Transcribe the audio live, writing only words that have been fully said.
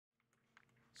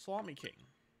Salami King.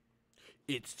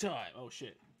 It's time. Oh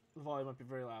shit. The volume might be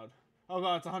very loud. Oh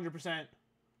god, it's 100%.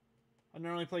 I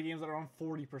normally play games that are on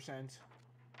 40%.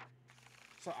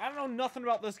 So I don't know nothing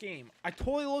about this game. I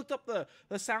totally looked up the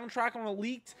soundtrack when it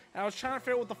leaked, and I was trying to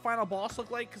figure out what the final boss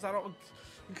looked like because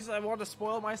I wanted to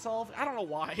spoil myself. I don't know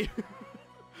why.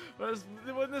 But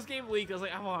when this game leaked, I was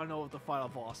like, I want to know what the final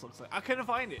boss looks like. I couldn't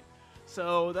find it.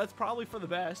 So that's probably for the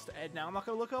best, and now I'm not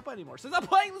going to look it up anymore since I'm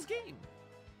playing this game.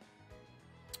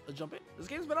 Let's jump in. This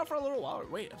game's been out for a little while.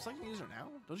 Wait, I'm selecting user now?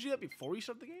 Don't you do that before you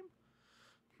start the game?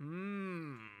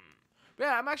 But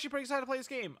yeah, I'm actually pretty excited to play this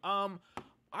game. I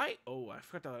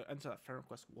forgot to enter that friend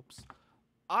request. Whoops.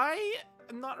 I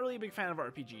am not really a big fan of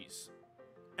RPGs.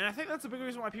 And I think that's a big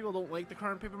reason why people don't like the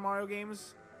current Paper Mario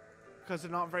games. Because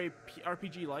they're not very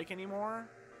RPG-like anymore.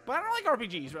 But I don't like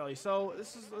RPGs, really, so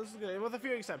this is good, with a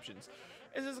few exceptions.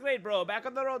 This is great, bro. Back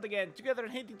on the road again, together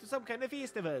and hinting to some kind of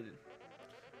festival.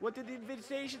 What did the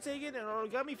invitation say again? An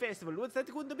origami festival. What's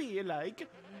that going to be like?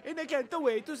 And I can't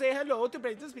wait to say hello to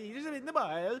Princess Peach in the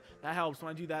mile. That helps. When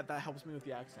I do that, that helps me with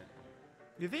the accent.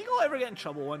 Do you think I'll ever get in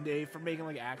trouble one day for making,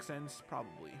 like, accents?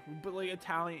 Probably. But, like,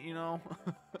 Italian, you know?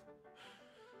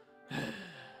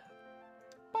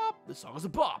 Bop. This song is a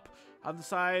bop. I've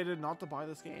decided not to buy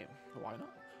this game. Why not?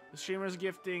 The streamer's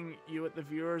gifting you what the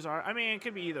viewers are. I mean, it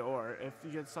could be either or. If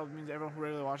you get sub, means everyone who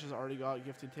regularly watches already got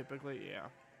gifted typically. Yeah.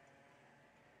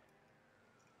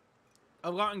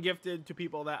 I've gotten gifted to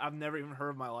people that I've never even heard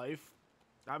of in my life.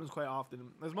 That happens quite often.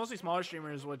 There's mostly smaller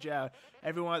streamers, which, yeah,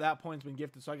 everyone at that point's been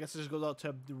gifted. So I guess it just goes out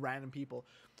to random people.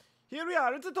 Here we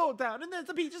are. It's a Toad Town, and there's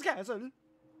the Peach's Castle.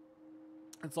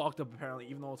 It's locked up, apparently,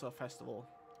 even though it's a festival.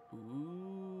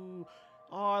 Ooh.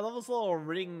 Oh, I love this little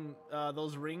ring,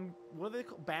 those ring, what are they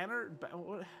called?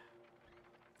 What?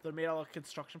 They're made out of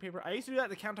construction paper. I used to do that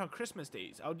to count on Christmas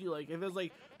days. I would do, like, if it was,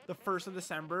 like, the 1st of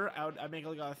December, I'd make,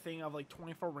 like, a thing of, like,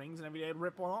 24 rings, and every day I'd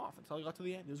rip one off until I got to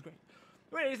the end. It was great.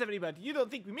 Where is everybody? You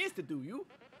don't think we missed it, do you?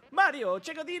 Mario,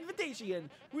 check out the invitation.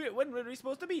 When were we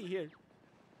supposed to be here?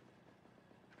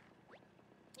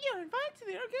 You're invited to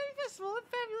the Origami Festival and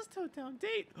Fabulous Toad Town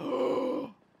date.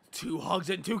 2 hugs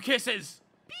and 2 kisses.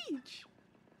 Peach.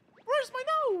 Where's my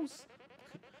nose?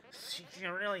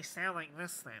 You really sound like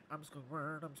this then. I'm just going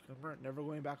word. Never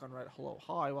going back on Reddit. Hello.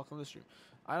 Hi. Welcome to the stream.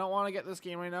 I don't want to get this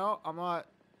game right now. I'm not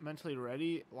mentally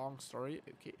ready. Long story.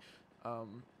 Okay.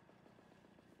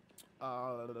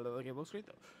 The game looks great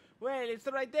though. Well, it's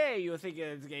the right day. You think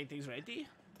it's getting things ready?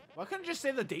 Why can't I just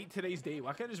say the date? Today's date.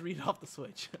 Why can't I just read it off the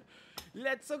Switch?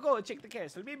 Let's go check the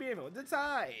castle. Maybe everyone's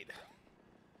inside.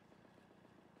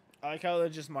 I like how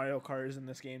there's just Mario Karts in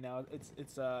this game now.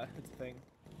 It's a thing.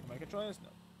 Am I controlling this? No.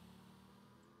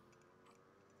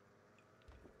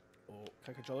 Oh,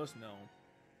 can I control this? No.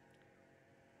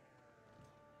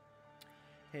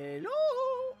 Hello!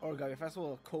 Origami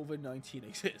Festival of COVID-19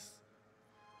 exists.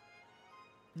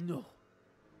 No.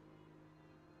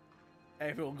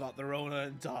 Everyone got the Rona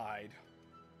and died.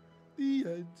 The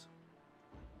end.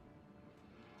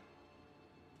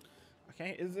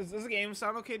 Okay, is this game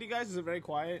sound okay to you guys? Is it very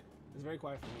quiet? It's very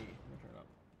quiet for me. I'm gonna turn it up.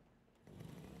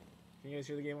 Can you guys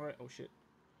hear the game alright? Oh shit.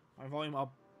 My volume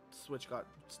up switch got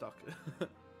stuck.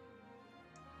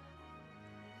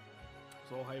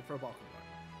 So hype for a Bakugan.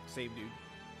 Same dude.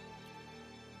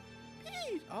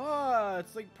 Ah,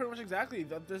 it's like pretty much exactly.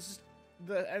 This is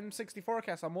the M64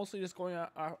 cast. I'm mostly just going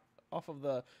off of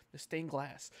the stained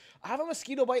glass. I have a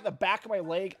mosquito bite in the back of my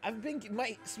leg.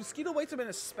 My mosquito bites have been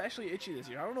especially itchy this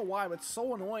year. I don't know why, but it's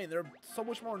so annoying. They're so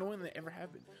much more annoying than they ever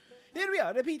have been. Here we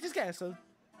are, the Peach's Castle.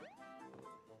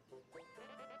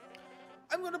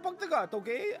 I'm gonna bunk the cart,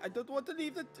 okay? I don't want to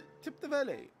leave the tip the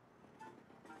valet.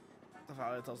 The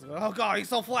valet tells me, oh god, he's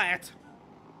so flat.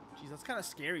 Jeez, that's kind of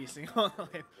scary seeing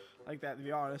like that, to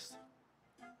be honest.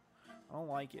 I don't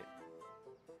like it.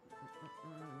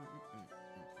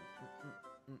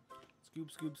 Scoop,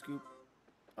 scoop, scoop.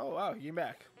 Oh, wow, you're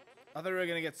back. I thought we were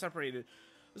gonna get separated.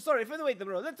 Sorry for the wait,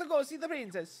 bro. Let's go see the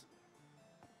princess.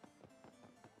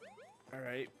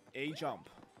 Alright, A jump.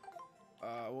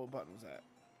 What button was that?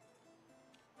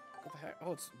 What the heck?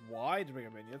 Oh, it's Y to bring a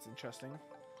menu. That's interesting.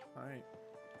 Alright.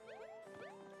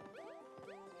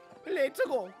 Let's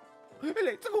go.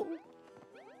 Let's go.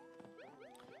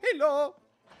 Hello.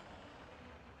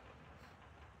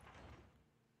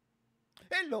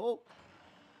 Hello.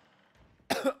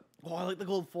 Oh, I like the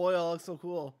gold foil. It looks so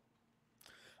cool.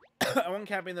 I won't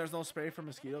camping. There's no spray for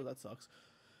mosquitoes. That sucks.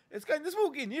 It's kind of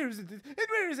spooky in here, isn't it? And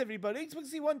where is everybody? Expect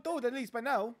to see one toad at least by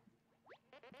now.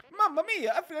 Mamma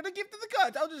mia! I forgot to give to the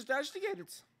cut. I'll just dash to get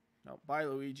it. No, bye,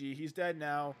 Luigi. He's dead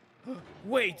now.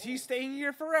 Wait, he's staying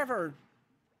here forever.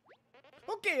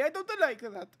 Okay, I don't like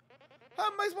that.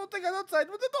 My small thing is outside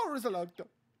when the door is locked.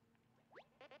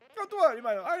 Don't worry,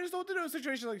 Mario. I just don't know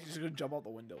situations like she's gonna jump out the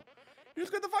window. You're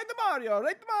just gonna find the Mario,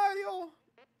 right, Mario?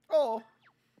 Oh.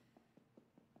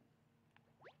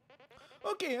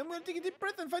 Okay, I'm gonna take a deep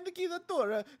breath and find the key to the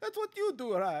door. That's what you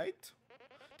do, right?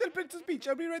 Tell Princess Peach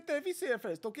I'll be right there if you see her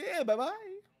first, okay? Bye-bye.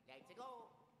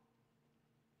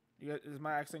 Is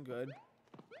my accent good?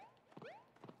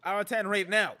 Out of 10 right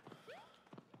now.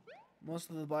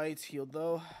 Most of the bites healed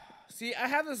though. See, I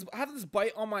have this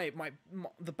bite on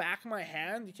the back of my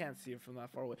hand. You can't see it from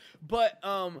that far away. But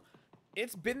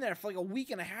it's been there for like a week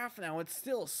and a half now. It's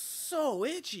still so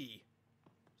itchy.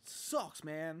 Sucks,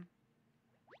 man.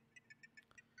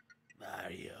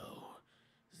 Mario,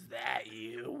 is that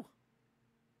you?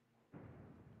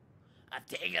 I've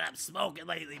taken up smoking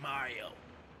lately, Mario.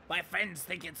 My friends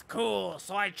think it's cool,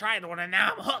 so I tried one and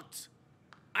now I'm hooked.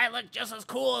 I look just as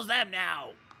cool as them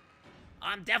now.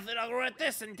 I'm definitely not gonna regret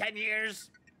this in 10 years.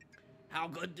 How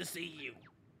good to see you.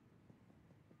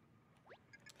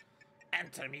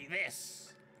 Enter me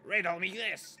this. Riddle me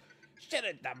this.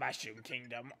 Shouldn't the Mushroom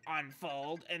Kingdom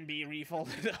unfold and be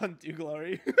refolded unto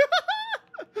glory?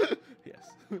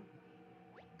 Yes.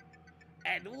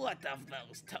 And what of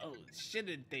those toads?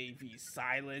 Shouldn't they be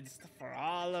silenced for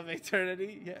all of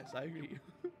eternity? Yes, I agree.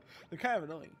 They're kind of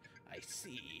annoying. I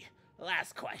see.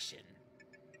 Last question.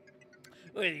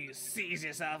 Will you seize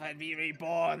yourself and be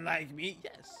reborn like me?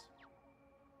 Yes.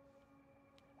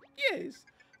 Yes.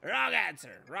 Wrong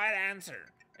answer. Right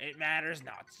answer. It matters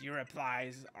not. Your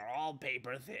replies are all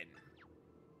paper thin.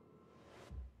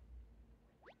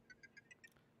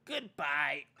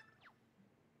 Goodbye.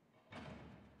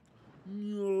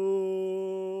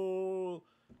 No.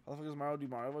 How the fuck does Mario do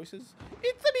Mario voices?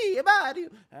 It's me, Mario.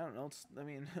 I don't know.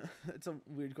 It's a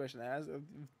weird question to ask.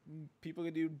 People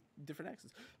can do different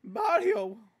accents.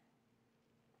 Mario.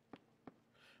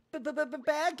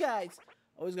 Bad guys.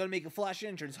 Always gotta make a flash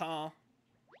entrance, huh?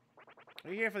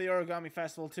 We're here for the Origami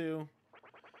Festival too.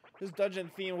 This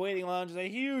dungeon-themed waiting lounge is a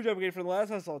huge upgrade from the last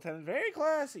festival attended. Very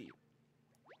classy.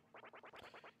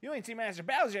 You ain't seen Master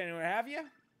Bowser anywhere, have you?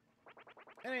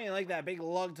 It ain't like that big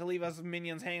lug to leave us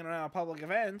minions hanging around a public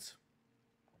event.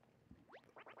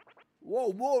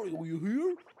 Whoa, Mario, you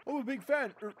here? I'm a big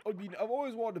fan. I've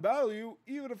always wanted to battle you.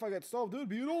 Even if I get stopped, it would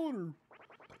be an honor.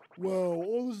 Wow,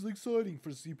 all this is exciting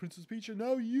for see Princess Peach and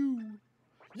now you.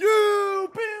 You!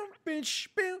 Bam! Bitch!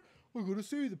 Bam! I gotta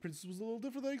say, the princess was a little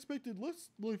different than I expected. Less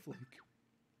lifelike.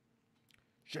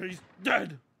 She's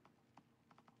dead!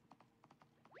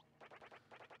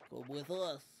 Come with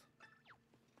us.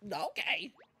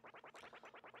 Okay.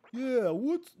 Yeah,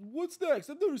 what's next?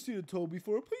 I've never seen a toad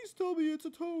before. Please tell me it's a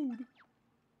toad.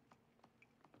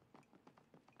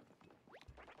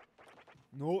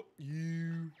 Not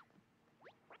you.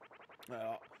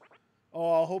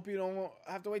 Oh, I hope you don't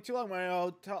have to wait too long,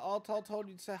 Mario. I'll tell Toad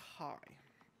you to say hi.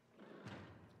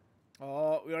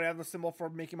 Oh, we already have the symbol for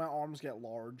making my arms get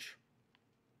large.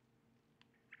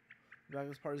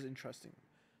 This part is interesting.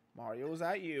 Mario, is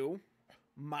that you?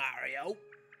 Mario?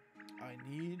 I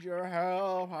need your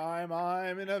help.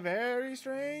 I'm in a very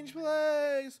strange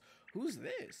place. Who's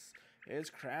this?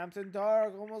 It's cramped and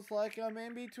dark, almost like I'm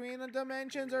in between the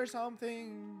dimensions or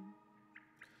something.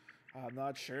 I'm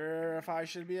not sure if I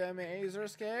should be amazed or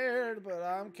scared, but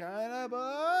I'm kind of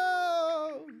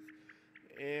both.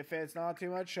 If it's not too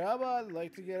much trouble, I'd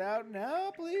like to get out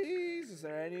now, please. Is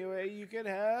there any way you can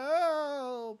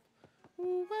help?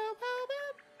 Ooh, help.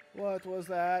 What was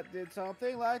that? Did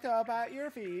something light up at your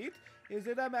feet? Is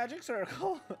it a magic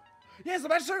circle? Yes, a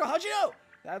magic circle. How'd you know?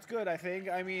 That's good, I think.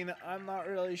 I mean, I'm not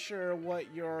really sure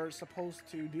what you're supposed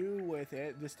to do with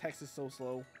it. This text is so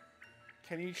slow.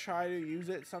 Can you try to use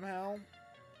it somehow?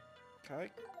 Okay.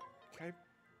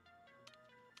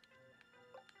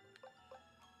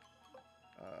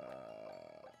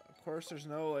 Of course, there's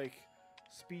no, like,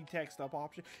 speed text up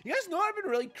option. You guys know what I've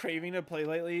been really craving to play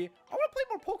lately? I want to play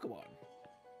more Pokemon.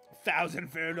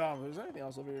 1,000 fair dollars. Is there anything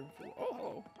else over here? Oh,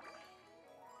 hello.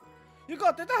 You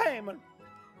got the diamond.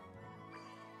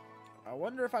 I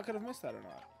wonder if I could have missed that or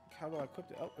not. How do I equip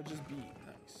it? Oh, it just be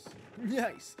nice.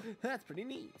 Nice. That's pretty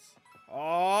neat.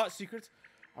 Oh, secrets.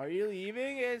 Are you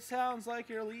leaving? It sounds like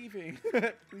you're leaving.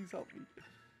 Please help me.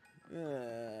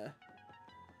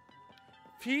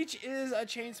 Peach is a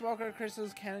chain smoker.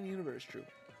 Crystal's canon universe. True.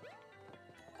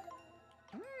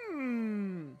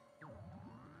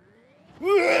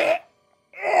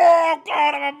 Oh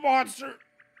god, I'm a monster.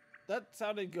 That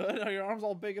sounded good. Are your arms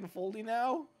all big and foldy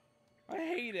now? I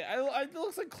hate it. It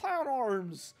looks like clown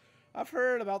arms. I've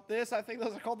heard about this. I think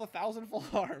those are called the 1,000-fold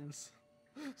arms.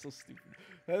 So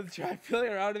stupid. Try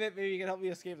feeling around in it. Maybe you can help me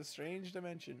escape the strange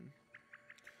dimension.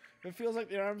 If it feels like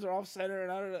the arms are off center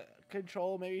and out of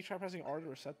control, maybe try pressing R to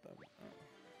reset them.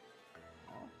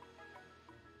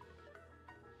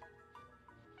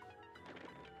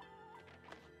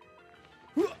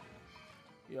 Oh.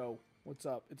 Yo, what's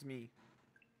up? It's me.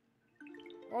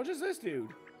 Oh, just this dude.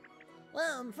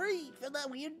 Well, I'm free from that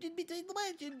weird in-between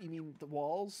dimension. You mean the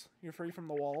walls? You're free from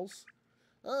the walls?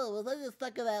 Oh, was I just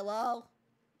stuck in that wall?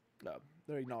 No,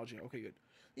 they're acknowledging it. Okay, good.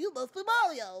 You must be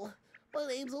Mario. My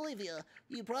name's Olivia.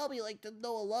 You probably like to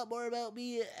know a lot more about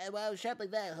me and why I was shaped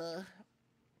like that, huh?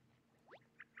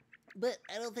 But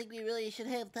I don't think we really should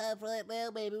have time for that now.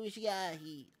 Maybe we should get out of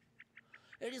here.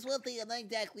 There's just one thing I'm not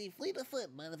exactly fleet of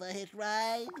foot. Mind if I hitch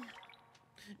ride?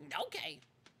 Okay.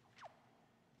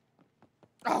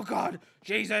 Oh God,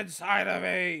 she's inside of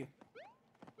me.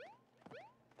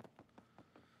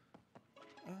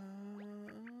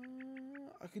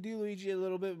 I could do Luigi a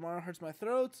little bit. Mario hurts my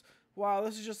throat. Wow,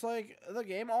 this is just like the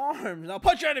game Arms. Now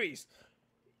punch your enemies.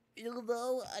 You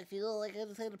know, I feel like I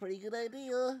just had a pretty good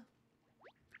idea.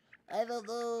 I don't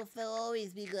know if there'll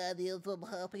always be good ideas, so I'm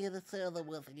happy to share them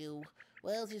with you.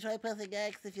 Why don't you try pressing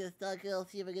X if you're stuck, and I'll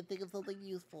see if I can think of something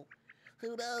useful.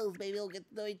 Who knows, maybe we'll get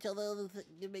to know each other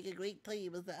and make a great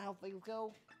team. Is that how things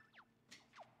go?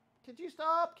 Could you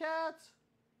stop, cat?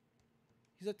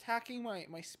 He's attacking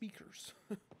my speakers.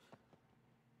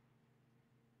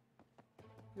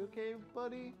 You okay,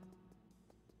 buddy?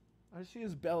 I see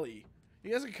his belly.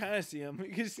 You guys can kind of see him.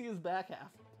 You can see his back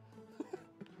half.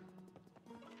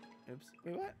 Oops.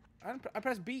 Wait, what? I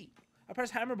pressed B. I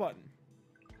pressed hammer button.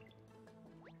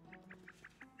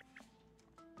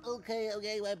 Okay,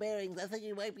 my bearings. I think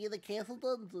you might be in the castle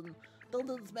dungeon.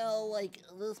 Doesn't smell like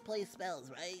this place smells,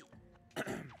 right?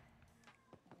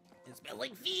 It smells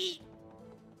like feet.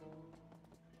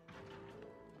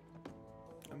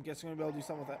 I'm guessing I'm gonna be able to do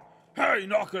something with that. Hey,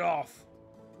 knock it off!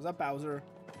 Was that Bowser?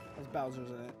 That's Bowser's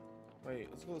in it. Wait,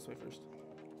 let's go this way first.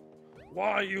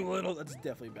 Why, you little... That's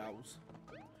definitely Bowser.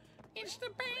 It's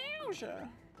the Bowser!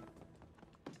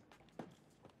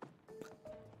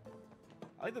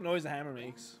 I like the noise the hammer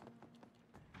makes.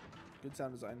 Good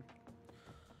sound design.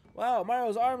 Wow,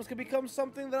 Mario's arms can become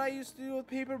something that I used to do with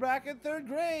paper back in 3rd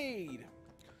grade.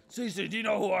 Cece, do you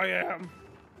know who I am?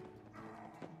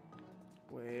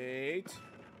 Wait.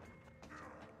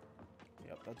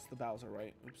 Yep, that's the Bowser,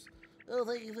 right? Oops. Oh,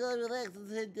 thank you for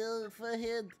relaxing for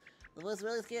him. The most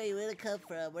really scary, where to come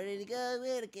from? Where did he go?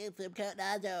 Where to come from? Count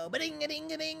down.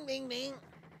 Ba-ding-a-ding-a-ding-ding-ding.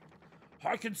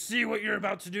 I can see what you're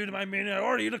about to do to my minion. I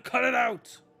order you to cut it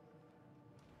out.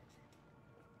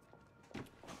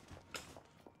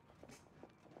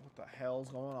 What the hell's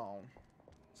going on?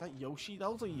 Is that Yoshi? That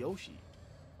looks like Yoshi.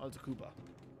 Oh, it's a Koopa.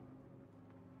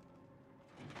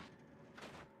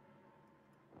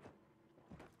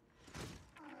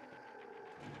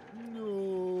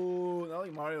 No, not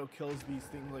like Mario kills these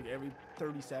things like every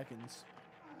 30 seconds.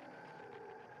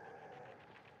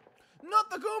 Not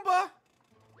the Goomba!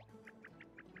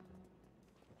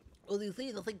 Well, you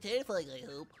see, nothing terrifying, I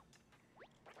hope.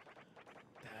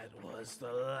 That was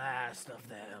the last of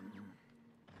them.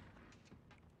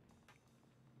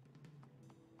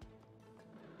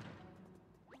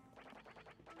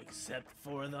 Except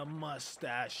for the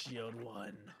mustachioed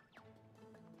one.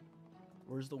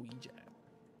 Where's the Ouija?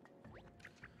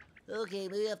 Okay,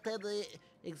 maybe I have time to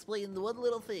explain the one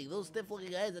little thing. Those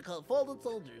stiff-looking guys are called fallen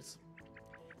soldiers.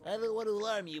 I don't want to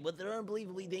alarm you, but they're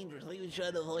unbelievably dangerous. I think we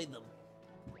try to avoid them.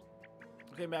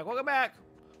 Okay, Mac, welcome back.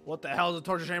 What the hell is a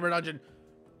torture chamber dungeon?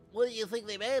 What do you think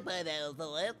they made by now? It's the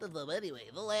last of them anyway.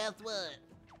 The last one.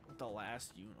 The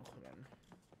last unicorn.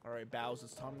 Alright, Bows,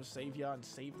 it's time to save ya and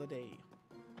save the day.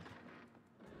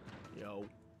 Yo.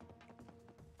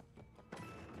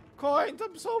 Coins,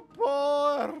 I'm so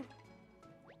poor.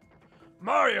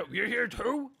 Mario, you're here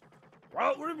too?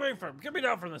 Well, what are you waiting for? Get me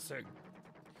down from this thing.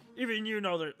 Even you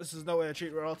know that this is no way to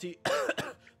treat royalty.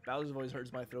 Bowser's voice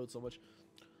hurts my throat so much.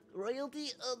 Royalty?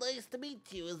 Oh, nice to meet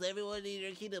you. Is everyone in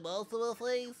your kingdom also a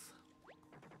place?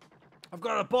 I've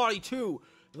got a body too.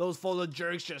 Those folded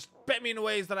jerks just bent me in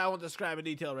ways that I won't describe in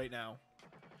detail right now.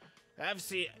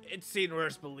 It's seen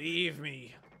worse, believe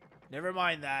me. Never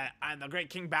mind that. I'm the great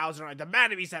King Bowser and I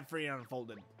demand to be set free and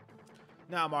unfolded.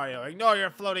 Now, Mario, ignore your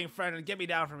floating friend and get me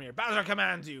down from here. Bowser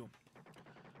commands you.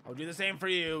 I'll do the same for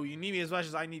you. You need me as much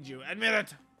as I need you. Admit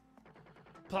it.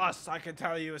 Plus, I can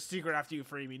tell you a secret after you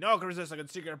free me. No one can resist a good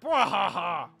secret.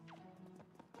 Bwahaha! I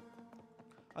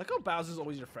like how Bowser's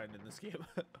always your friend in this game.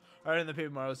 Or in the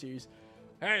Paper Mario series.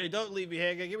 Hey, don't leave me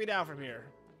here. Get me down from here.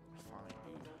 Fine,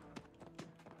 dude.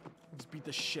 Just beat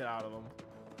the shit out of him.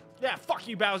 Yeah, fuck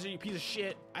you, Bowser, you piece of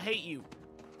shit. I hate you.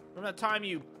 Remember that time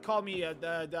you called me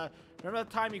Remember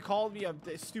that time you called me a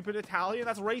stupid Italian?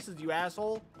 That's racist, you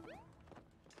asshole.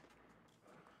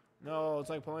 No, it's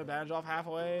like pulling a bandage off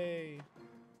halfway.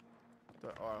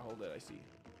 Oh, hold it. I see.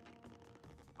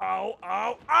 Ow,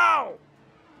 ow, ow!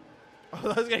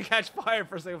 Oh, I was gonna catch fire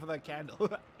for a second for that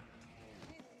candle.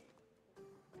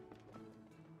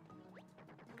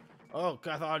 Oh,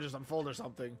 I thought I just unfold or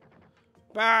something.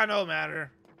 Bah, no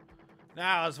matter.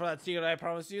 Now, as for that secret I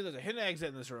promised you, there's a hidden exit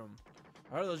in this room.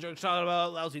 I heard those jerks talking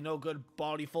about lousy, no good,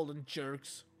 body folding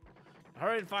jerks.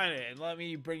 Hurry and find it, and let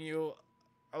me bring you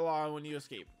along when you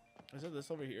escape. Is it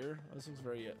this over here? This looks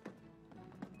very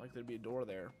like there'd be a door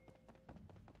there.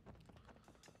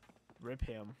 Rip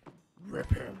him.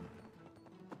 Rip him.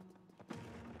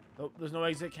 Oh, there's no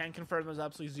exit. Can't confirm there's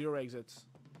absolutely 0 exits.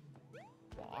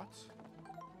 What?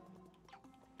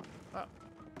 Oh.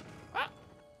 Ah!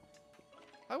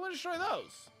 I want to destroy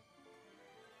those.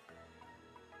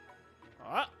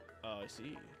 Ah! Oh, I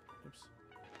see. Oops.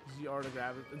 This is the art of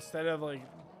gravity. Instead of like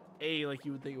A, like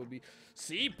you would think it would be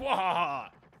C. Bwahaha!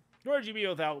 Where'd you be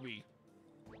without me?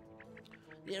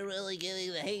 You're really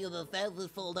getting the hang of the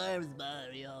 1,000-fold arms,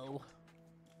 Mario.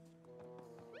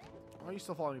 Why are you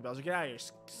still following me, Bowser? Get out of here.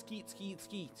 Skeet, skeet,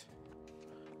 skeet.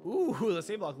 Ooh, the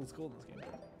save block looks cool in this game.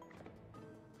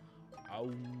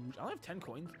 Ouch. I only have 10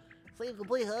 coins. Save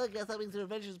complete, huh? Guess that means the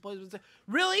adventure's points.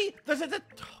 Really? There's a oh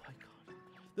my god.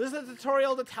 There's a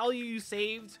tutorial to tell you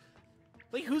saved?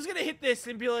 Like, who's gonna hit this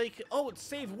and be like, oh, it's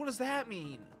saved? What does that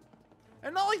mean?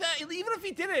 And not like that, even if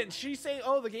he didn't, she's saying,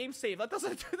 oh, the game's saved. That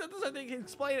doesn't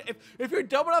explain it. If you're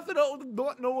dumb enough to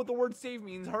not know what the word save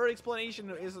means, her explanation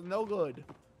is no good.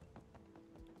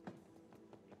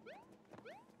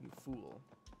 You fool.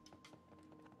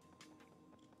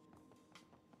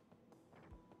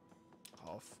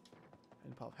 Huff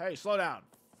and puff. Hey, slow down.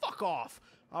 Fuck off.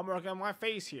 I'm working on my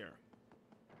face here.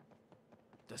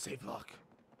 The save block.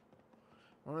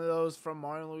 One of those from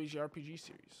Mario and Luigi RPG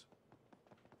series.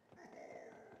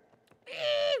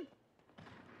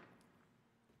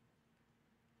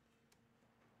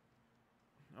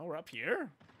 Oh, we're up here?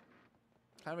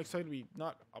 Kind of excited to be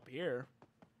not up here.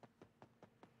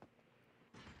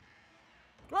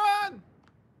 Run!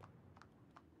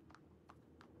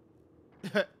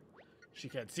 She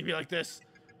can't see me like this.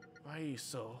 Why are you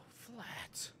so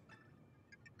flat?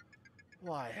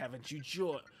 Why haven't you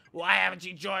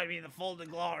joined me in the folded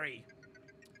glory?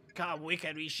 Come, we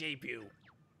can reshape you.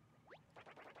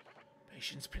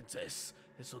 Patience, princess.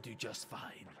 This will do just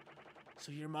fine.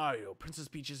 So you're Mario, Princess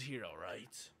Peach's hero,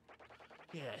 right?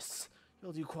 Yes,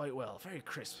 you'll do quite well. Very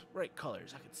crisp, bright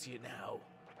colors. I can see it now.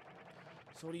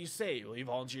 So what do you say? Will you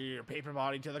volunteer your paper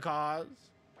body to the cause?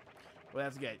 Well,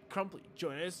 that's good. Crumply,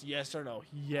 join us? Yes or no?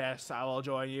 Yes, I will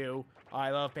join you. I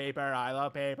love paper. I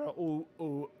love paper. Ooh,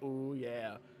 ooh, ooh,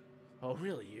 yeah. Oh,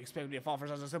 really? You expect me to fall for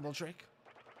such a simple trick?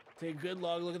 Take a good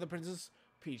long look at the Princess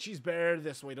Peach. She's better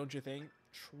this way, don't you think?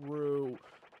 True.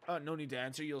 No need to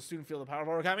answer. You'll soon feel the power of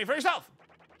Origami for yourself.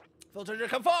 Filter,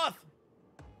 come forth.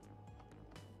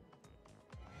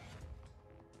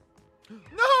 No,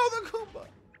 the Goomba.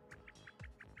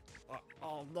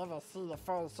 I'll never see the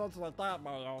phone something like that,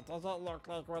 Mario. Does it look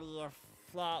like one of your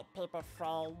flat paper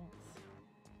frames?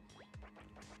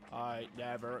 I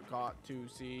never got to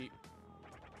see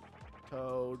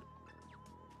Toad.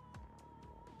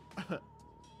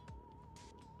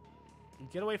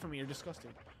 Get away from me, you're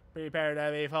disgusting. Prepare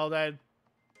to be folded.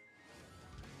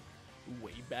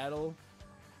 Wave battle.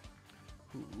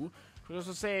 Who? Just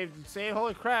to save,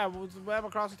 holy crap, what's the map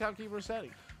across the town keeper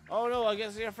setting? Oh no, I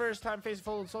guess it's your first time facing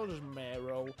folded soldiers,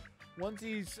 Maro. Once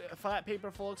these flat paper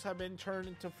folks have been turned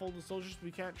into folded soldiers,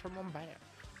 we can't turn them back.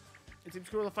 It seems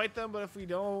cool to fight them, but if we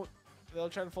don't, they'll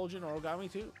try to fold you in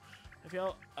Origami too. If you,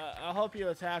 I'll help you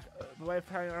attack. The way of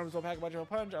tying arms will pack a bunch of a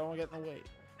punch. I won't get in the way.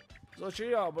 So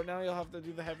cheerio, but now you'll have to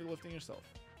do the heavy lifting yourself.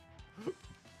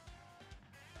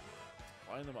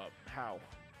 Line them up. How?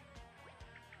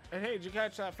 And hey, did you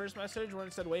catch that first message when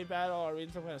it said wave battle or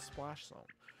reading some kind of splash zone?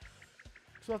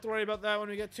 So we'll have to worry about that when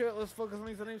we get to it. Let's focus on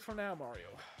these names for now, Mario.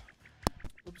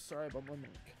 Oops, sorry, bumped my mic.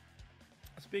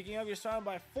 Speaking of, you're surrounded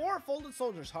by 4 folded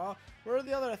soldiers, huh? Where did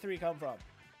the other 3 come from?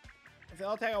 If they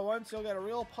all attack at once, you'll get a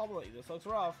real pummeling. This looks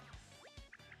rough.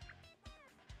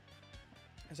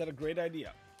 Is that a great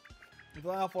idea? If you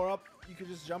line all 4 up, you could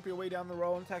just jump your way down the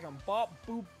row and attack them. Bop,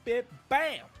 boop, bip,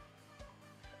 bam!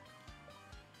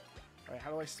 Alright,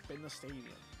 how do I spin the stadium?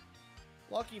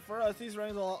 Lucky for us, these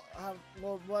rings will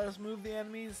let us move the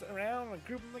enemies around and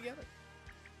group them together.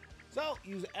 So,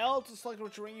 use L to select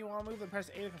which ring you want to move, and press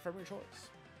A to confirm your choice.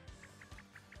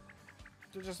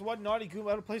 There's just one naughty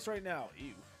Goomba out of place right now.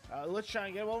 Ew. Let's try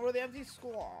and get him over the empty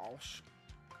squash.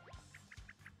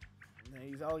 And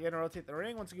he's all gonna rotate the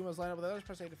ring. Once the Goombas line up with others,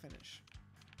 press A to finish.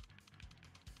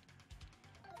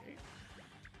 Okay.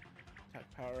 Attack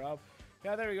power up.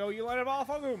 Yeah, there we go. You line up all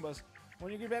 4 Goombas.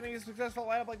 When you give any successful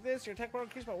lineup like this, your attack bar will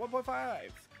increase by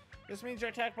 1.5. This means your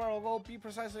attack bar will go be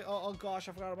precisely. Oh gosh,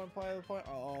 I forgot about the point.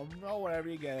 Oh no, whatever,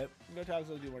 you get it. Your attacks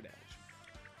will do more damage.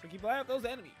 So keep lining up those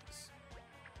enemies.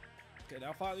 Okay,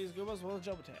 now fight these Goombas with a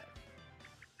jump attack.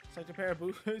 Select a pair of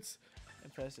boots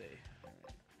and press A.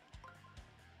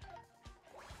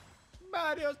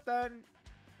 Mario's done.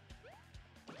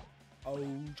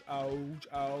 Ouch, ouch,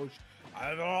 ouch.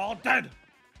 And they're all dead.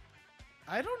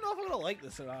 I don't know if I'm gonna like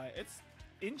this or not. It's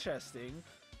interesting.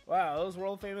 Wow, those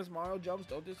world famous Mario jumps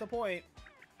don't disappoint.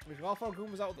 We can all 4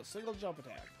 Goombas out with a single jump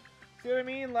attack. See what I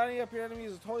mean? Lining up your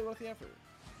enemies is totally worth the effort.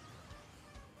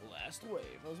 Last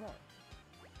wave. That was more.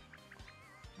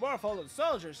 More fallen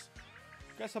soldiers.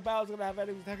 Guess the battle's gonna have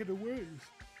enemies attacking the waves.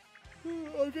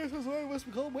 I guess that's why it must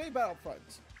be called Wave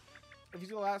Battlefronts. If you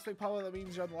see the last wave, probably that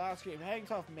means you're on the last game. Hang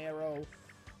tough, Marrow.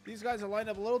 These guys are lined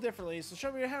up a little differently, so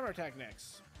show me your hammer attack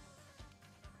next.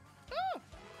 Ah!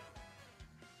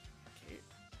 Okay.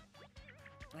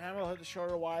 The hammer will hit the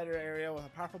shorter, wider area with a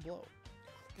powerful blow.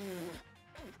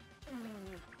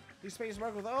 These spaces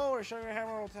marked with O or showing your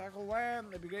hammer will tackle land.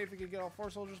 It'd be great if you could get all 4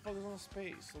 soldiers focused on the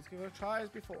space. Let's give it a try as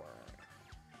before.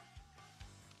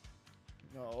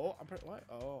 No, what?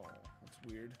 Oh, that's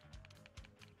weird.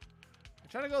 I'm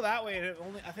trying to go that way, and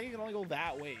I think you can only go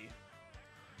that way.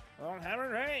 On hammer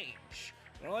range.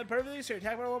 They're only perfectly so your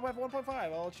attack power 1.5.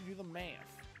 I'll let you do the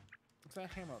math. What's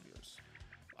that hammer of yours?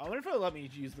 I wonder if it'll let me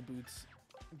use the boots.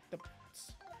 The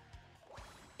boots.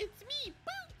 It's me,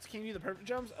 Boots! Can you do the perfect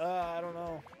jumps? I don't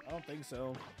know. I don't think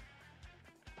so.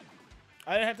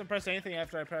 I didn't have to press anything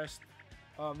after I pressed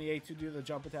the A to do the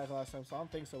jump attack last time, so I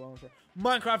don't think so. I'm sure.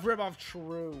 Minecraft ripoff,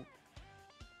 true.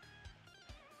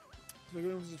 So the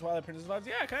Goombas Twilight Princess vibes?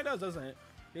 Yeah, it kind of does, doesn't it?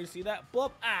 Did you see that?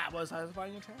 Bloop! Ah, what a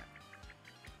satisfying attack.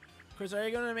 Chris, are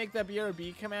you going to make that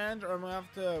BRB command, or am I going to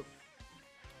have to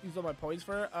use all my points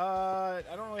for it? I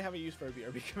don't really have a use for a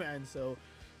BRB command, so...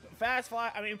 Fast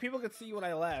fly, I mean, people could see when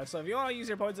I left, so if you want to use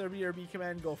your points or BRB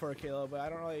command, go for it, Caleb,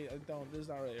 but there's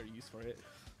not really a use for it.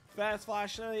 Fast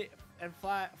flashlight and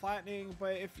flattening,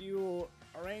 but if you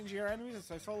arrange your enemies in a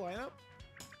successful lineup,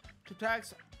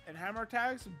 attacks and hammer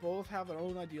attacks both have their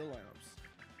own ideal lineups.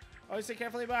 Always think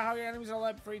carefully about how your enemies are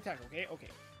lined up for each attack, okay? Okay.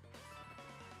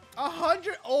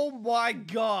 100, oh my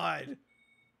god!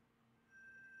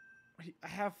 I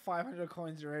have 500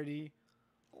 coins already.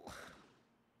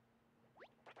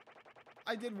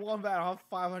 I did one battle, I have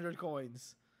 500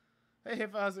 coins. Hey,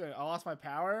 if I lost my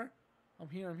power? I'm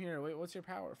here. Wait, what's your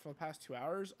power for the past 2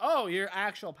 hours? Oh, your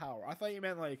actual power. I thought you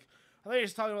meant like, I thought you were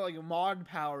just talking about like mod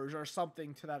powers or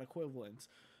something to that equivalent.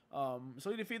 So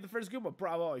you defeat the first Goomba.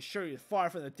 Bravo, I assure you, far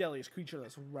from the deadliest creature of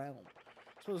this realm.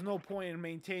 So there's no point in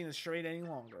maintaining the straight any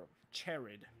longer.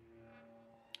 Charid.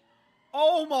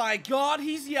 Oh my god,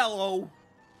 he's yellow!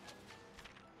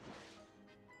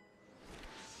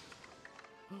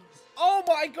 Oh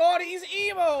my god, he's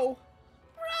emo!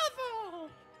 Bravo!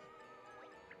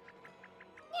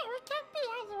 No, it can't be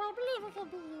either. I believe it can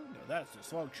be you. No, that's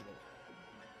dysfunctional.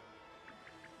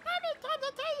 I'm in time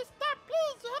to tell you stop,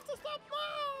 please. You have to stop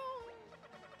now.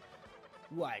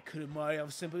 Why couldn't Mario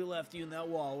have simply left you in that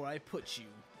wall where I put you?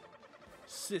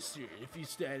 Sister, if you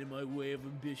stand in my way of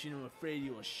ambition, I'm afraid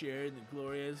you will share in the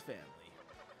glory of his family.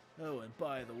 Oh, and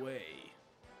by the way,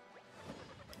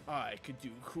 I could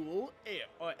do cool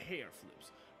hair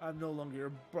flips. I'm no longer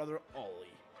your brother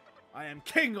Ollie. I am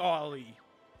King Ollie.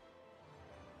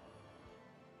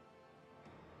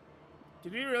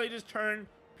 Did we really just turn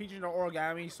Peach into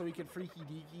Origami so we can freaky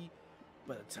deaky?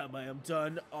 By the time I am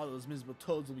done, all those miserable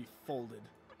toads will be folded.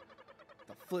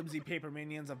 The flimsy paper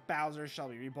minions of Bowser shall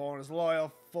be reborn as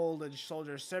loyal, folded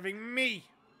soldiers serving me.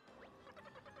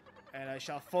 And I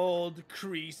shall fold,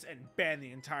 crease, and bend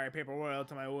the entire paper world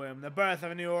to my whim. The birth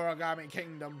of a new Origami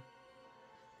kingdom.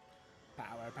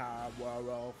 Power, power,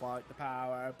 world, fight the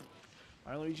power.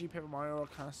 Mario, Luigi, Paper Mario are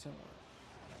kind of similar.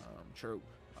 True.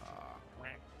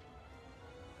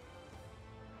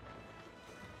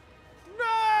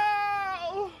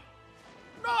 No!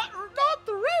 Not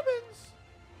the ribbons!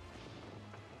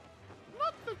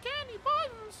 Not the candy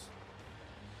buttons!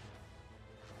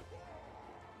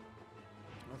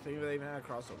 I think they even had a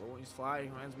crossover. When he's flying, he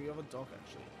reminds me of a duck,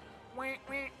 actually. Wah,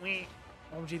 wah,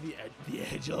 wah. OMG, the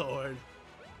edgelord.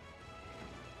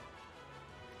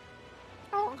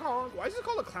 Clown car. Why is it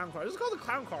called a clown car? This is called a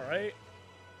clown car, right?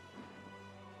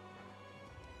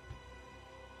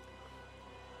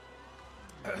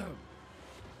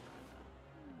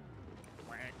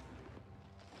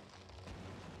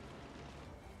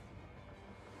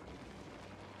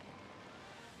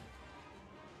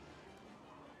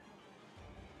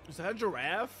 Is that a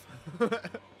giraffe? Did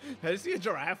I see a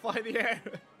giraffe fly in the air?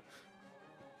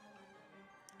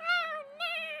 Oh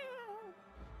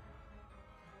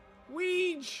no!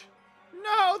 Weege!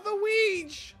 No, the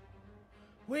Weege!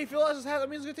 Wait, Phil has his hat. That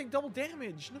means he's gonna take double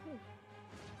damage. No.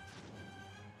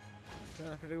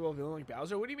 Unpredictable villain like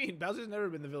Bowser? What do you mean? Bowser's never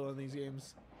been the villain in these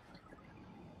games.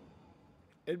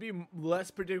 It'd be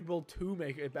less predictable to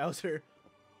make it Bowser.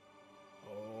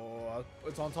 Oh,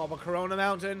 it's on top of Corona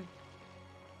Mountain.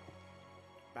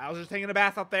 Bowser's taking a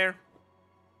bath up there.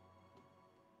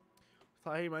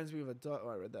 Thought he reminds me of a duck. Oh,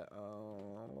 I read that.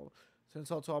 Oh,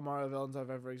 since all 12 Mario villains have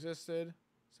ever existed.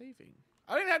 Saving.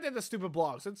 I don't even have to hit the stupid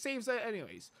blocks. It saves it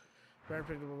anyways. Very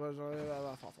predictable.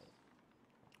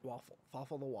 Waffle.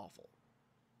 Waffle the waffle.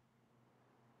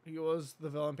 He was the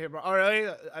villain paper. Oh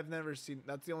really? I've never seen.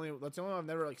 That's the only one I've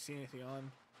never like seen anything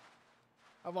on.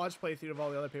 I've watched playthrough of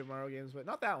all the other Paper Mario games, but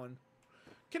not that one.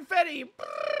 Confetti.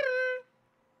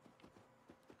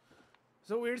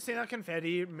 So weird saying that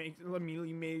confetti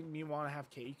immediately made me want to have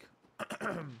cake.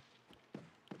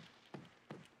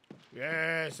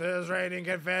 Yes, it's raining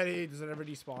confetti. Does it ever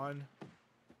despawn?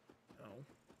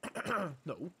 No.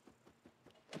 No.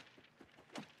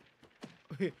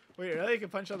 Wait, really? You can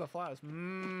punch out the flowers.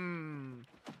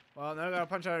 Well, now I gotta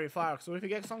punch out every flower. So what if you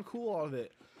get something cool out of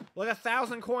it? Like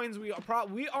 1,000 coins. We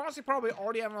honestly probably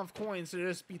already have enough coins to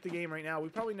just beat the game right now. We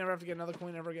probably never have to get another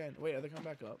coin ever again. Wait, are they coming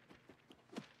back up?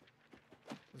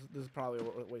 This is probably a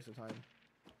waste of time.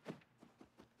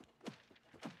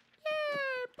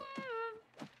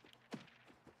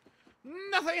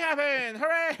 Nothing happened!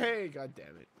 Hooray! God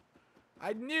damn it.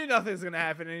 I knew nothing was gonna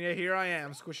happen, and yet here I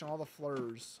am, squishing all the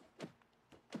flurs.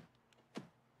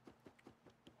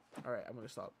 Alright, I'm gonna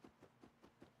stop.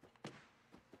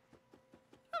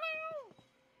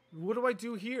 What do I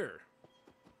do here?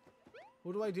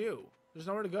 What do I do? There's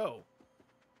nowhere to go.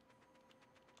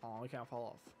 Oh, I can't fall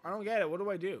off. I don't get it. What do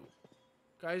I do?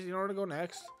 Guys, you know where to go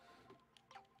next?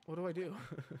 What do I do?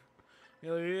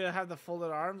 You need to have the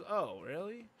folded arms? Oh,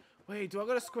 really? Wait, do I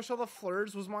gotta squish all the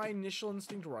flurs? Was my initial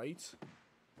instinct right?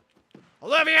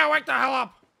 Olivia, wake the hell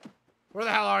up! Where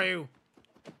the hell are you?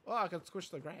 Oh, I can squish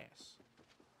the grass.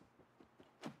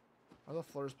 Are the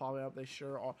flurs popping up? They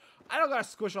sure are. I don't gotta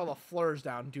squish all the flurs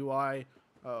down, do I?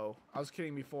 Oh, I was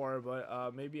kidding before,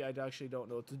 but maybe I actually don't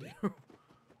know what to do.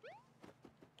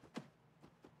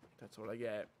 That's what I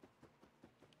get.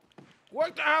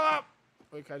 Wake the hell up!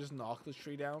 Wait, can I just knock this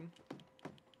tree down?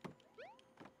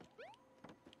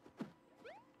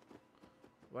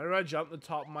 Whenever I jump, the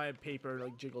top of my paper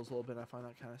like jiggles a little bit. I find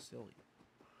that kind of silly.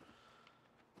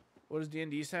 What does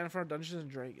D&D stand for? Dungeons and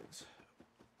Dragons.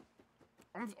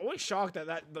 I'm always shocked that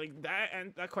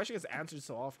that question gets answered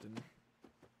so often.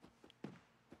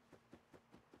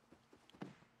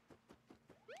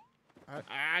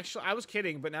 I was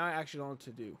kidding, but now I actually don't know what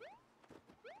to do.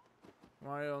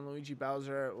 Mario and Luigi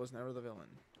Bowser was never the villain.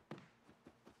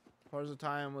 Part of the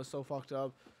time was so fucked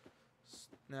up.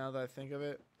 Now that I think of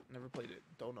it, never played it.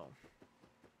 Don't know.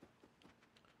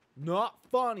 Not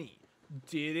funny.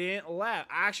 Didn't laugh.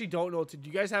 I actually don't know what to do.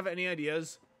 You guys have any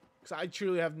ideas? Because I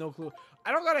truly have no clue.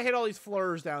 I don't gotta hit all these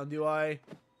flurs down, do I?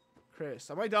 Chris,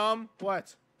 am I dumb?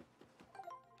 What?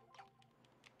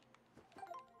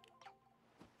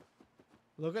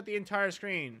 Look at the entire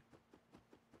screen.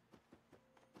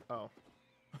 Oh.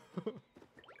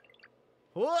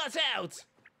 Watch out!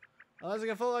 Unless it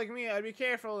can fall like me, I'd be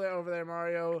careful over there,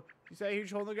 Mario. If you say a huge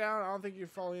hole in the ground, I don't think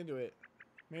you'd fall into it.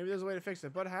 Maybe there's a way to fix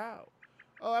it, but how?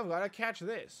 Oh, I've got to catch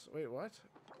this. Wait, what?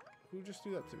 Who just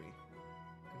do that to me?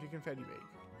 Empty confetti bag.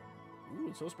 Ooh,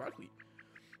 it's so sparkly.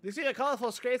 They see the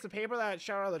colorful scrapes of paper that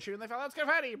shot out of the tree, and they found that's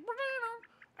confetti.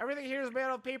 Everything here is made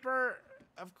of paper,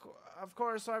 of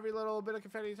course, so every little bit of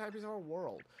confetti type is our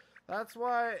world. That's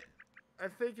why I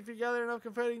think if you gather enough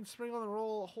confetti and sprinkle on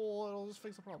the hole, it'll just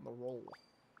fix the problem. The roll.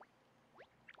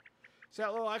 See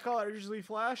that little icon that usually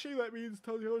flashing? That means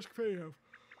tells you how much confetti you have.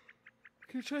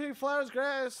 Keep checking flowers,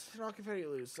 grass, knock confetti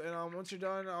loose. And once you're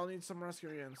done, I'll need some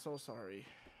rescue again. So sorry.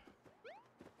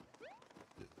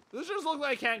 This just looks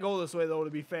like I can't go this way, though, to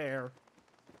be fair.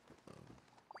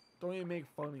 Don't even make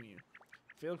fun of you.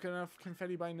 Feel enough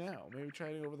confetti by now. Maybe try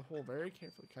it over the hole very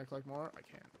carefully. Can I collect more? I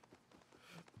can't.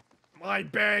 My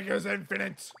bag is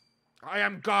infinite. I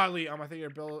am godly. I think your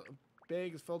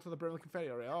bag is filled to the brim with confetti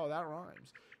already. Oh, that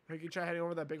rhymes. Maybe you can try heading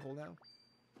over that big hole now.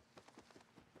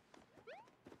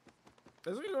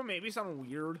 This is gonna maybe sound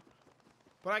weird,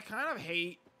 but I kind of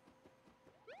hate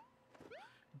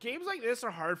games like this. Are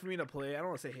hard for me to play. I don't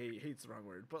want to say hate. Hate's the wrong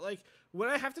word, but like when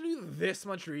I have to do this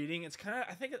much reading, it's kind of.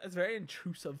 I think it's very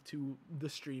intrusive to the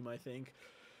stream. I think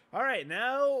All right,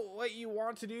 now what you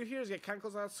want to do here is get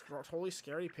chemicals out of that totally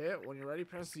scary pit. When you're ready,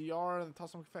 press ZR and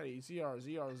toss some confetti. ZR,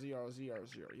 ZR, ZR, ZR,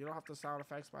 ZR. You don't have the sound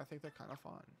effects, but I think they're kind of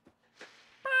fun.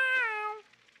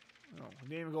 No, we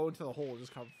didn't even go into the hole,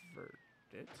 just covered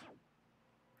it.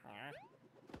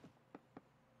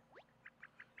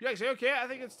 Yeah, actually, okay, I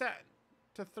think it's time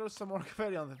to throw some more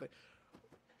confetti on the thing.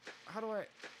 How do I...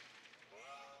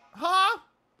 Huh?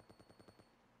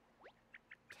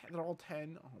 They're all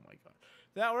 10. Oh my god.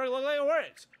 That worked. Look like it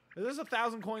works. There's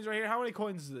 1,000 coins right here. How many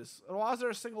coins is this? Or was there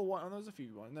a single one? Oh, there's a few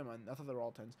ones. Never mind. I thought they were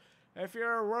all 10s. If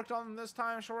you're worked on them this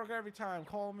time, she'll work every time.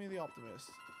 Call me the optimist.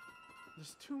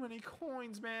 There's too many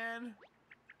coins, man.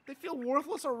 They feel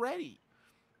worthless already.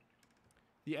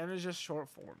 The end is just short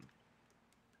form.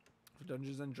 For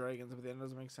Dungeons and Dragons, but the end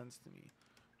doesn't make sense to me.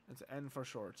 It's N for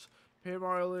short. Paper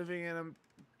Mario living in a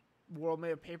world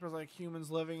made of papers like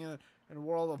humans living in a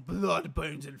world of blood,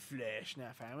 bones, and flesh.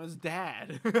 Now, fam, it's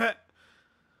Dad.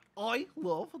 I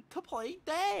love to play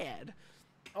Dad.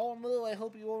 Oh no, I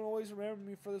hope you won't always remember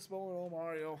me for this moment, oh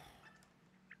Mario.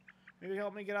 Maybe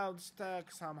help me get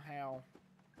unstuck somehow.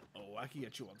 Oh, I can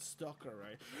get you unstuck,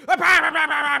 alright.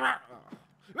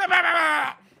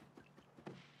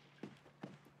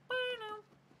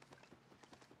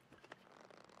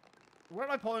 Where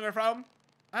am I pulling her from?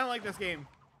 I don't like this game.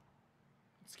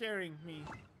 It's scaring me.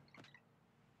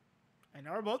 And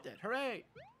now we're both dead. Hooray!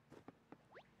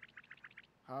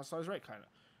 So I was right, kind of.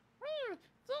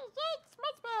 That's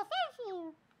much better, thank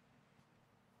you.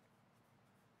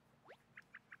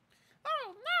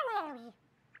 Oh, now where are we?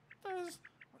 There's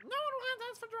no one who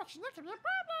has for direction. That could be a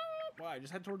problem. Why?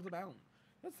 Just head towards the mountain.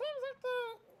 It seems like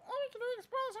all we can do is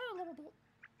explore here a little bit.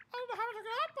 I don't know how to get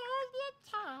up, but I'll get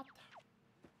tapped.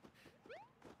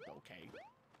 Okay.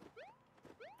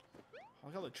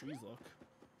 Look how the trees look.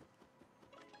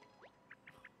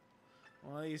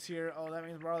 Well, he's here. Oh, that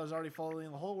means Brother's already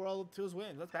following the whole world to his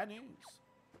wins. That's bad news.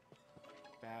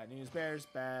 Bad news bears,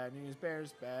 bad news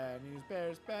bears, bad news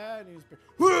bears, bad news bears.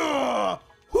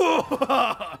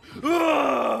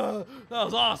 That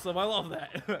was awesome. I love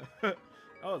that. That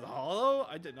was hollow?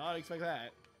 I did not expect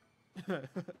that.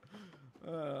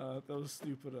 That was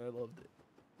stupid. I loved it.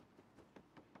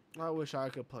 I wish I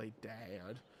could play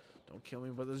Dad. Don't kill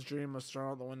me, but this dream must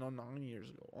throw out the window 9 years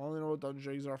ago. All I know what Dungeons &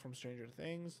 Dragons are from Stranger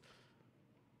Things.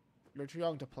 You're too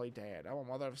young to play Dad. I'm a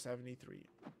mother of 73.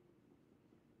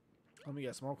 Let me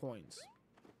get more coins.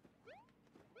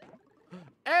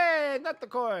 Hey, not the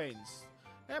coins!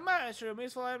 Hey, Master,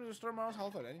 useful items restore Mario's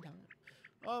health at any time.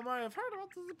 Oh, Mario, I've heard about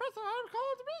this impressive item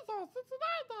called the resource. It's an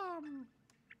item!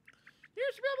 You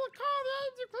should be able to call the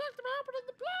items you collect them out in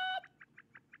the blood!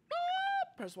 Boop!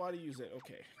 Press Y to use it.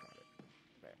 Okay, got it.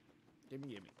 Okay.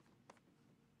 Gimme.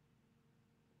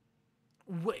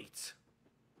 Wait.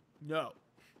 No.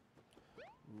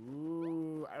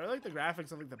 Ooh, I really like the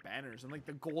graphics of like the banners and like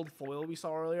the gold foil we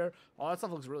saw earlier. All that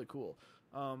stuff looks really cool.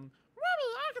 Remy,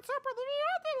 I can start with the video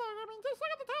all day long. I mean, just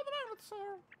look at the time of the moment, so.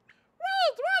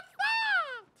 Wait, what's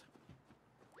that?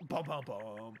 Bum bum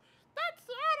bum. That's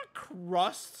the outer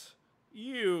crust.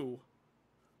 You.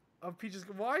 Of Peach's.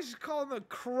 Why is she calling the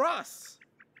crust?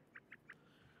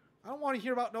 I don't want to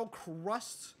hear about no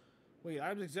crust. Wait,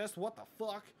 items exist? What the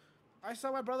fuck? I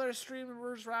saw my brother's stream and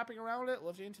we're just wrapping around it,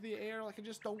 lifting into the air like I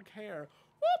just don't care.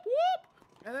 Whoop whoop!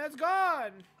 And then it's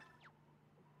gone!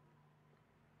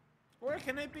 Where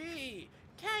can it be?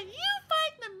 Can you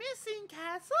find the missing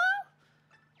castle?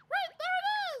 Wait, there it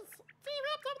is! Team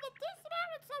up on the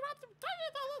dismount and so up some tiny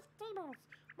little steamers.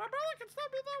 My brother can still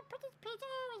be there, but his pizza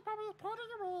is probably pointing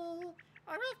away.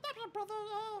 I will stop your brother,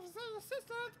 say your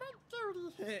sister, it's my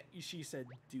duty. She said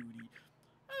duty.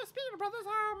 Speaking of brothers,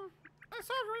 I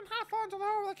saw Green Hat fall into the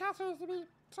hole where the castle used to be.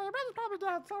 So your brother's probably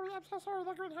dead. Sorry, I'm so sorry.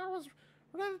 The Green Hat was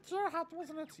related to your hat,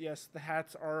 wasn't it? Yes, the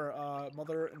hats are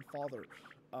mother and father.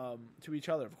 To each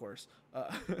other, of course.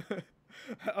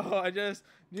 Oh, I just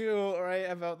knew right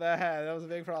about that hat. That was a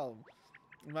big problem.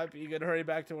 It might be good to hurry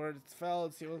back to where it fell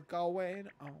and see what's going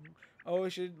on. Oh, we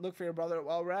should look for your brother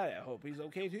while we're at it. I hope he's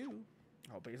okay too.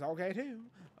 I hope he's okay too.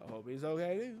 I hope he's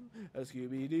okay too. A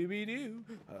Scooby Dooby Doo.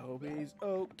 I hope he's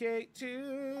okay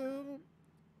too.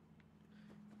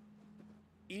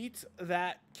 Eat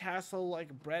that castle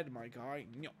like bread, my guy.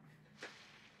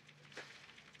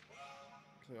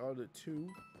 So I did 2.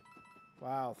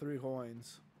 Wow, 3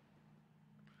 coins.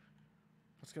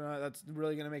 That's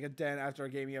really gonna make a dent after I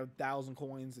gave me 1,000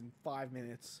 coins in 5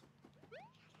 minutes.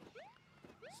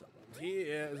 Someone's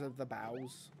here. Is it the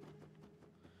bows?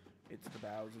 It's the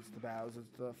bows, it's the bows,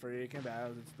 it's the freaking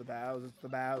bows, it's the bows, it's the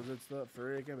bows, it's the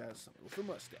freaking bows. Someone with a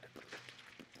mustache.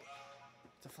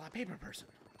 It's a flat paper person.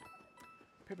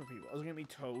 Paper people. I was gonna be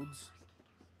toads.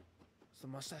 Is the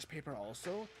mustache paper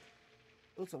also?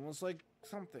 Looks almost like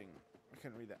something. I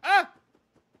couldn't read that. Ah!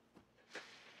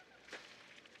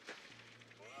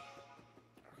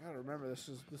 I gotta remember this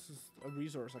is a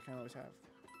resource I can't always have.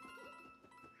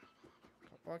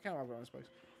 Well, I can't walk around this place.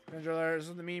 Ninja, this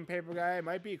is the mean paper guy. It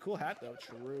might be a cool hat though.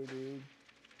 True, dude.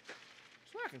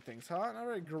 Smacking things, huh? Not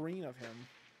very green of him.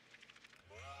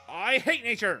 I hate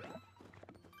nature.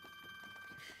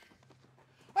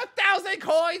 1,000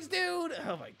 coins, dude.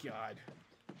 Oh my god.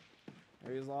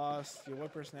 He's lost. Your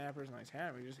whippersnapper's nice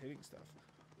hammer. You're just hitting stuff.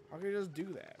 How can you just do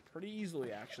that? Pretty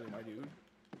easily, actually, my dude.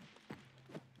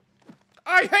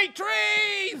 I hate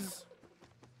trees!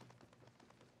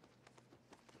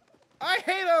 I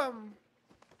hate them!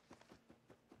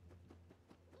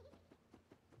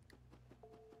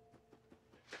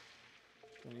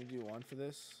 Can you do one for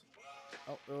this?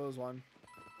 Oh, there was one.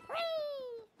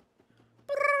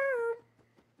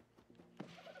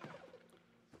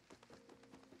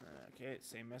 Okay,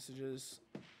 same messages.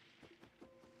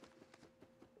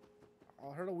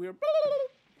 I heard a weird...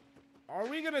 Are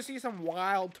we gonna see some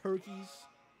wild turkeys?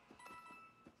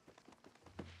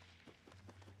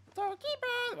 Turkey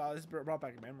bird! Wow, this brought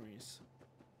back memories.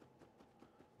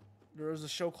 There was a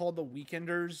show called The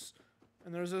Weekenders,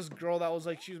 and there was this girl that was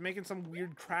like, she was making some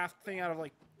weird craft thing out of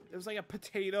like, it was like a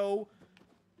potato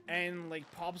and like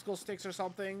popsicle sticks or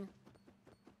something.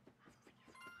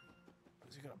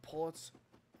 Is he gonna pull it?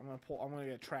 I'm gonna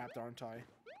get trapped, aren't I?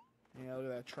 Yeah, look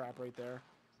at that trap right there.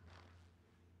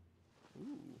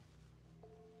 Ooh.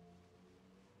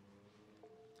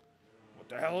 What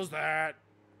the hell is that?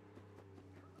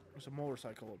 There's a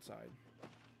motorcycle outside.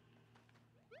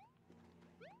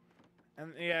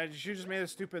 And yeah, she just made a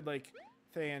stupid like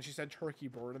thing and she said turkey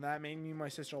bird, and that made me and my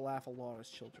sister laugh a lot as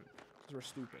children. Because we're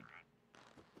stupid.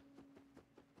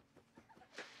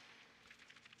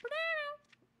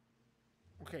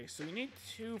 Okay, so you need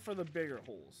 2 for the bigger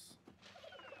holes.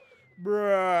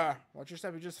 Bruh. Watch your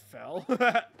step, he just fell.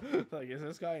 Like, is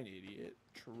this guy an idiot?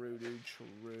 True, dude,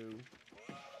 true.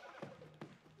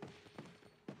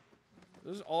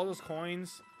 This is all those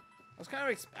coins. I was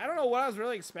kind of, I don't know what I was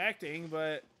really expecting,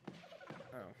 but...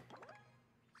 Oh.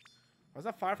 Why does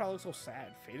that fireflower look so sad?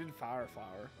 Faded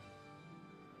fireflower.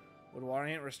 Would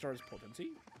watering it restore its potency?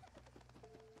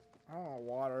 I don't want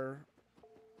water.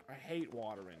 I hate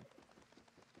watering.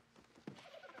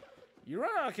 You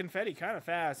run out of confetti kind of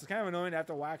fast. It's kind of annoying to have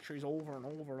to whack trees over and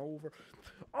over and over.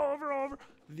 Over and over.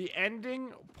 The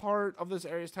ending part of this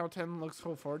Aries Town 10 looks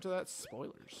so forward to that.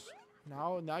 Spoilers.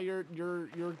 Now you're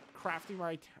crafting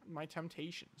my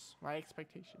temptations. My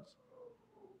expectations.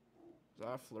 Is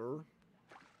that a fleur?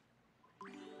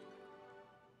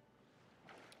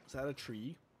 Is that a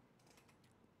tree?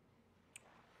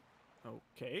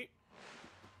 Okay.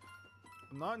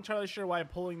 I'm not entirely sure why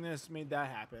pulling this made that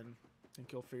happen. I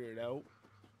think you'll figure it out.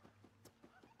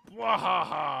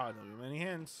 Wahaha! Don't give me any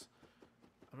hints.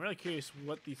 I'm really curious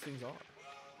what these things are.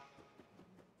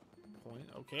 Point.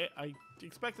 Okay, I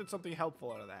expected something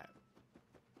helpful out of that.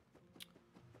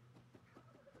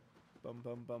 Bum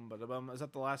bum bum bada bum. Is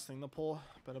that the last thing to pull?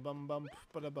 Bada bum bum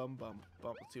bada bum bum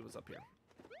bum. Let's see what's up here.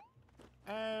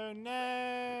 Oh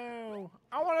no!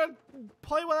 I want to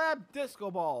play with that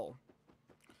disco ball.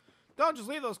 Don't just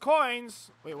leave those coins.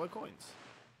 Wait, what coins?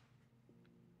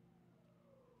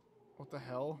 What the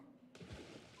hell?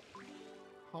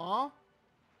 Huh?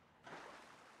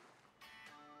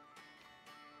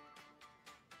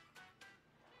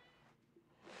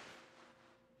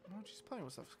 Oh, she's playing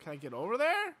with stuff. Can I get over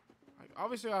there? Like,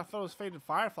 obviously, I thought it was faded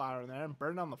fireflower in there and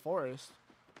burn down the forest.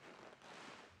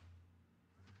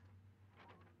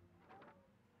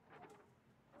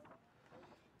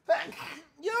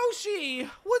 Yoshi!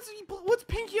 What's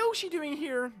Pink Yoshi doing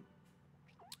here?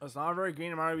 It's not very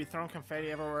green. I'm already throwing confetti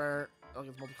everywhere. Look,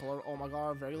 it's multicolored. Oh my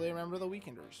god, I vaguely remember the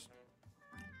Weekenders.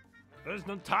 There's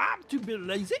no time to be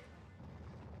lazy.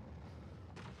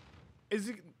 Is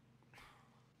it?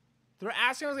 They're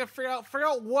asking us to figure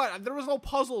out what? There was no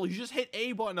puzzle. You just hit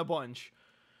A button a bunch.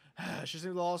 It's just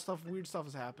seems a lot of stuff, weird stuff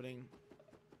is happening.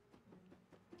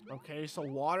 Okay, so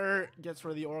water gets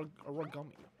rid of the origami.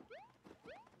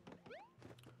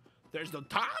 There's no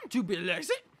time to be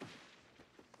lazy.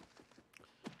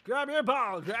 Grab your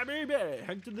ball, grab your bag,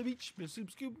 head to the beach, Miss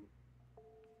Soup Scoop.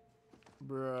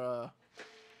 Bruh.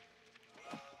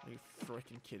 Are you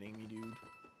freaking kidding me, dude?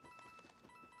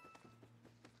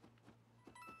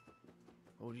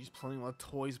 Oh, he's playing with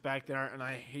toys back there, and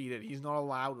I hate it. He's not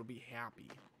allowed to be happy.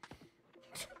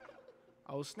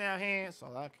 Oh, snap hands. Saw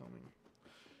that coming.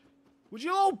 Would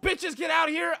you little bitches get out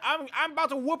here? I'm about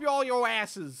to whoop you all your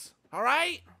asses. All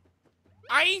right?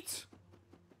 Aight?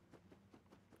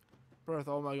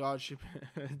 Bertha, oh my god,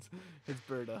 it's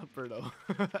Berta. Berto.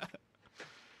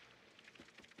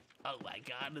 Oh my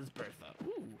god, it's Bertha.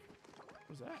 Ooh.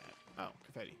 What's that? Oh,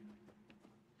 confetti.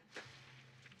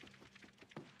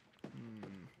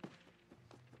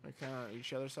 I can't reach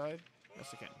the other side?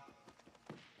 Yes, I can.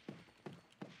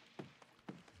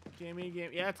 Gimme.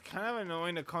 Yeah, it's kind of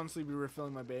annoying to constantly be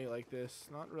refilling my bag like this.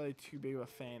 Not really too big of a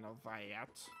fan of that.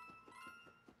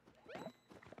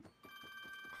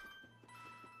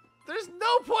 There's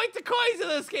no point to coins in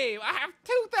this game. I have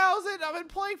 2,000. I've been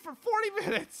playing for 40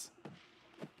 minutes.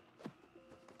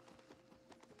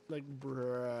 Like,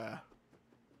 bruh.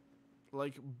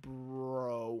 Like,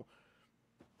 bro.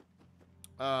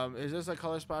 Is this a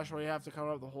color splash where you have to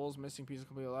cover up the holes, missing pieces,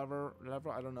 complete lever?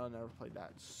 I don't know. I never played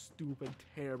that stupid,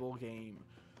 terrible game.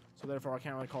 So therefore, I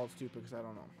can't really call it stupid because I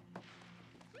don't know.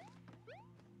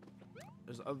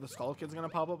 Is the Skull Kid's gonna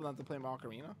pop up and have to play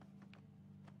Ocarina?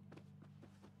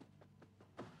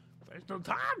 There's no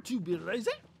time to be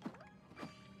lazy.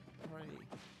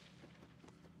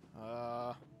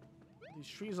 Alrighty. These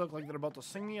trees look like they're about to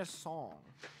sing me a song.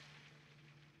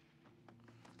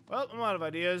 Well, I'm out of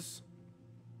ideas.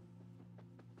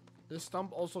 This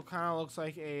stump also kind of looks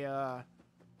like a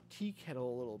tea kettle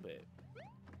a little bit.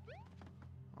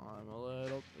 I'm a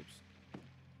little, oops.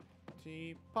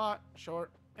 Teapot,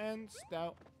 short and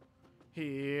stout.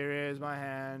 Here is my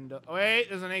hand. Oh wait,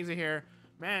 there's an exit here.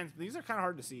 Man, these are kind of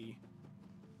hard to see.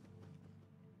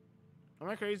 Am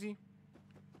I crazy?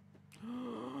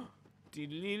 Okay. Do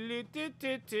the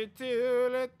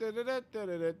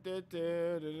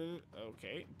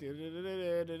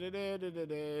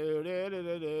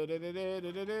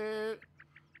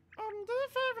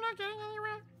favor, not getting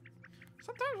anywhere.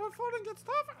 Sometimes when floating gets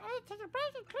tough, I take a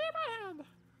break and clear my hand.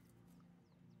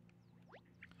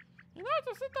 You know,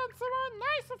 to sit on someone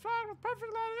nice and flat with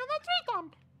perfect lighting on the tree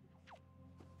stump.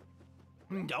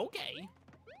 Okay.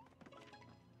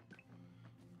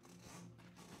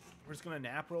 We're just gonna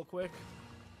nap real quick.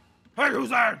 Hey, who's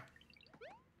there?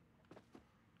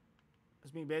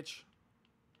 It's me, bitch.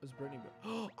 It's Brittany.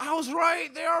 Oh, I was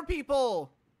right. There are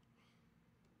people.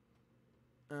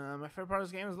 My favorite part of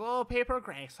this game is little paper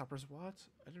grasshoppers. What?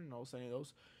 I didn't notice any of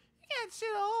those. You can't see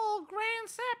the old Grand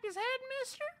Sappy's head,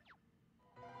 mister.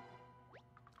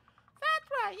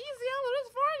 That's right. He's the elder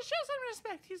as far as show some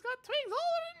respect. He's got twigs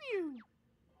older than you.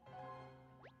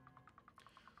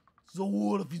 So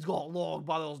what if he's got logged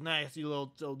by those nasty little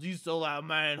toads? He's still that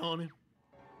man, honey.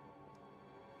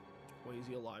 Wait, is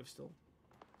he alive still?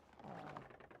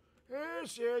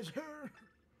 Yes, yes.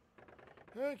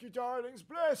 Thank you, darlings.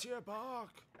 Bless your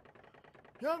bark.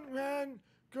 Young man,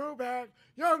 go back.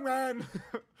 Young man,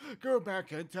 go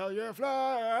back and tell your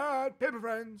flat paper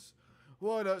friends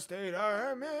what a state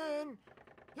I am in.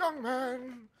 Young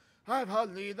man, I've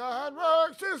hardly the hard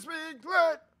work to speak.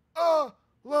 Let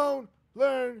alone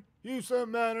learn you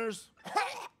some manners.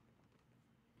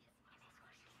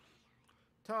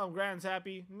 Tell him, Grand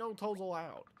Sappy, no toads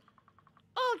allowed.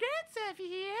 Oh, Grand Sappy,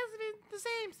 he hasn't been the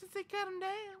same since they cut him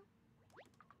down.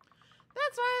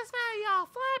 That's why I smell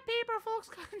y'all flat paper folks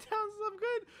cutting down some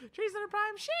good trees that are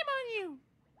prime. Shame on you.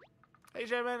 Hey,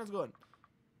 Sherman, it's good.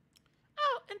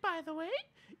 Oh, and by the way,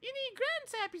 you need Grand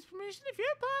Sappy's permission if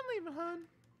you're upon leaving, hon.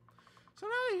 So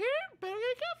now that you're here, better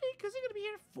get comfy, because you're going to be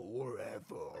here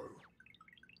forever.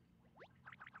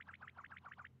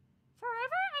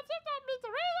 Forever? I think that means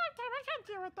a really long time. I can't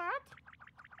deal with that.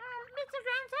 Mr.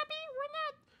 Grand Sappy, we're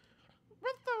not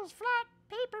with those flat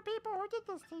paper people who did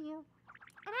this to you.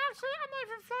 And actually, I'm not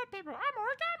even flat paper. I'm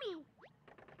origami.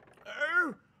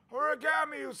 Oh,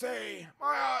 origami, you say?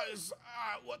 My eyes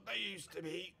are what they used to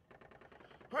be.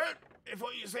 Well, if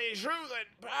what you say is true, then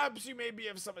perhaps you may be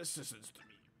of some assistance to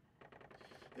me.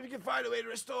 If you can find a way to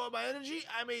restore my energy,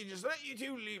 I may just let you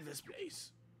two leave this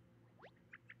place.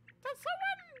 That's so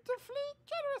wonderfully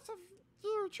generous of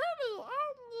you. Truly, I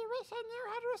only wish I knew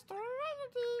how to restore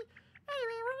energy.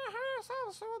 Anyway, we're not hurt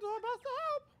ourselves, so we'll do our best to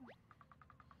help.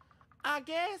 I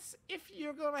guess if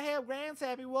you're gonna have Grand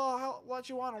Sappy, we'll let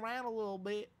you on around a little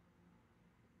bit.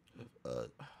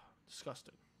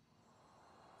 Disgusting.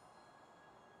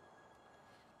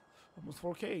 Almost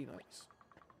 4K, nice.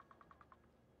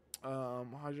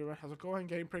 How's it going?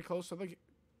 Getting pretty close to the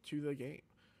game.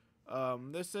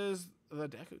 This is the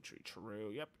Deku Tree.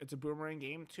 True. Yep, it's a boomerang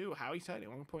game too. How exciting!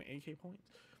 1.8K points.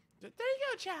 There you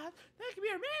go, child. That could be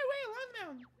our merry way along the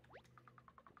mountain.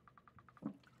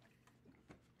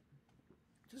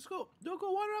 Just go. Don't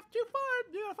go wander off too far.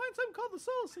 You gotta find something called the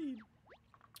Soul Seed.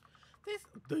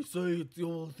 They say it's the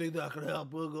only thing that can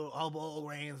help. We'll go help all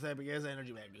Grand Sappy get his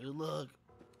energy back. Good luck.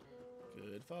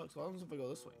 Good fuck. So long as if I go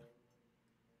this way.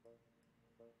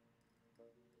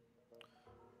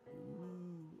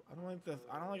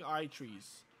 I don't like eye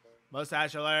trees.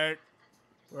 Mustache alert.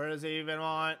 Where does he even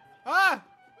want? Ah!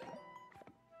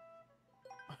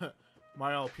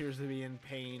 Mario appears to be in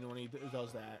pain when he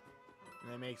does that,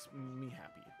 and that makes me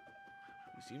happy.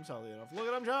 He seems healthy enough. Look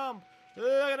at him jump!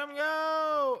 Look at him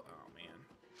go! Oh man,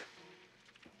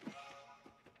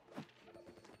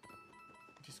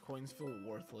 these coins feel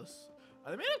worthless.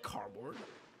 Are they made of cardboard?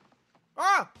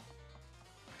 Ah!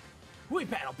 Hui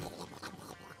battle.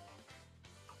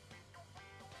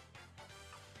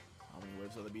 How many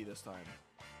waves will there be this time?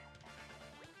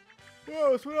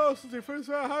 Whoa, what else is your first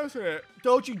house in it?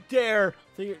 Don't you dare!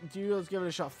 Let's give it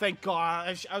a shot. Thank God.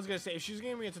 I was gonna say, if she's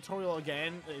giving me a tutorial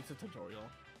again, it's a tutorial.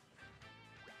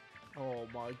 Oh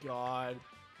my God.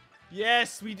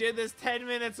 Yes, we did this 10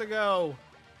 minutes ago.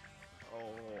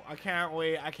 Oh, I can't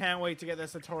wait. I can't wait to get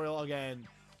this tutorial again.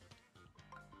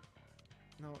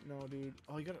 No, dude.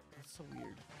 Oh, you gotta. That's so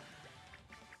weird.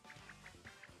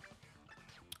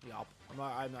 Yup. I'm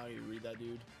not gonna read that,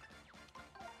 dude.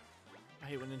 I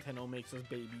hate when Nintendo makes us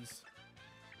babies.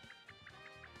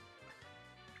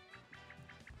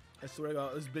 I swear to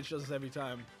God, this bitch does this every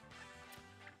time.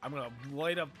 I'm gonna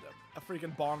light up a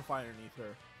freaking bonfire underneath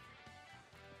her.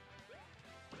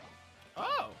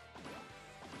 Oh!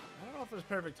 I don't know if it's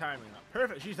perfect timing or not.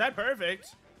 Perfect. She said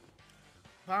perfect.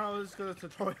 I don't know if it's because it's a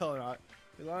tutorial or not.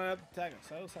 We line up attack.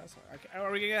 So satisfying.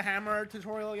 Are we gonna get a hammer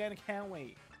tutorial again? I can't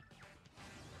wait.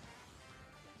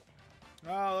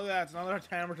 Oh, look at that. It's another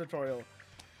hammer tutorial.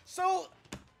 So,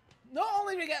 not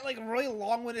only do you get like really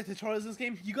long-winded tutorials in this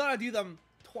game, you gotta do them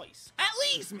twice. At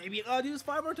least! Maybe you gotta do this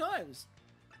 5 more times.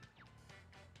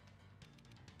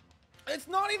 It's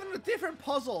not even a different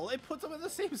puzzle. It puts them in the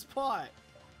same spot.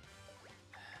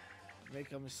 Make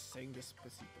them sing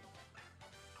Despacito.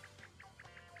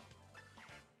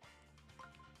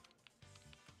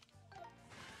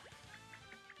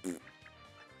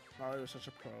 Mario is such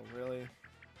a pro, really.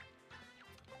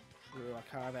 True, I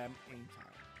kind of am anytime.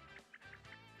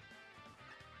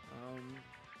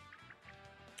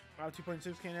 I have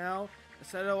 2.6k now. I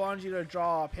said I wanted you to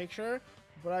draw a picture,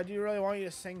 but I do really want you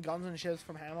to sing Guns and Ships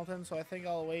from Hamilton, so I think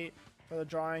I'll wait for the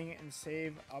drawing and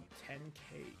save up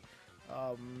 10k.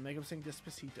 Make him sing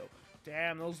Despacito.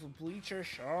 Damn, those bleachers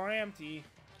sure are empty.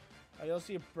 You'll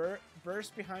see a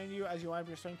burst behind you as you wipe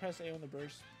your swing. Press A when the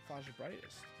burst flashes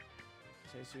brightest.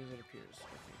 Say as soon as it appears.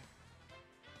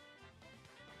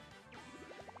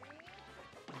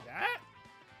 Okay. That?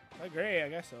 Like, great, I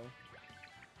guess so.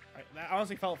 That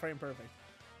honestly felt frame perfect.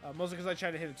 Mostly because I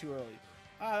tried to hit it too early.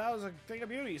 That was a thing of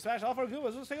beauty. Smash all 4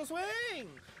 Goombas. Let's take a swing!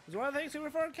 It's one of the things Super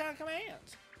 4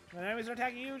 commands. When enemies are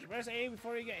attacking you, press A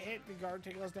before you get hit. The guard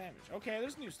take less damage. Okay,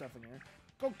 there's new stuff in here.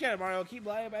 Go get it, Mario. Keep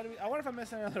lighting up enemies. I wonder if I'm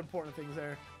missing any other important things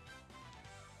there.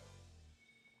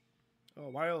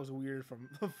 Oh, Mario is weird from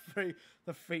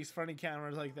the face fronting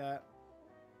cameras like that.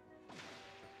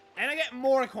 And I get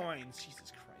more coins.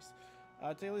 Jesus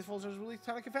Christ. Take these folders, release a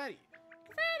ton of confetti.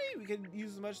 Confetti! We can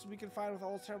use as much as we can find with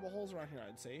all those terrible holes around here,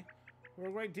 I'd say. We're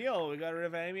a great deal. We got rid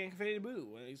of enemy and confetti to boot.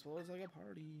 When it explodes like a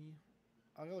party.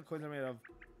 All the coins are made of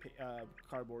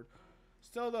cardboard.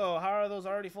 Still, though, how are those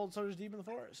already folded soldiers deep in the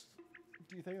forest?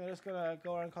 Do you think they're just gonna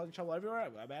go around causing trouble everywhere? I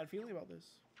have a bad feeling about this.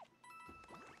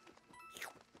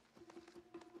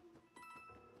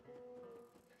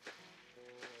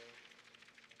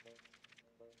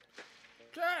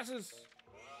 Glasses!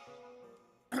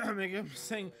 Make him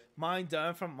sing Mine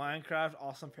Done from Minecraft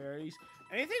Awesome Parodies.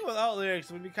 Anything without lyrics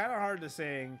would be kind of hard to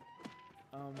sing.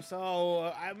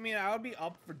 So, I mean, I would be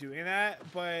up for doing that,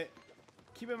 but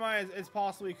keep in mind, it's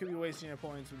possible you could be wasting your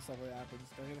points when stuff like that happens.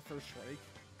 Did I get a first strike?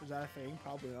 Is that a thing?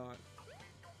 Probably not.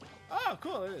 Oh,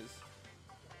 cool, it is.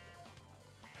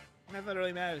 Not that it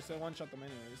really matters, so I one-shot them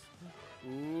anyways.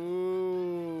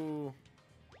 Ooh.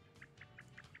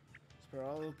 Spare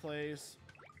all over the place.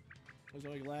 There's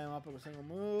only land up with a single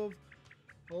move.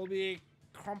 We'll be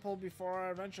crumpled before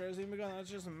our adventure has even begun. That's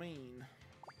just mean.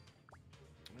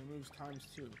 Moves times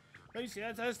 2. But you see,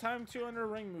 that says time 2 under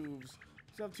ring moves.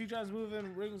 So have 2 times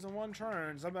moving rings in 1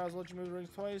 turn. Sometimes let you move the rings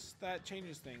twice. That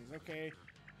changes things. Okay.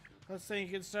 Let's say you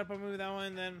can start by moving that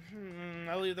one, then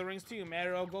I'll leave the rings too.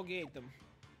 Matter, I'll go get them.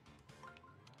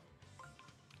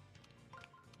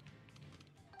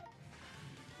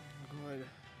 Good.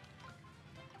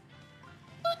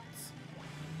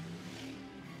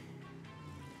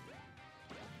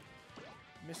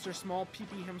 Mr. Small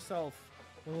Peepee himself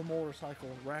with a motorcycle,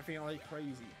 rapping it like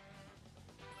crazy.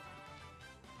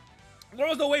 There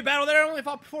was no way battle there, I only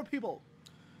fought 4 people.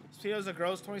 Speedo is a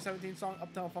gross 2017 song,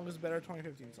 Uptown Funk is a better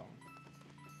 2015 song.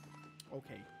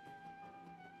 Okay.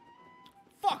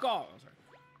 Fuck off!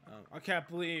 I can't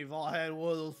believe all I had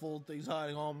was those full things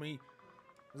hiding on me.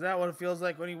 Is that what it feels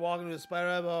like when you walk into a spider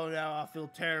web? Oh, now I feel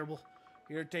terrible.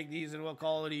 Here, take these and we'll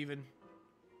call it even.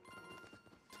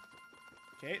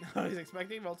 Okay, now he's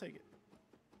expecting, but I'll take it.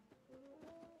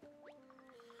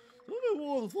 Look at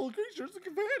all the full creatures, the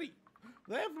confetti.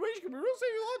 That information can be real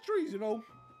saving a lot of trees, you know.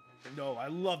 No, I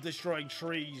love destroying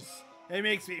trees. It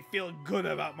makes me feel good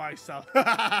about myself.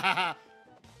 Damn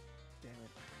it.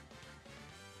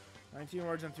 19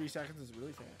 words in 3 seconds is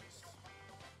really fast.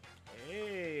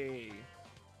 Hey.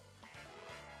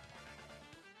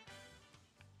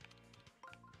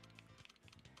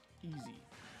 Easy.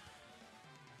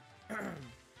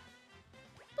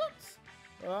 Oops.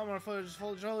 Well, I'm gonna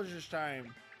full controllers this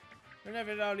time. We're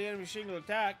never down the enemy single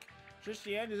attack. Just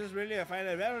the end is this really a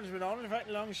final balance, but only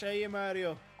fighting alongside you,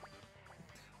 Mario.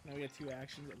 Now we got 2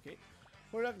 actions, okay.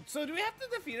 So do we have to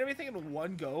defeat everything in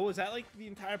one go? Is that like the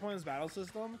entire point of this battle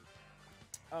system?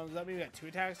 Does that mean we got 2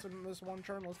 attacks in this one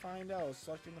turn? Let's find out.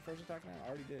 Selecting the first attack now. I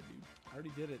already did, dude. I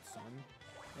already did it, son.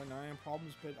 Got 9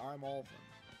 problems, but I'm all of them.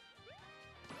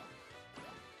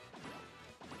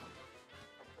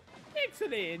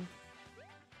 Excellent.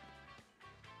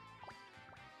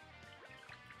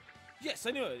 Yes,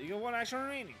 I knew it. You got 1 action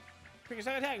remaining. Pick a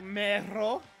second attack,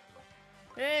 Mero.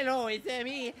 Hello, it's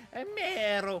me,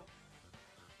 Mero.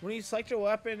 When you select your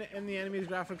weapon and the enemy's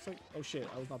graphics, like, oh shit,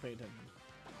 I was not paying attention.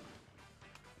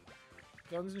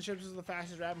 Guns and ships is the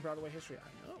fastest rap in Broadway history. I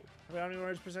know. How many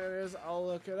words percent it is? I'll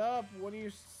look it up. When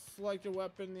you select your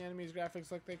weapon, the enemy's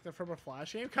graphics look like they're from a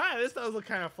Flash game. Kind of. This does look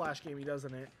kind of Flash gamey,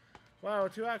 doesn't it? Wow,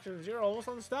 2 actions. You're almost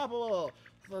unstoppable.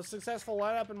 For a successful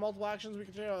lineup and multiple actions, we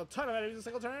can take a ton of enemies in a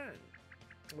single turn.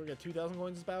 We get 2,000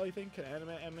 coins this battle, you think? Can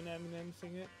Eminem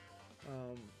sing it?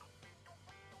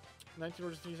 19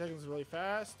 words 3 seconds is really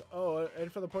fast. Oh,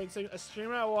 and for the point thing, a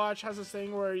streamer I watch has this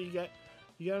thing where you get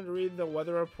him to read the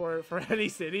weather report for any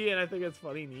city, and I think it's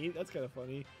funny neat. That's kind of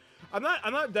funny. I'm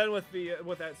not done with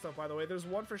that stuff, by the way. There's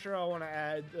one for sure I want to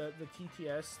add, the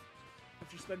TTS.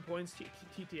 If you spend points,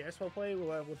 TTS will play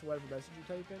with whatever message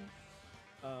you type in.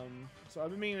 So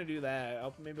I've been meaning to do that.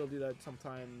 Maybe I'll do that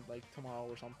sometime, like tomorrow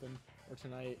or something, or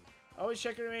tonight. Always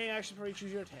check your remaining action before you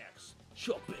choose your attacks.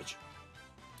 Shut up, bitch.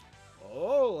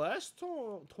 Oh, less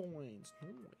coins.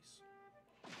 Nice.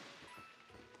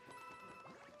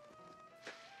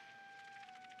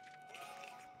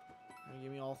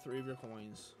 Give me all 3 of your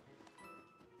coins.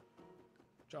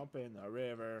 Jump in the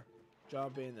river.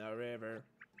 Jump in the river.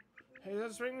 Hey, that's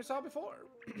the spring we saw before.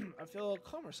 I feel a little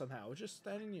calmer somehow, just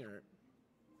standing near it.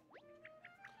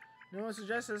 No one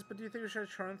suggests this, but do you think we should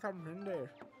try and thumb in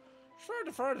there?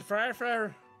 Sure,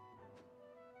 fair.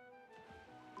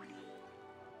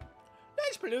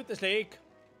 Let's pollute this lake.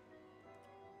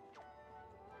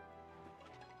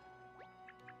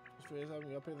 Straight up,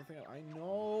 me up here the thing. I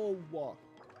know.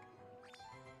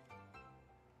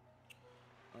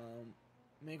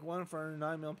 Make 1 for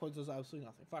 9 million points does absolutely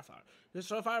nothing. Fire. Just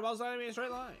throw fireballs at me in a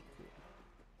straight line. Cool.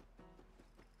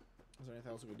 Is there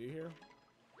anything else we can do here?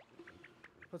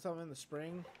 Put something in the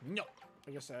spring? No.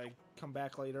 I guess I come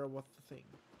back later with the thing.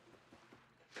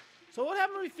 So what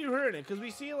happened when we threw her in it? Because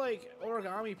we see like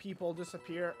origami people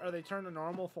disappear, or they turn to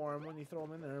normal form when you throw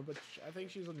them in there. But I think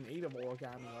she's a native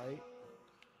origami, right?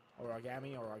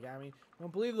 Origami. I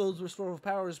don't believe those restore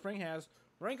power the spring has.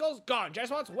 Wrinkles gone.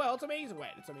 Just wants well. It's amazing.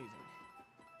 Wet. It's amazing.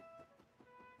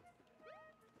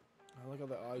 I like how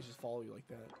the eyes just follow you like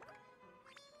that.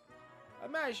 I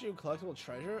managed you collectible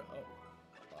treasure. Oh.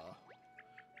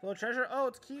 Little treasure. Oh,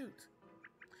 it's cute.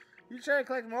 You try to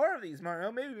collect more of these,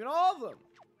 Mario. Maybe even all of them.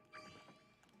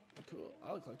 Cool.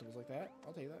 I like collectibles like that.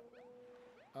 I'll take that.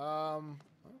 Huh?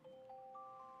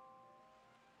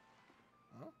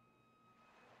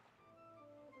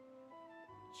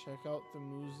 Check out the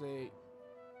Musée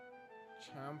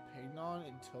Champignon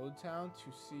in Toad Town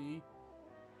to see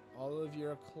all of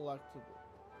your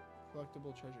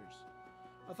collectible treasures.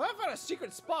 I thought I found a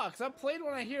secret spot because I played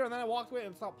when I hear and then I walked away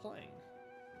and stopped playing.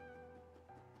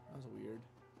 That was weird.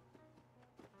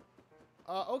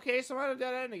 Okay, so I'm at a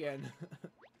dead end again.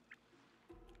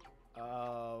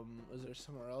 Is there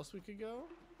somewhere else we could go?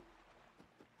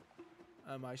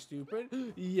 Am I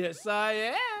stupid? Yes,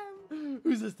 I am.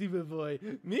 Who's a stupid boy?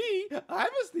 Me? I'm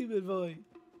a stupid boy.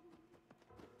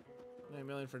 9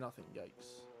 million for nothing.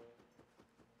 Yikes.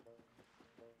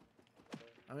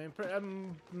 I mean,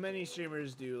 many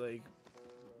streamers do, like,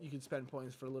 you can spend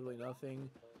points for literally nothing.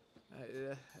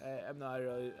 I'm not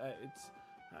really, it's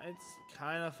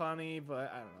kind of funny, but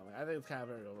I don't know. I think it's kind of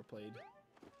very overplayed.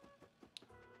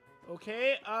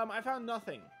 Okay, I found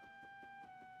nothing.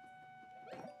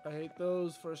 I hate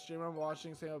those for a streamer I'm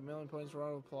watching saying a million points for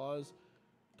round of applause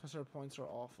because her points are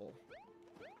awful.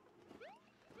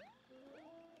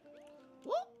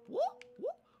 Well,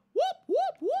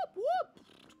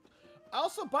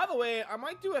 Also, by the way, I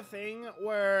might do a thing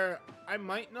where I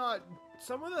might not...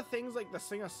 Some of the things, like the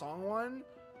sing a song one,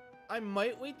 I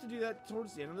might wait to do that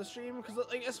towards the end of the stream. Because,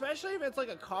 like, especially if it's, like,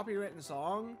 a copywritten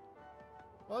song.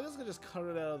 Well, I guess I could just cut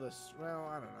it out of this. Well,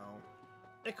 I don't know.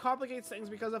 It complicates things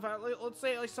because if I... Like, let's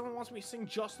say, like, someone wants me to sing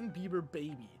Justin Bieber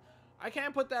Baby. I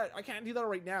can't put that... I can't do that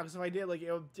right now. Because if I did, like,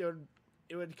 it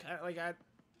would kind of, like, I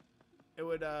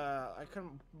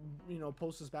couldn't, you know,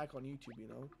 post this back on YouTube, you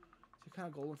know? So kind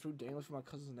of golden fruit dangles from my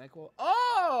cousin's neck. Well,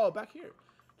 oh, back here.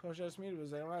 Told you I just made it.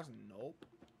 Was anyone else? Nope.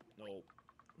 Nope.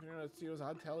 If you're gonna see those,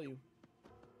 I'd tell you.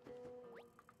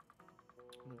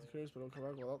 Move the curse, but don't come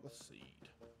back without the seed.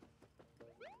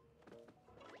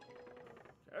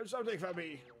 Have something for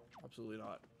me. Absolutely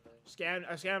not.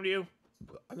 I scammed you.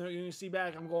 I'm not gonna see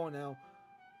back. I'm going now.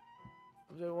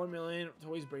 I'm doing 1 million. It's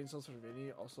always brain cells for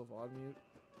Vinny. Also VOD mute.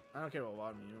 I don't care about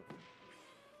VOD mute.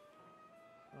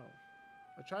 Oh.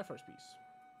 I'll try first piece.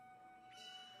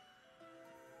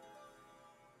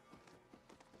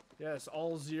 Yes,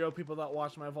 all 0 people that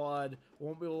watch my VOD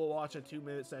won't be able to watch a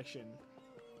 2-minute section.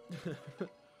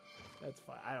 That's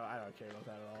fine. I don't care about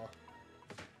that at all.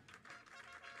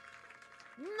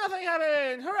 Nothing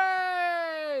happened!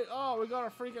 Hooray! Oh, we got a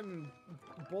freaking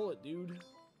bullet, dude.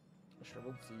 A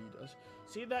shriveled seed.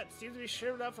 Seed that seems to be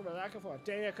shriveled up from the back and forth.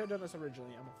 Dang, I could have done this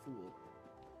originally. I'm a fool.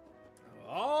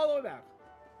 All the way back.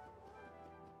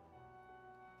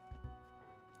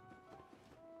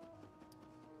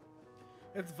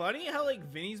 It's funny how, like,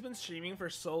 Vinny's been streaming for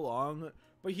so long,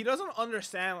 but he doesn't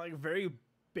understand, like, very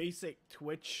basic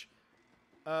Twitch,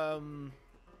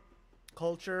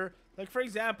 culture. Like, for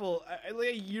example, like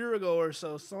a year ago or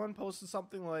so, someone posted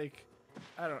something like,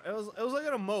 I don't know, it was like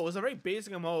an emote. It was a very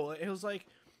basic emote. It was like,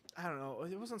 I don't know,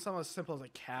 it wasn't something as simple as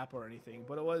like cap or anything,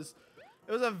 but it was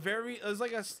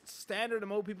like a standard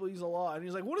emote people use a lot. And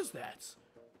he's like, what is that?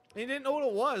 And he didn't know what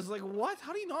it was. Like, what?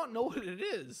 How do you not know what it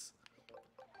is?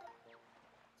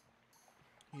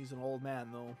 He's an old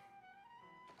man, though.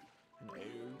 An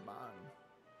old man.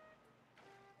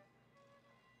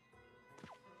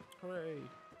 Hooray.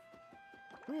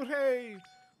 Hooray!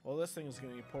 Well, this thing is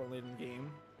going to be important late in the game.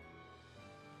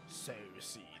 Sow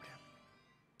seed.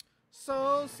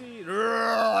 Sow seed. Sure,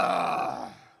 I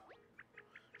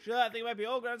think it might be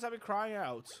old grandson be crying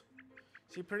out.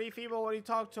 See, pretty feeble when he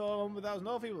talked to him, but that was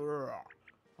no feeble.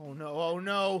 Oh no, oh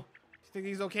no. Do you think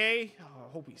he's okay? Oh,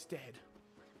 I hope he's dead.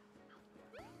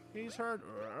 He's hurt.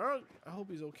 I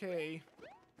hope he's okay.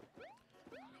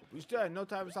 He's dead. No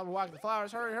time to stop and whack the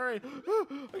flowers. Hurry, hurry.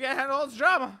 I can't handle all this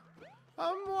drama.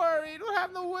 I'm worried. What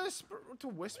happened to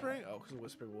whispering? Oh, because of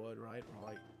whispering wood, right?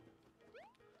 Right.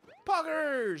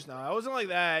 Poggers! No, it wasn't like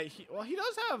that. He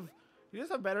does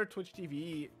have better Twitch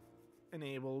TV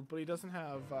enabled, but he doesn't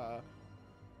have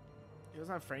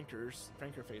Franker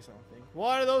face, I don't think.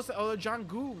 What are those? Oh, the John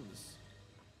Goons.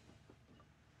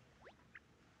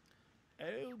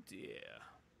 Oh dear.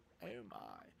 Oh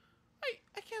my.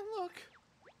 I can't look.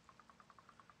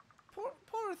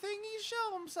 Poor thing, he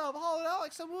shot himself, hollowed out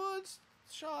like some woods.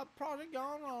 Shot project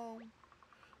gone wrong.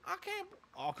 I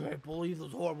can't believe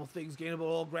those horrible things gained about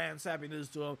old Grand Sappy this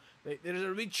to him. They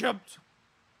deserve to be chipped.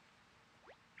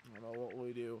 I don't know, what will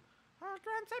we do?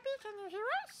 Grand Sappy, can you hear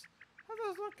us? That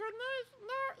does look good news.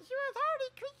 No, he was already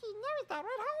creaking news that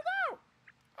would hold out.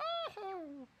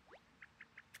 Oh.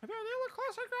 They're a little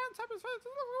closer, Grand Sappy's face.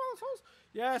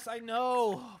 Yes, I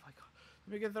know. Oh my god.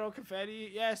 Let me get throw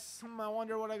confetti. Yes, I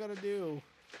wonder what I gotta do.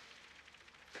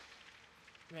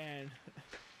 Man.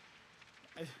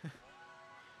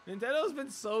 Nintendo's been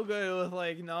so good with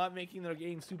like not making their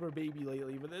game super baby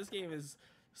lately, but this game is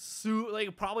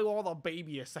like probably one of the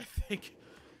babiest, I think.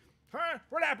 Huh?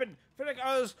 What happened?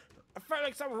 I felt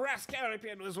like some rascality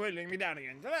was wheeling me down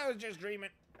again. I was just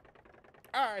dreaming.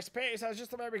 Oh, space, I was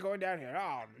just about to be going down here.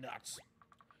 Oh, nuts.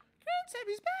 Grand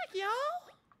Sappy's back, y'all.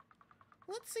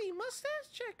 Let's see, mustache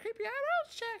check, creepy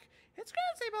eyebrows check. It's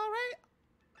Grand Sappy, all right.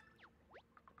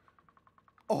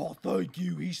 Oh, thank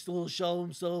you. He's still a shell of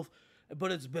himself,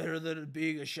 but it's better than it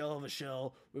being a shell of a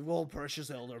shell. We've got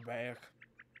precious elder back.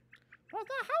 Well,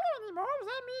 not hello anymore. Does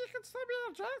that mean you can still be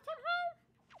a jack somehow?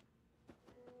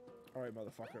 All right,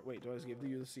 motherfucker. Wait, do I just give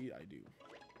you the seed? I do.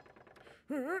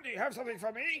 Do you have something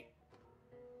for me?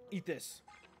 Eat this.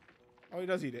 Oh, he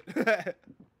does eat it.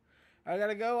 I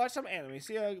gotta go watch some anime.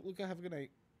 See ya, Luca. Have a good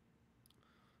night.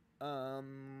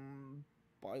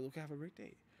 Bye, Luca. Have a great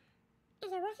day. Is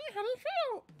it working? How do you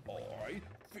feel? I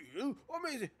feel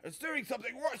amazing. It's doing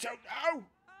something. Watch out now.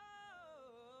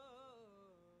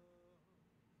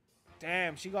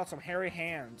 Damn, she got some hairy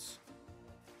hands.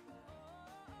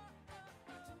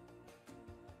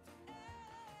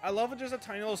 I love it. Just a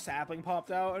tiny little sapling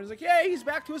popped out, and it's like, yay, he's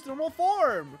back to his normal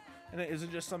form. And it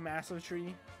isn't just some massive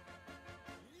tree.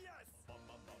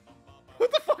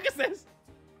 What the fuck is this?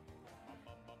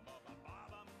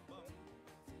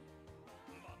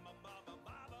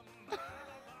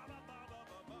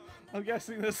 I'm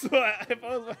guessing this is what I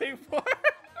was waiting for.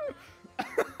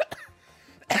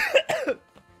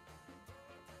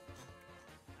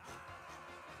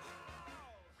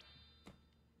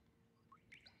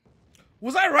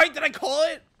 Was I right? Did I call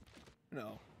it?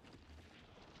 No.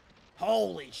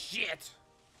 Holy shit.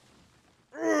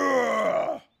 Ugh.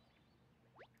 Wow,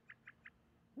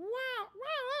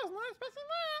 that was nice missing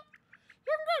that.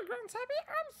 You're good, Grandpappy.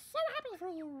 I'm so happy for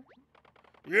you.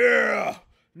 Yeah.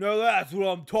 Now that's what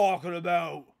I'm talking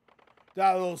about.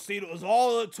 That little seed was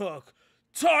all it took.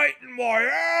 Tighten my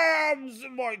arms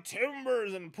and my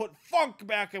timbers and put funk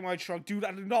back in my trunk. Dude,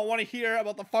 I do not want to hear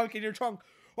about the funk in your trunk.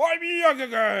 I'm young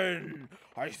again.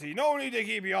 I see no need to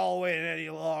keep you all waiting any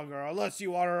longer unless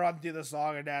you want to run through the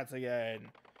song and dance again.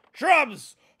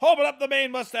 Shrubs, open up the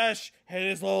main mustache and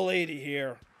this little lady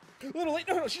here. Little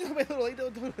lady? No, she's not my little lady.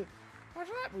 Don't do it. Watch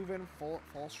that. Move in full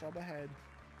shrub ahead.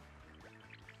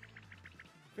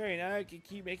 Great, now I can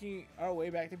keep making our way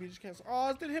back to Peach's Castle.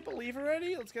 Oh, did Hippo leave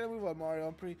already? Let's get a move on, Mario.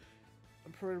 I'm pretty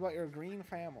about your green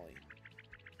family.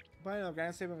 But I know,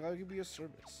 Grand Save, I'm glad I could be of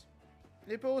service.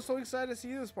 Hippo was so excited to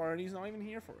see this part, and he's not even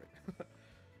here for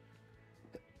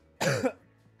it.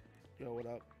 Yo, what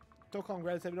up? Don't call him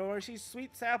Grand Save. Don't worry, she's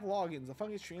Sweet Sap Loggins, the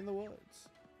funkiest tree in the woods.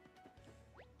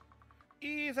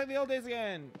 It's like the old days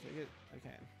again. Take it. I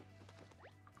can.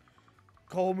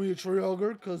 Call me a tree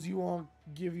hugger, cause you want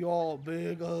to give you all a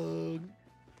big hug.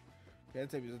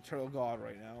 Grand Save is a turtle god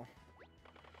right now.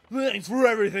 Thanks for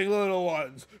everything, little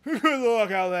ones. Good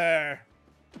luck out there.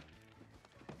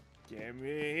 Give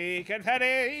me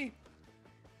confetti.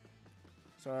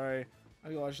 Sorry, I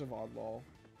watched the oddball.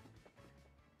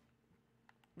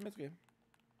 That's good.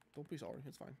 Don't be sorry.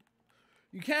 It's fine.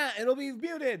 You can't. It'll be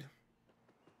muted.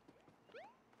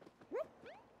 Whoop,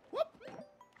 whoop.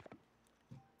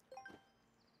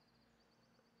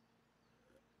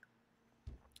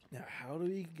 Now, how do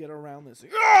we get around this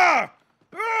thing? Ah!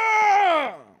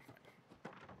 Ah!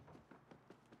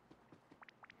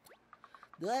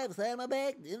 Do I have sand on my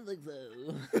back? Didn't think so.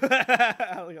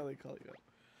 I like how they call you that.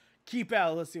 Keep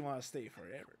out unless you want to stay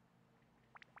forever.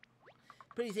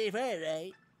 Pretty safe ride,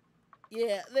 right?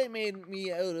 Yeah, they made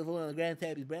me out of one of the Grand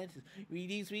Sappy's branches. We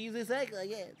use the cycle, I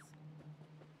guess.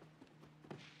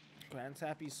 Grand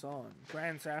Sappy Son.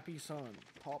 Grand Sappy Son.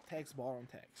 Top text, bottom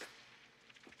text.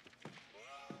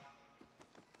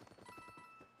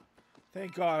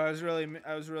 Thank God, I was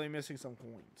really missing some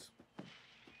coins.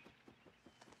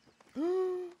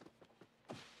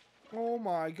 Oh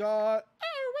my God!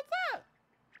 Hey, what's that?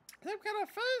 They've got a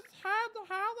face, head, the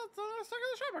hand that's in a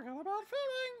second ship. I got a bad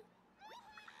feeling.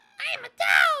 I'm a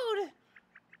toad.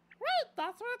 Wait,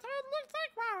 that's what a toad looks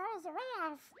like. Wow, I was way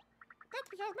off. That's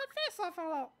because my face all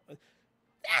fell out.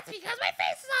 That's because my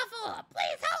face is all full up.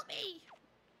 Please help me.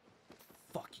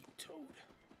 Fuck you, Toad.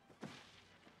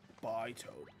 Bye,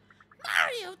 Toad.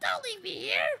 Mario, don't leave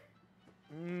me here.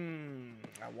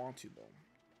 I want to though.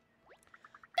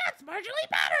 That's marginally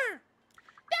better.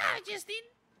 Now I just need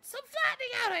some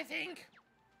flattening out, I think.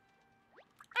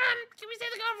 Can we stay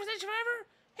the conversation forever?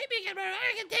 Hit me again, Mario.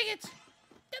 I can take it.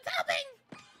 That's helping.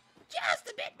 Just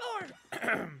a bit more.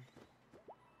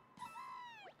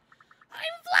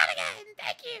 I'm flat again.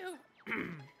 Thank you.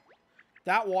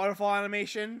 That waterfall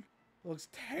animation looks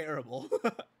terrible.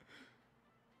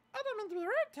 I don't mean to be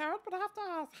rude, Toad, but I have to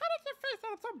ask, how did your face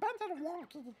get so bent and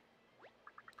wonky?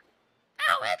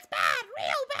 Oh, it's bad,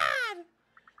 real bad!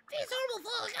 These horrible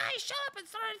foolish guys showed up and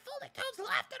started folding Toads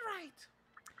left and right.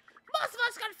 Most of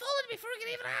us got folded before we could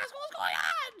even ask what was going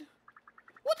on.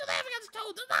 What do they have against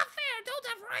Toads? It's not fair. Toads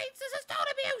have rights. This is Toad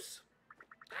abuse.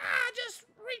 Just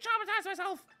re-traumatize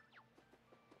myself.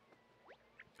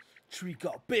 Tree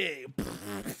got big.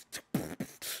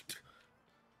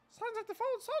 Sounds like the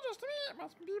fallen soldiers to me. It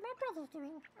must be my brothers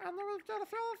doing. And then we've got a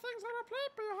few other things on our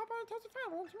plate, but how about Toads and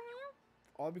family tomorrow?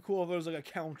 Oh, it'd be cool if there was like a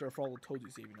counter for all the toads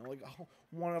you save, you know? Like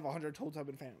 1 of 100 toads have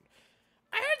been found.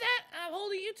 I heard that. I'm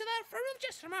holding you to that firm of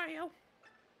gesture, Mario.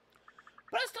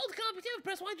 Press toads come up with you.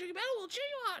 Press Y during battle. We'll cheer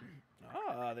you on.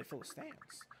 Ah, they fill the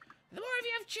stands. The more of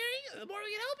you have cheering, the more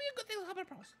we can help you. Good things will happen,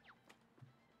 I promise.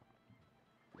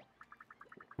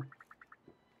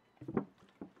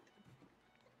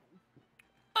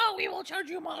 Oh, we will charge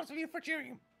you a modest fee for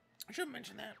cheering. I should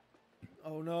mention that.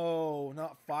 Oh no,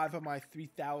 not 5 of my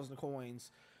 3,000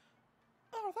 coins.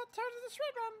 Oh, that turns into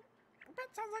sweet one. That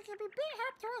sounds like it'd be big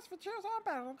help to us for cheers on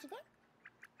battle, don't you think?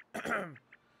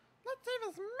 Let's save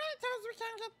as many toads as we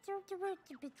can get through the route.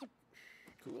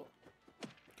 Cool.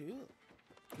 Cool.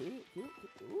 Cool. Cool.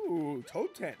 Ooh,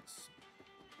 toad tents.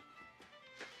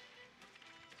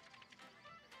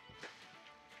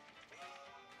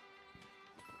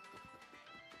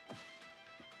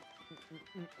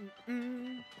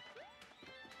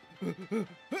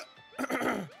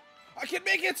 I can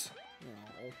make it! No.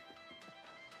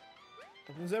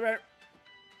 Is that right?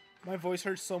 My voice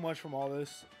hurts so much from all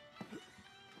this.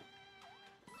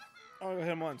 I'll hit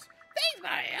him once. Thanks,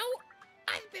 Mario.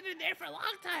 I've been in there for a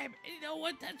long time, and you know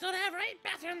what? That don't have right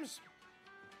bathrooms.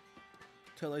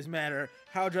 Till matter.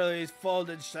 How do these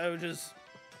folded soldiers?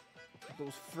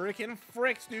 Those freaking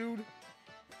fricks, dude.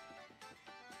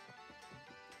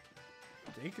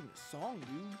 Taking the song,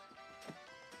 dude.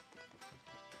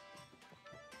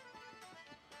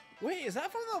 Wait, is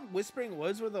that from the Whispering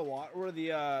Woods where the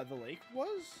lake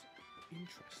was?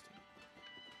 Interesting.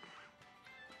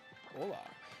 Hola.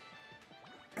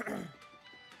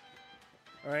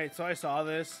 All right, so I saw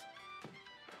this.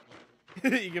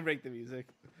 You can break the music.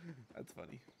 That's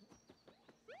funny.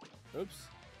 Oops.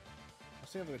 I was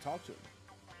thinking I'm gonna talk to him.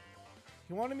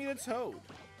 He wanted me to Toad.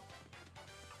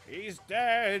 He's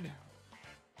dead.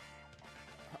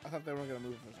 I thought they weren't gonna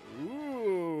move this.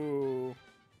 Ooh.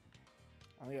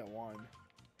 I only got one.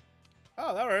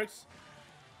 Oh, that works.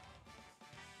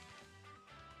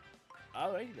 I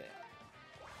like that.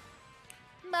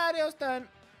 Mario's done.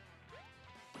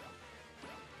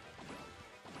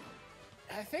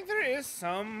 I think there is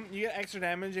some. You get extra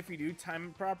damage if you do time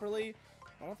it properly.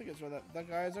 I don't think it's where that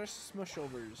guys are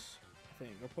smushovers. I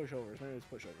think, or pushovers. Maybe it's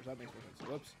pushovers. That makes more sense.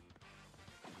 Whoops.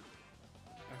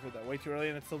 I heard that way too early,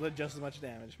 and it still did just as much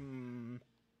damage.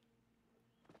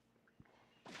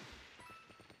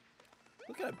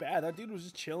 Look at it bad. That dude was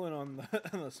just chilling on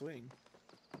the on the swing.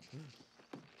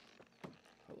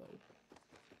 Hello.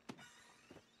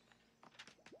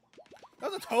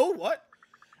 That was a toad. What?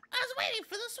 I was waiting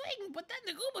for the swing, but then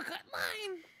the Goomba cut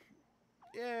mine.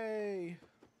 Yay!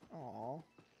 Aww.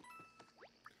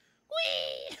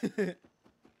 Whee!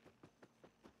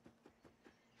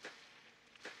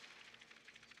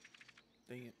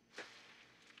 Dang it.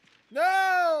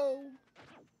 No!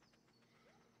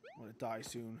 I'm gonna die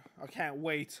soon. I can't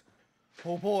wait.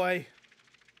 Oh boy.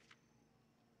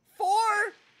 4?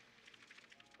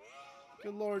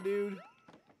 Good lord, dude.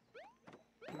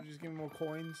 Can we just give me more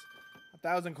coins?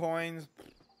 1,000 coins.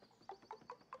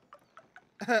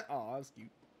 Oh, that's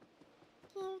cute.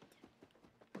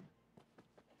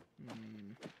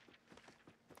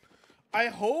 I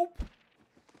hope.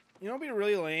 You know, it'd be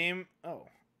really lame. Oh.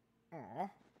 Aw.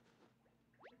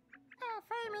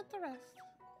 Frame it the rest.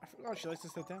 I forgot she likes to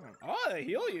sit down. Oh, they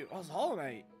heal you. Oh, it's Hollow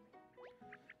Knight.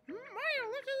 Mario,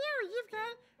 look at you. You've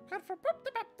got for poop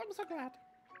the bap. I'm so glad.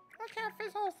 I can't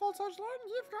face all full such load.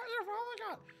 You've got here for all I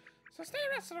got. So stay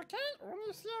rested, okay? When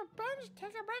you see a bench,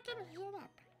 take a break and heal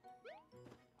up.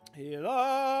 Heal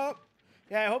up.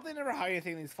 Yeah, I hope they never hide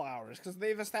anything in these flowers because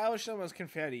they've established them as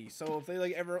confetti. So if they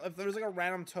like if there's like a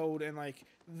random toad and like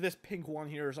this pink one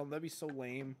here or something, that'd be so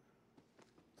lame.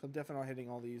 So I'm definitely not hitting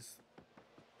all these.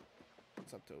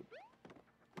 What's up, Toad?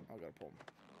 Oh, I gotta pull him.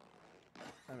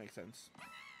 That makes sense.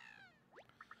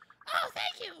 Oh,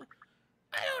 thank you.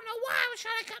 I don't know why I was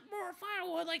trying to cut more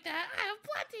firewood like that. I have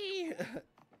plenty.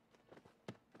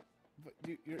 But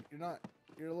you're not.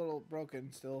 You're a little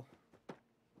broken still.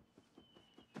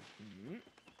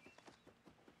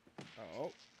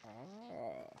 Oh.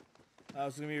 Ah. That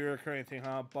was gonna be a recurring thing,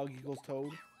 huh? Bug equals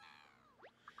Toad.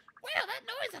 Well, that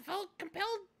noise I felt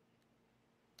compelled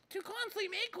to constantly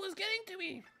make was getting to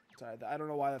me. Sorry, I don't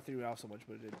know why that threw me off so much,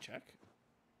 but it did check.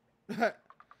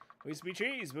 We used to be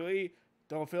trees, but we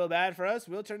don't feel bad for us.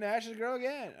 We'll turn to ashes and grow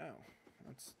again. Oh,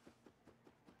 that's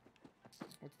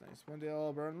nice. One day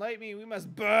I'll burn. Light me. We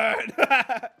must burn.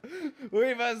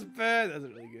 We must burn. That's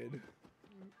really good.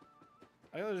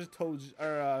 I know there's just toads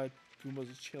or Goombas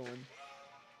just chilling.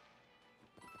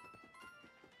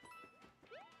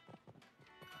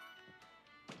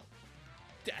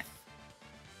 Death.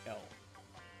 L.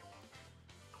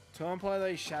 To imply that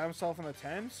he shot himself in the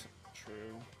tent?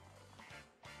 True.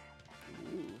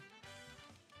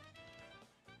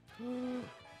 Ooh.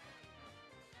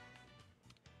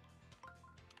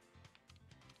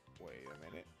 Wait a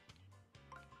minute.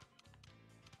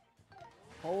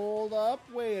 Hold up.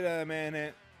 Wait a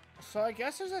minute. So I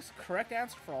guess there's a correct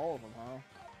answer for all of them, huh?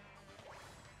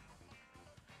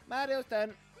 Mario's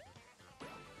done.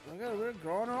 We're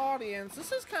growing our audience.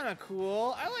 This is kind of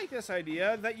cool. I like this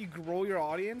idea that you grow your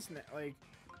audience, like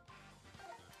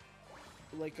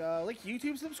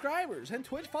YouTube subscribers and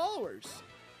Twitch followers.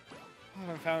 I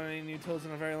haven't found any new toads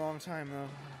in a very long time, though.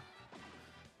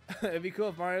 It'd be cool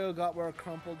if Mario got more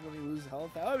crumpled when he loses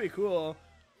health. That would be cool.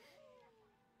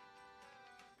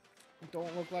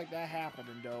 Don't look like that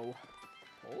happening, though.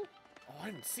 Oh, I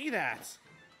didn't see that.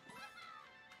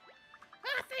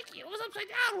 Ah, thank you. It was upside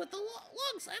down with the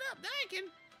long side up. Now I can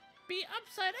be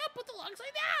upside up with the long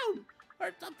side down.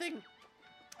 Or something.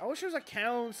 I wish there was a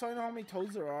count so I know how many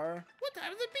toads there are. What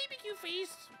time is the BBQ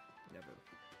feast? Never.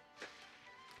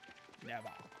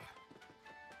 Never.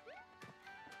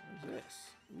 What is this?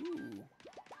 Ooh.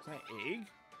 Is that an egg?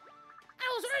 I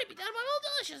was already be done by all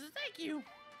delicious. Thank you.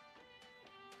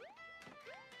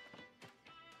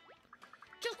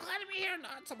 Just glad to be here.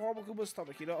 Not Some horrible Koopa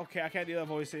stomach, you know? Okay, I can't do that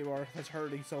voice anymore. That's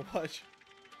hurting so much.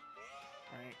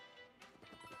 Alright.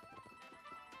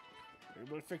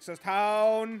 Everybody fix this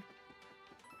town.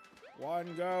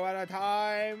 One go at a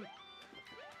time.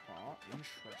 Oh,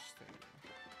 interesting.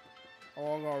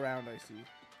 Oh, I'll go around, I see.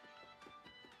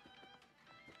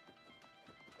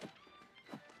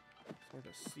 It's hard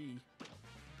to see.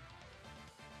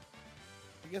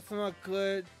 I guess I'm not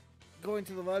good going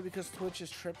to the live because Twitch is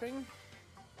tripping.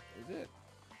 Is it?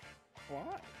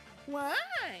 Why? Why?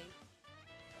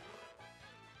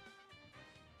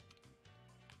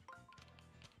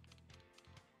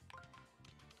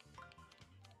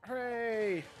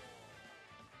 Hooray!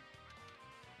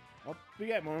 Well, we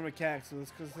get more mechanics to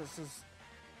this because this is.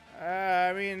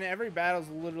 I mean, every battle's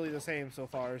literally the same so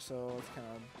far, so it's kind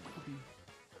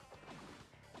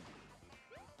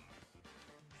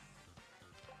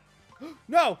of.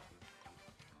 No!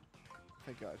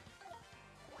 Thank God.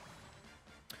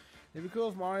 It'd be cool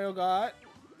if Mario got.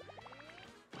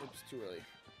 Oops, too early.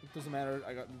 It doesn't matter.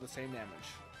 I got the same damage.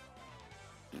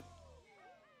 I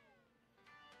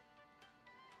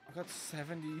got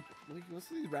 70. What's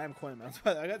these random coin amounts?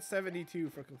 I got 72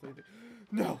 for completing.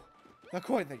 No! Not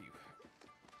coin, thank you.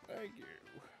 Thank you.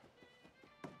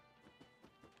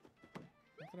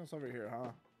 Nothing else over here,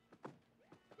 huh?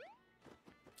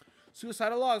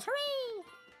 Suicidal logs. Hooray!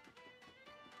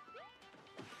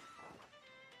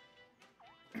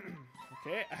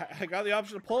 Okay, I got the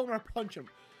option to pull him or punch him.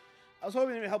 I was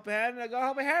hoping to help a hand, and I got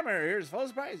help a hammer. Here's full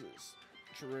of prizes.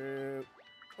 True.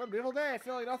 What a beautiful day. I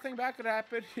feel like nothing bad could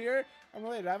happen here. I'm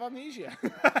related. I have amnesia.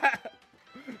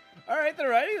 Alright, the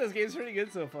writing of this game's pretty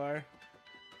good so far.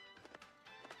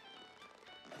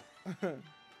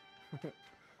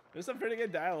 There's some pretty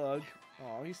good dialogue.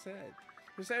 Oh, he said.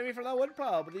 You're saving me from that wood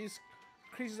pile, but these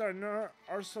creases are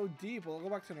so deep. Will it go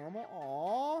back to normal?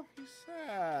 Aw, he's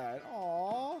sad.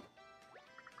 Aw.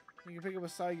 You can pick up a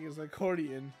side as an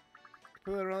accordion.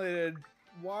 Completely unrelated.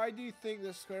 Why do you think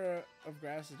this square of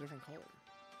grass is a different color?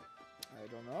 I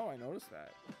don't know. I noticed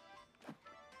that.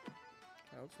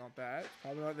 Oh, it's not that. It's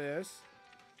probably not this.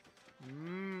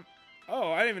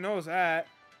 Oh, I didn't even notice that.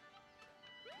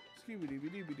 I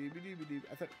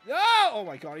thought. Oh! Oh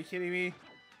my God! Are you kidding me? I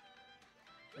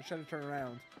was trying to turn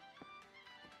around.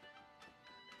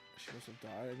 She must have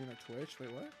died. I mean, on Twitch.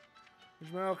 Wait, what?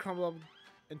 Which man will crumble up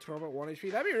into orbit 1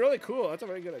 HP? That'd be really cool. That's a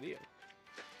very good idea.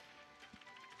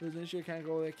 There's an issue. I can't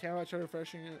go. They can't try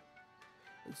refreshing it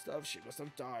and stuff. She must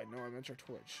have died. No, I meant her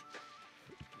Twitch.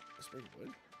 Spring wood.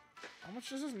 How much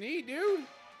does this need, dude?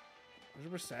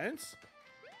 100%.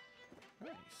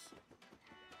 Nice.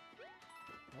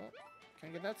 Well,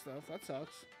 can't get that stuff. That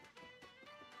sucks.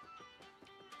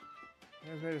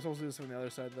 Maybe I'm supposed to do this on the other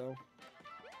side, though.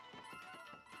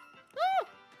 Oh!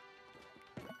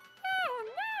 Oh,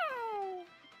 no!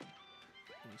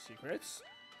 Any secrets?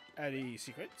 Any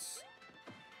secrets?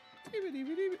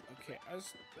 Okay,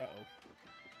 uh-oh.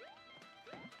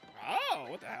 Oh,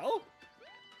 what the hell?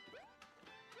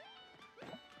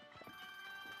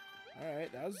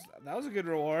 Alright, that was a good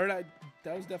reward.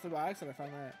 That was definitely by accident I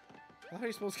found that. How are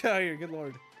you supposed to get out of here? Good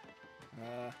lord.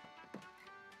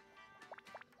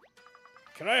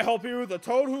 Can I help you? The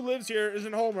toad who lives here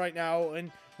isn't home right now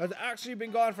and has actually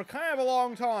been gone for kind of a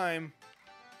long time.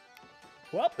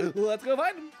 Well, let's go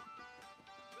find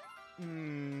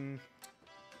him.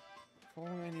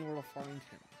 Following anywhere to find him.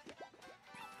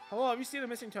 Hello, have you seen a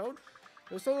missing toad?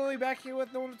 There's totally back here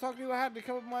with no one to talk to. I had to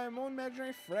come up with my own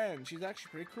imaginary friend. She's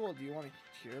actually pretty cool. Do you want to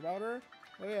hear about her?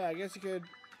 Oh yeah, I guess you could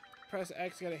press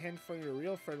X to get a hint from your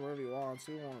real friend wherever you want.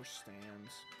 So who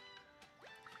understands?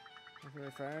 If you're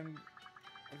a friend,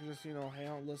 I can just, you know, hang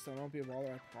out, listen. I won't be a bother,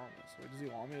 I promise. Wait, does he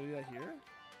want me to do that here?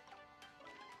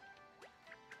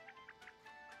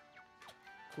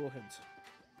 Cool hint.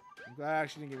 I'm glad I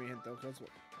actually didn't give me a hint though, because that's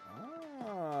what.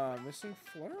 Ah, missing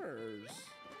flowers.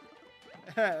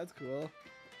 That's cool.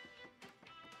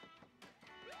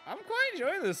 I'm quite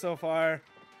enjoying this so far.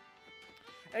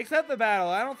 Except the battle.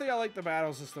 I don't think I like the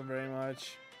battle system very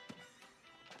much.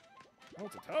 Oh,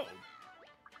 it's a toad.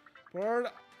 Bored.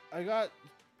 I got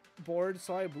bored,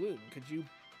 so I bloomed. Could you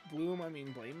bloom? I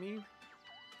mean, blame me.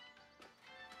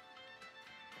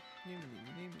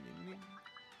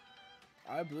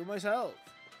 I blew myself.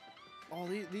 Oh,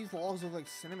 these logs look like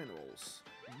cinnamon rolls.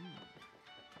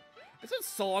 It's been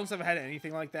so long since I've had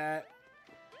anything like that.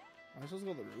 Am I supposed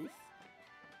to go to the roof?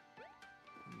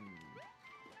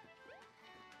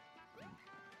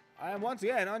 I am once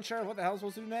again unsure of what the hell I'm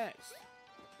supposed to do next.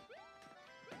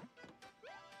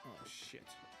 Oh, shit.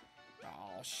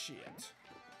 Oh, shit.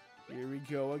 Here we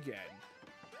go again.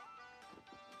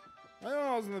 I don't know,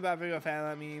 I wasn't that big of a fan of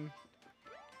that meme.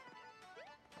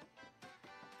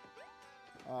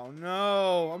 Oh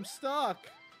no, I'm stuck.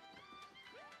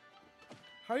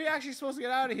 How are you actually supposed to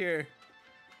get out of here?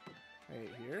 Wait,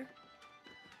 here?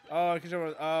 Oh,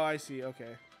 oh, I see,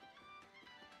 okay.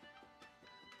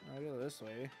 I'll go this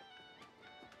way.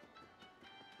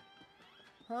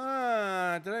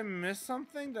 Huh, did I miss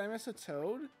something? Did I miss a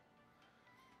toad?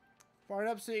 Far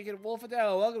up so you can wolf it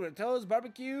down. Welcome to Toad's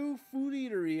Barbecue Food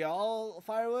Eatery. All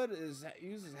firewood is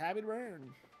used as happy to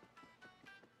burn.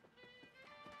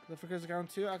 The Flicker's account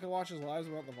too. I could watch his lives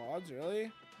about the VODs.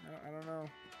 Really? I don't know.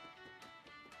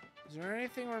 Is there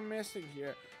anything we're missing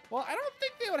here? Well, I don't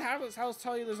think they would have this house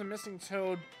tell you there's a missing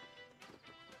toad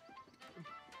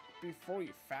before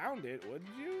you found it, would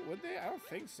you? Would they? I don't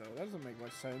think so. That doesn't make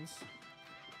much sense.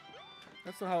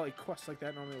 That's not how like quests like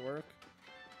that normally work.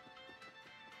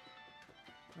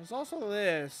 There's also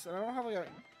this, and I don't have like a...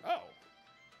 Oh!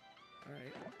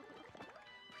 Alright.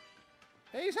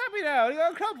 Hey, he's happy now! He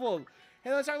got crumpled!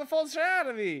 Hey, let's knock the full shit out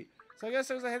of me! So I guess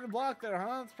there's a hidden block there,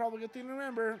 huh? That's probably a good thing to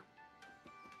remember.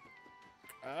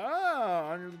 Oh!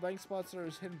 Under the blank spots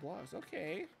there's hidden blocks.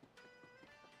 Okay.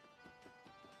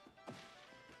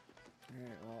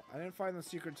 Alright, well, I didn't find the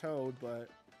secret toad, but...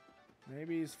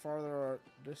 maybe he's farther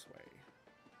this way.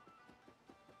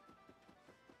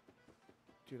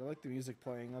 Dude, I like the music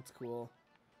playing. That's cool.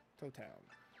 Toad Town.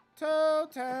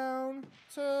 Toad Town.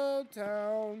 Toad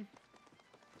Town.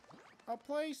 A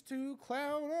place to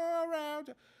clown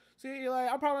around. See, Eli,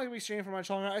 I'm probably going to be streaming for my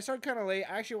channel. I started kind of late.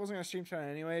 I actually wasn't going to stream tonight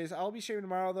anyways. I'll be streaming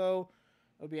tomorrow, though.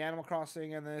 It'll be Animal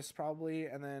Crossing and this, probably.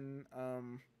 And then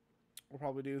we'll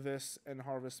probably do this and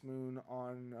Harvest Moon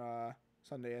on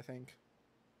Sunday, I think.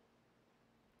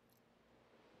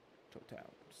 Toad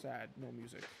Town. Sad. No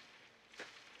music.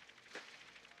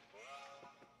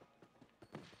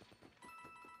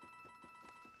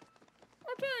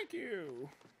 Oh, thank you.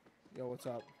 Yo, what's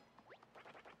up?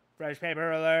 Fresh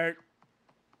paper alert.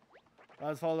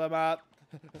 Let's fold them up.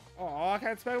 Oh, I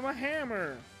can't spell my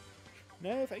hammer.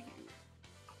 No, thank you.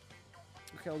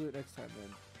 Okay, I'll do it next time then.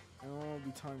 I don't want to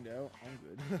be timed out. I'm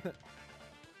good.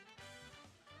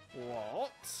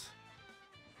 What?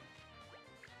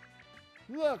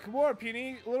 Look, more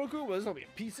puny little Goombas. That'll be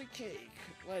a piece of cake.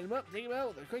 Light them up, take them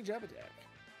out with a quick jab attack.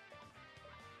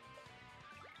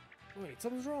 Wait,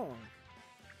 something's wrong.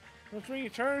 Let's ring your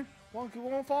turn. One Goomba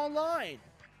won't fall in line.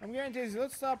 I'm getting dizzy.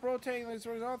 Let's stop rotating these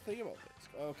rings. I'll think about this.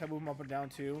 Oh, can I move them up and down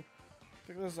too? I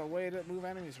think there's a way to move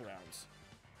enemies around.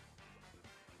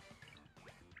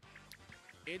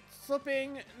 It's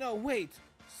slipping. No, wait.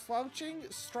 Slouching,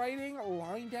 striding,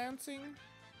 line dancing.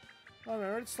 Oh,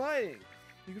 remember, it's sliding.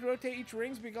 You can rotate each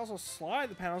rings, but you can also slide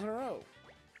the panels in a row.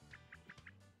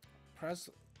 Press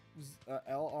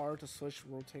LR to switch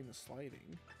rotating to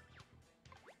sliding.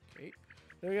 Okay.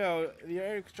 There we go. The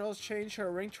area controls change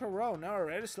her ring to a row. Now we're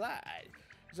ready to slide.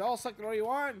 It's all selected what you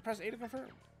want and press A to confirm.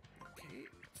 Okay.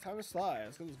 It's time to slide.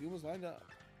 Let's get those Goombas lined up.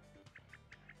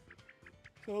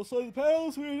 So I'll slide the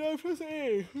panels when you're done. Press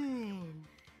A.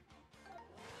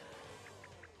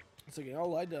 It's okay, all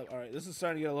lined up. Alright, this is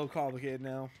starting to get a little complicated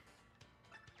now.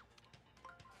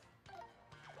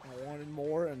 I wanted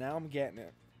more, and now I'm getting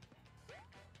it.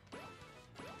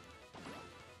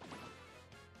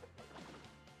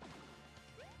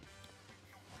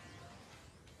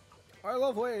 I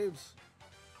love waves.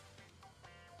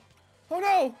 Oh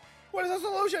no! What is the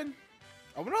solution?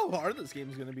 I wonder how hard this game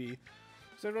is going to be.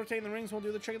 Instead of rotating the rings, we'll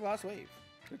do the trick of the last wave.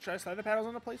 Let's try to slide the paddles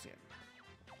into place again.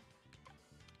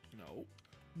 No.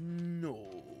 No.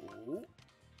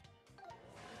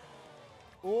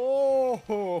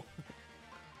 Oh!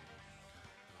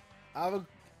 I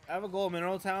have a gold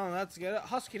mineral talent. Let's get it.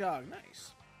 Husky dog.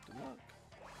 Nice. Good luck.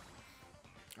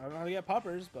 I don't know how to get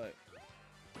poppers, but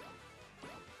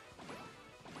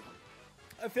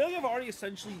I feel like I've already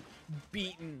essentially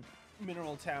beaten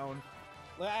Mineral Town.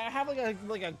 Like I have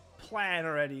like a plan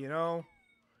already, you know.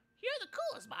 You're the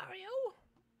coolest, Mario.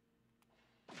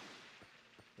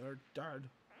 They're dead.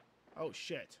 Oh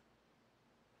shit.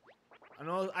 I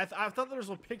know. I thought there was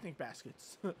little picnic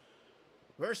baskets.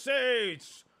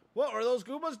 Mercedes, What were those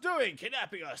Goombas doing?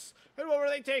 Kidnapping us. And what were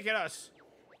they taking us?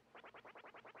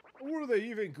 Were they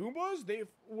even Goombas? They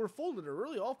were folded in a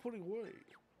really off-putting way.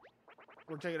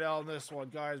 We're taking an L on this one,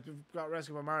 guys. We've got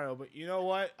rescued by Mario, but you know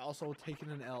what? Also taking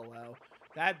an L. Wow,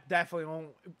 that definitely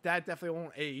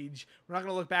won't age. We're not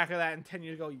gonna look back at that in 10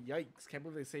 years and go, yikes! Can't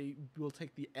believe they say we'll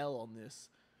take the L on this.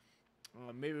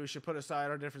 Maybe we should put aside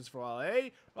our difference for a while,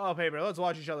 eh? Oh, paper. Let's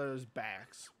watch each other's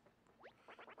backs.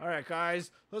 All right,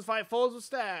 guys. Let's fight folds with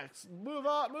stacks. Move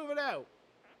on, move it out.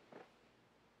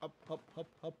 Up, up, up,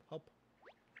 up, up.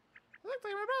 I like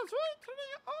my brother's right,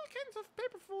 turning all kinds of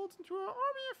paper folds into an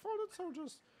army of folded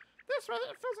soldiers. This way,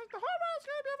 it feels like the whole world's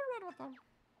gonna be able to run with them.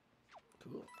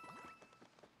 Cool.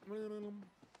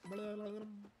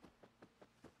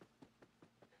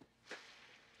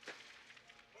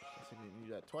 I think we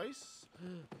need that twice.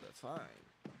 That's fine.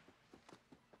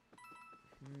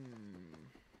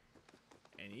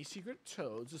 Any secret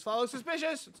toads? This follows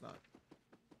suspicious. It's not.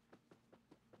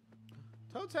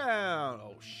 Toad Town!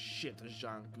 Oh shit, there's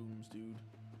giant gooms, dude.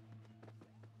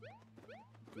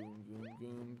 Goom, goom,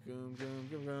 goom, goom, goom,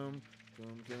 goom, goom.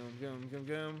 Goom, goom, goom, goom,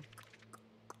 goom.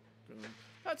 Goom.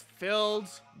 That's filled.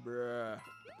 Bruh.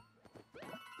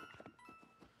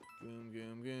 Goom,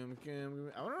 goom, goom, goom,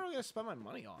 goom. I wonder what I'm gonna spend my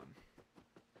money on.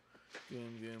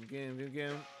 Goom, goom, goom, goom,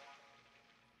 goom.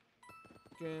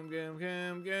 Goom, goom,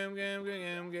 goom, goom, goom,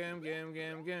 goom, goom, goom,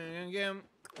 goom, goom, goom.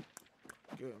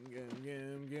 Gum, gum,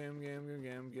 gum, gum, gum,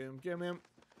 gum, gum, gum, gum.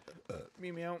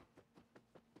 Meow, meow.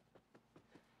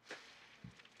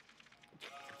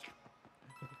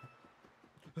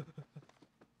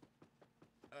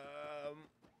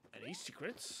 Any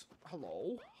secrets?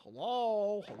 Hello?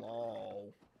 Hello?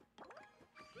 Hello?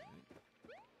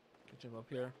 Get him up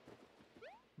here.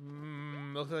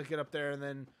 Looks like get up there and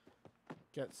then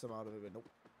get some out of it, but nope.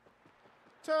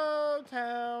 Toad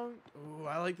Town. Ooh,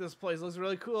 I like this place. It looks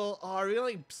really cool. Oh, are we gonna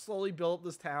like slowly build up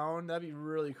this town? That'd be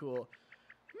really cool.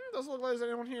 Doesn't look like there's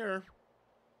anyone here.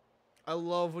 I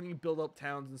love when you build up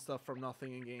towns and stuff from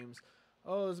nothing in games.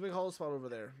 Oh, there's a big hollow spot over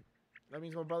there. That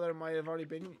means my brother might have already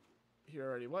been here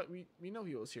already. What? We know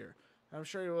he was here. I'm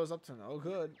sure he was up to no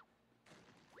good.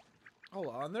 Hold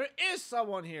on, there is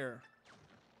someone here.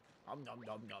 Nom nom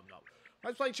nom nom nom.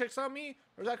 Let's play tricks on me,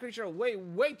 or is that creature way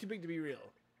too big to be real?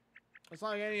 It's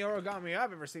not like any origami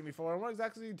I've ever seen before. What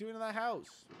exactly is he doing in that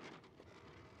house?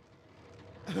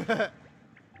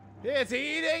 It's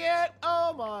eating it!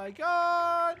 Oh my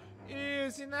god!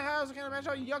 It's in the house. I can't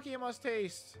imagine how yucky it must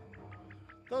taste.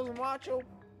 Those macho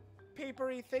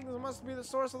papery things must be the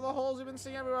source of the holes you've been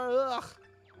seeing everywhere. Ugh!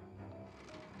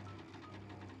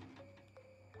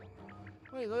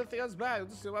 Wait, the other thing that's bad.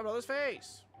 Let's see my brother's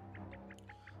face.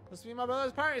 Must be my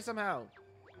brother's party somehow.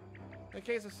 In that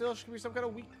case, the seal should be some kind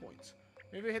of weak point.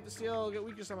 Maybe I hit the seal, get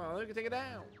weaker somehow. Then we can take it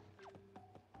down.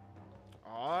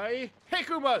 I hate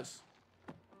Goombas!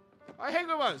 I hate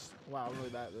Goombas! Wow, I'm really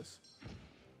bad at this.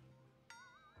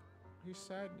 He's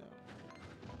sad now.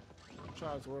 I'm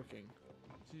sure it's working.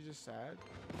 Is he just sad?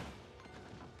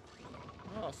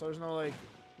 Oh, so there's no, like,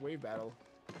 wave battle.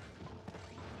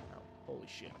 Oh, holy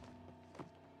shit.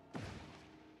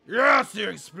 Yes, you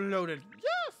exploded!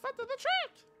 Yes, that did the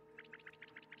trick!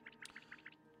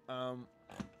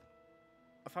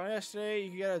 I found yesterday you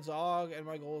can get a dog, and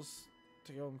my goal is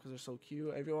to get them because they're so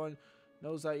cute. Everyone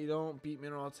knows that you don't beat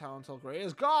Mineral Town until Gray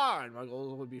is gone. My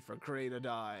goal would be for Gray to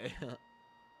die.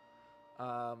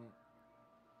 Well,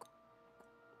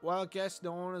 I guess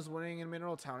no one is winning in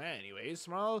Mineral Town anyways.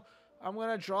 Tomorrow, I'm going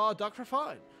to draw a duck for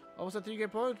fun. Almost at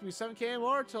 3K points, we 7K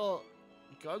more till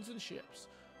guns and ships.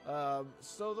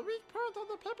 So the weak part of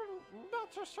the paper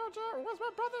matter soldier was my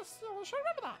brother's. You should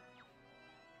remember that.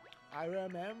 I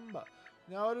remember.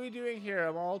 Now what are we doing here?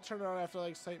 I'm all turned around after the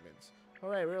excitement.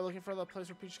 Alright, we were looking for the place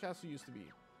where Peach Castle used to be.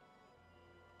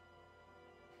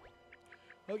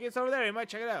 Okay, it's over there. You might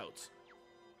check it out.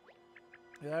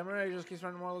 Yeah, I'm ready. Just keeps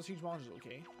running more of those huge monsters.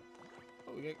 Okay.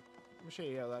 Oh, we get. Let me show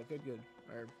you. Yeah, that good, good.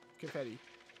 Or confetti.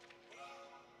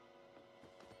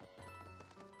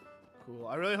 Cool.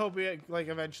 I really hope we like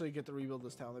eventually get to rebuild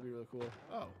this town. That'd be really cool.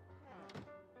 Oh.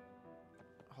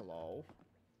 Hello.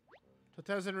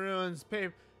 Hotels and ruins.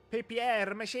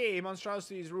 Papier mache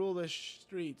monstrosities rule the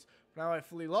streets. Now I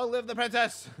flee. Long live the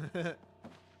princess! That's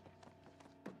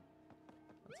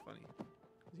funny.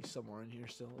 Is he somewhere in here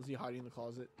still? Is he hiding in the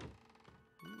closet?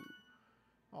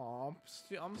 Aw,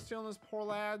 I'm stealing this poor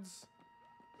lad's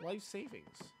life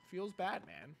savings. Feels bad,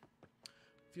 man.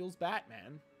 Feels bad,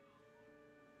 man.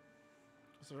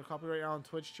 Is there a copy right now on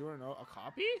Twitch? Do you want to know? A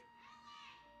copy?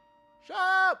 Shut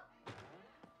up!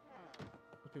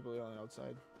 There's people on the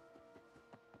outside.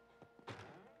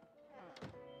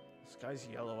 This Sky's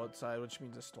yellow outside, which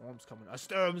means a storm's coming. A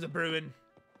storm's a brewing.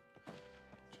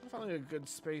 Trying to find like a good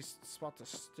spot to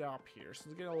stop here, since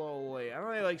it's getting a little late. I don't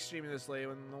really like streaming this late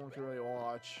when no one can really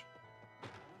watch.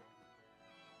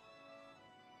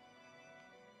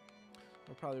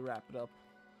 We'll probably wrap it up.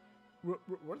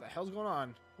 What the hell's going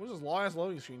on? What is this long ass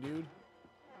loading screen, dude?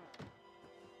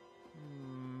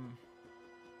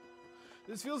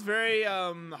 This feels very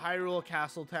Hyrule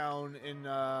Castle Town in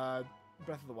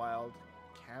Breath of the Wild.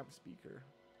 Camp speaker.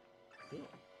 Cool.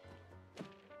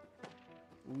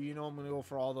 Ooh, you know I'm gonna go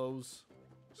for all those.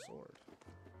 Sword.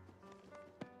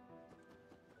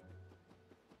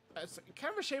 It's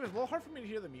kind of a shame. It's a little hard for me to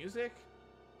hear the music.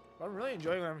 But I'm really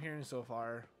enjoying what I'm hearing so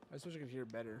far. I just wish I could hear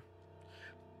better.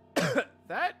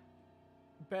 That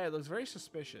bed looks very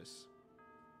suspicious.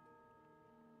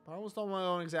 But I almost don't want to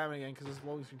go and examine again because this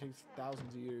loading screen takes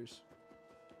thousands of years.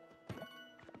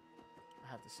 I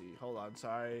have to see. Hold on,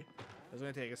 sorry. It's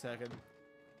going to take a second.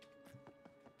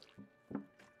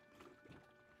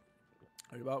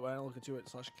 Are you about when I look at you at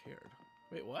 /cared?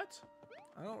 Wait, what?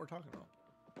 I don't know what we're talking about.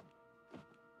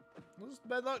 This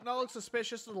bed now looks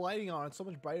suspicious with the lighting on. It's so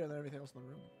much brighter than everything else in the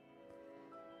room.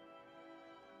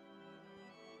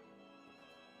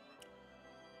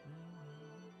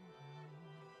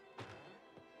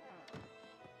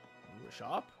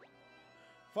 Shop.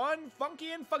 Fun,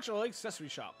 funky, and functional accessory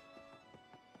shop.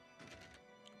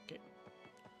 Okay.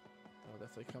 I'll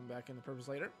definitely come back into purpose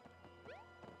later.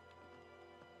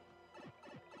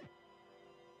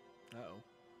 Uh-oh.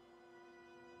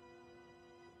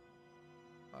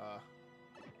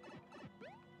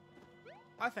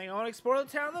 I think I want to explore the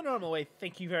town the normal way.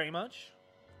 Thank you very much.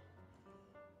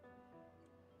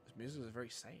 This music is very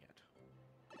sad.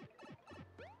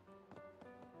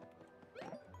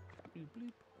 Bleep,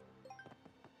 bleep.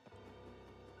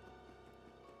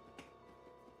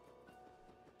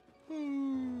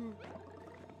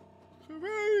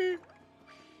 Survey.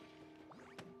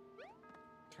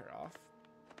 Tear off.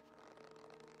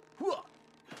 What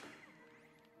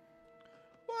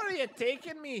are you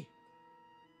taking me?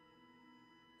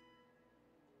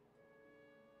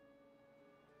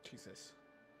 Jesus.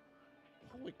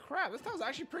 Holy crap, this town's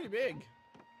actually pretty big.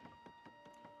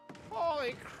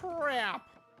 Holy crap.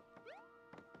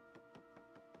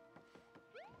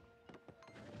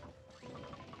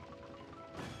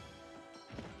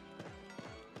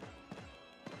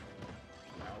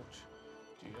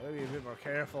 Gotta be a bit more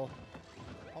careful.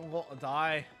 I'm going to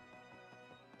die.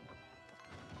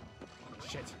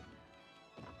 Shit.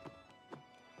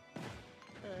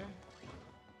 Okay.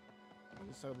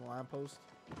 Just on the lamppost.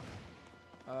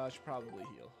 I should probably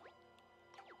heal.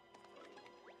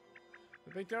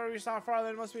 The big door we saw farther,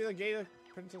 it must be the gate of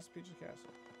Princess Peach's castle.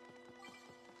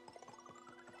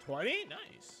 20?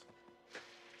 Nice.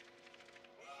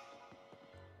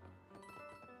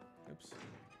 Oops.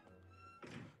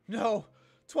 No!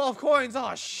 12 coins!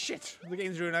 Oh, shit! The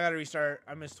game's ruined. I gotta restart.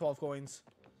 I missed 12 coins.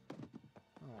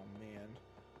 Oh, man.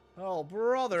 Oh,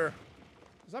 brother.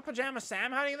 Is that Pajama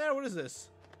Sam hiding there? What is this?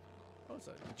 Oh, it's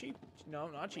a cheap. No,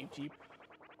 not cheap.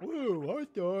 Whoa, I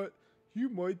thought you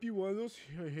might be one of those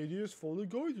hideous folding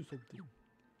guys or something.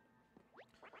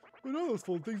 But all those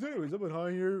fold things anyways. I've been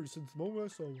hiding here since the moment I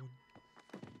saw one.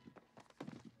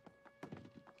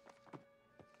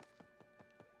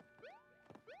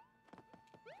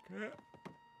 Okay.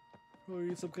 We'll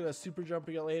need some kind of super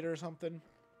jumping it later or something.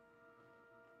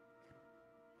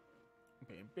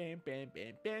 Bam, bam, bam,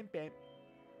 bam, bam, bam.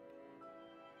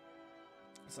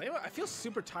 So anyway, I feel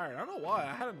super tired. I don't know why.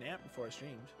 I had a nap before I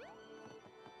streamed.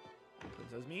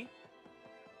 Says me.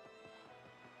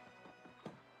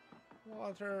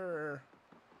 Water.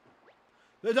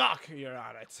 The dock. You're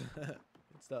on it. Good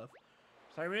stuff.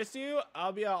 Sorry I missed you.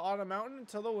 I'll be out on a mountain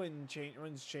until the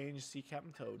winds change. See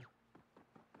Captain Toad.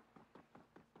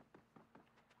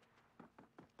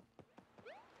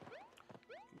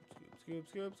 Scoop,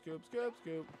 scoop, scoop, scoop,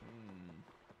 scoop.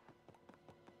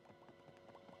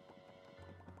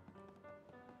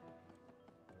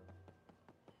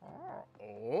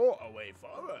 Oh, a way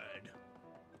forward.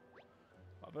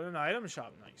 Up in an item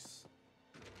shop, nice.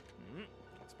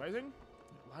 Surprising.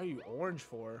 What are you orange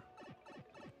for?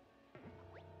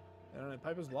 And the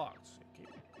pipe is locked. Okay.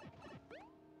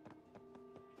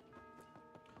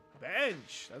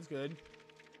 Bench, that's good.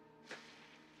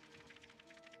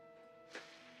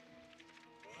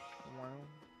 Wow.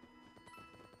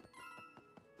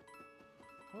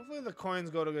 Hopefully the coins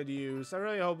go to good use. I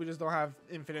really hope we just don't have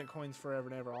infinite coins forever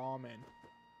and ever. Oh, man.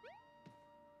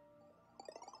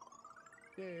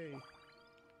 Yay.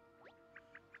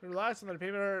 Relax on the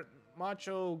paper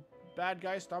macho bad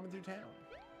guy stomping through town.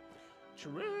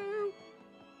 True.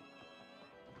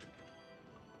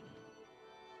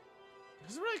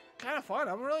 This is really kind of fun.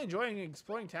 I'm really enjoying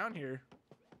exploring town here.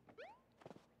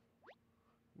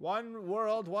 One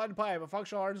world, one pipe. A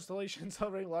functional art installation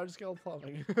celebrating large-scale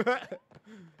plumbing. Can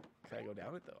I go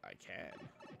down it, though? I can.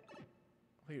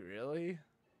 Wait, really?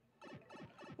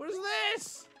 What is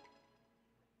this?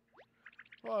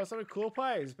 Whoa, some cool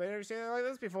pipes. But I've never seen anything like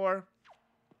this before.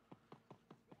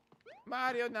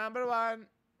 Mario number 1.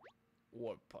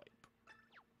 Warp pipe.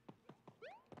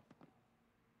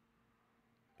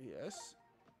 Yes.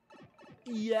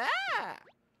 Yeah!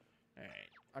 Alright.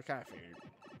 I kind of figured.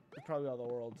 It's probably all the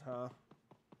worlds, huh?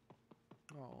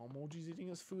 Oh, Moji's eating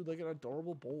his food like an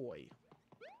adorable boy.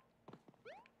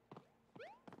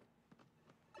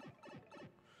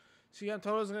 See,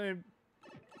 Antonio's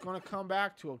gonna come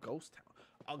back to a ghost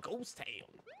town. A ghost town.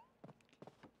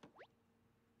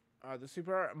 The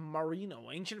Super Marino,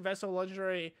 ancient vessel,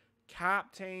 legendary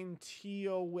Captain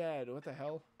Tio Wed. What the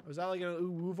hell? Was that like an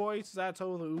ooh voice? Is that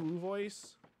totally ooh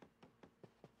voice?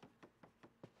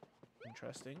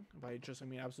 Interesting. By interesting,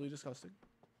 I mean absolutely disgusting.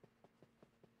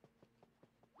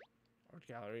 Art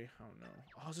gallery. I don't know.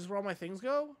 Oh, is this where all my things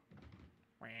go?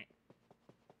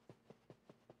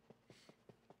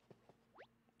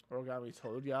 Origami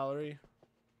Toad gallery.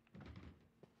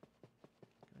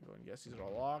 Gonna go and guess these are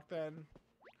all locked then.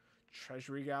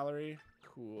 Treasury gallery.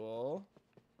 Cool.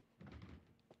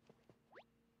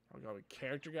 Origami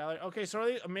character gallery. Okay,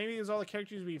 so maybe these are all the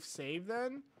characters we've saved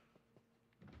then.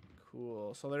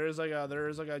 Cool. So there is like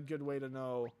a good way to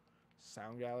know.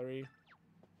 Sound gallery.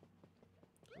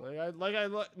 Like I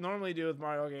normally do with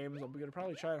Mario games, I'm gonna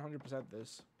probably try and 100%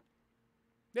 this.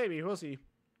 Maybe we'll see.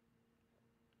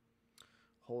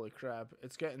 Holy crap!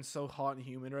 It's getting so hot and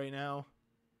humid right now.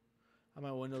 I have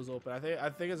my windows open. I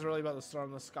think it's really about the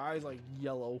storm. The sky's like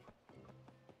yellow.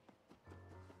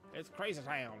 It's crazy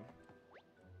town.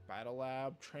 Battle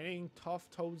lab, training tough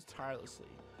toads tirelessly.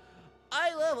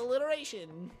 I love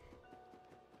alliteration.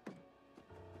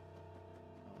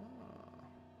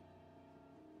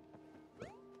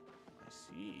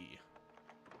 See.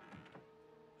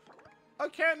 A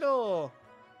candle!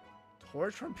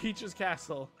 Torch from Peach's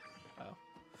castle. Oh.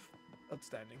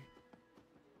 Outstanding.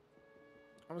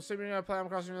 I'm assuming you're gonna play Animal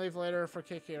Crossing New Leaf later for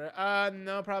kick here.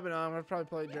 No, probably not. I'm gonna probably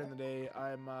play it during the day.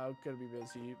 I'm gonna be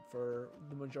busy for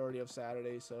the majority of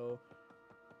Saturday, so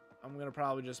I'm gonna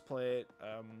probably just play it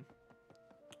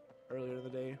earlier in the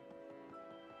day.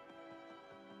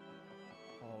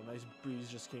 Oh, nice breeze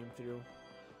just came through.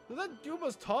 Look at that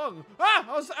Goombas tongue. Ah!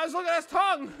 I was looking at his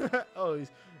tongue. Oh,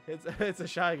 it's a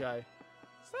shy guy.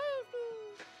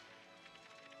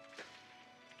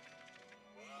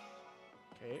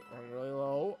 Okay, running really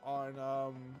low on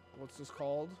what's this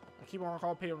called? I keep on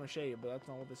calling paper mache, but that's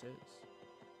not what this is.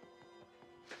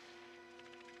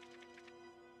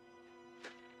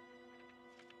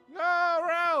 No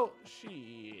route.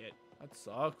 Shit, that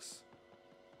sucks.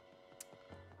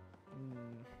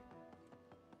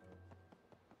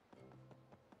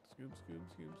 Scoop, scoop,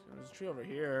 scoop. There's a tree over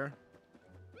here.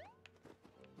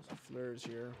 There's some fleurs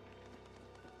here.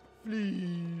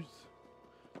 Fleas.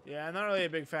 Yeah, I'm not really a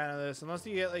big fan of this. Unless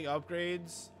you get like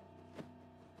upgrades.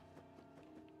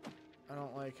 I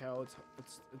don't like how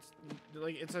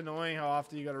it's annoying how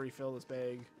often you gotta refill this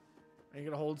bag. And you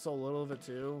gotta hold so little of it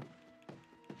too.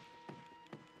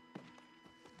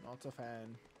 Not a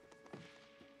fan.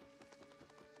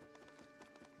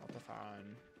 Not a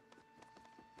fan.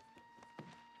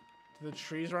 Did the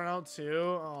trees run out too?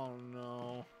 Oh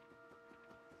no.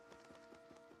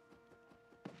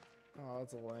 Oh,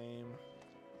 that's lame.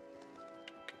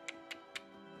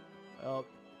 Well,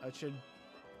 that should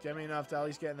get me enough to at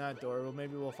least get in that door. Well,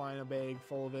 maybe we'll find a bag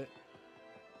full of it.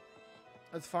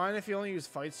 That's fine if you only use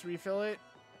fights to refill it.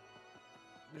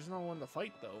 There's no one to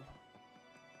fight, though.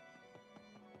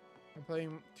 I'm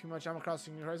playing too much Animal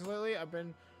Crossing New Horizons lately. I've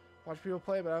been watching people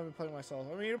play, but I haven't been playing myself.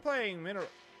 I mean, you're playing Mineral...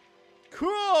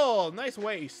 Cool! Nice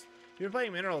waste. You're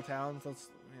playing Mineral Towns. That's,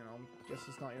 you know, guess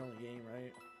it's not your only game,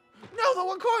 right? No, the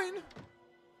one coin!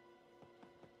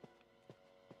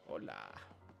 Hola.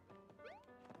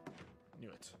 Knew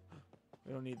it.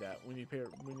 We don't need that. We need paper.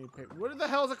 We need paper. What the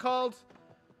hell is it called?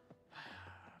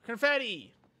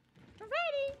 Confetti!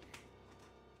 Confetti!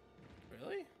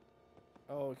 Really?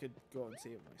 Oh, I could go and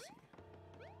save my seed.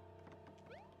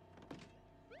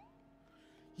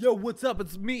 Yo, what's up?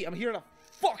 It's me. I'm here to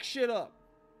fuck shit up.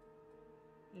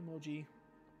 Emoji.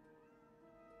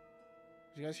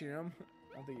 Did you guys hear him?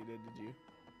 I don't think you did you?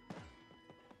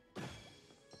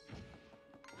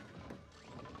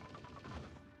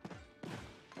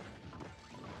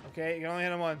 Okay, you can only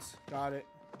hit him once. Got it.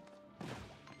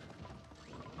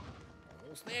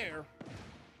 Almost there.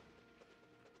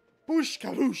 Boosh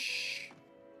kaboosh.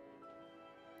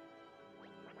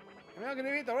 I'm not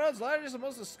gonna eat the world's largest and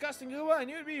most disgusting Goomba, and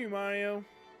you'd be Mario.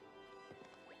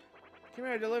 Came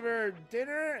here to deliver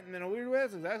dinner, and then a weird way,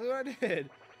 that's exactly what I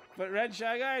did. But Red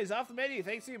Shy Guy is off the menu.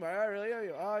 Thanks to you, Mario. I really owe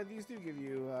you. Oh, these do give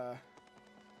you,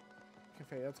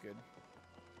 cafe. That's good.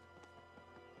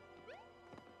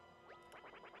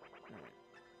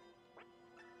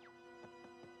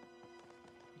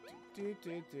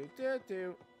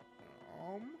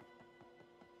 Alright.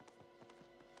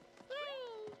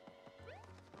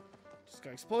 Just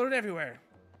got exploded everywhere.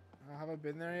 Have I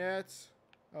been there yet?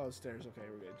 Oh, it's stairs. Okay,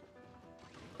 we're good.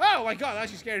 Oh my god, that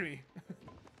actually scared me.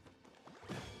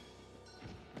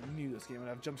 I knew this game would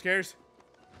have jump scares.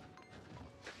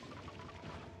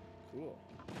 Cool.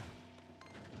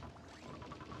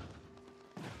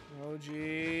 OG.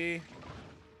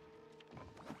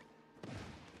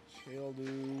 Chill,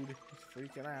 dude. He's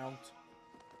freaking out.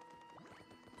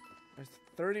 There's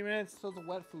 30 minutes till the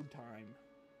wet food time.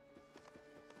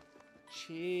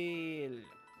 Chill.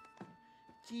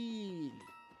 Chill.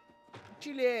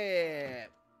 Chill.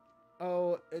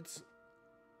 Oh, it's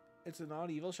a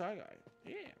not-evil Shy Guy.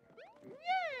 Yeah.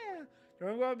 Yeah. There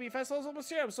are going to be festivals almost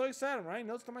here. I'm so excited. I'm writing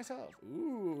notes to myself.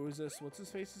 Ooh, is this, what's his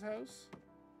face's house?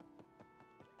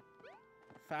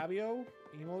 Fabio?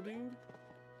 Emo dude?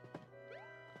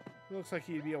 Looks like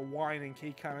he'd be a wine and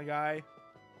cake kind of guy.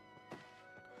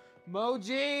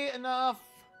 Moji, enough.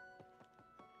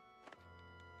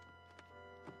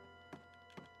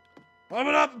 Pump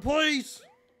it up, please.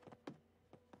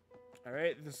 All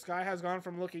right, the sky has gone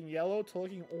from looking yellow to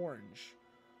looking orange.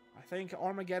 I think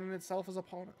Armageddon itself is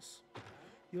upon us.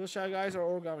 Evil Shy Guys are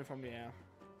Origami from the air.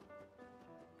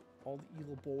 All the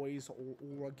evil boys are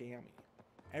Origami.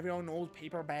 Everyone knows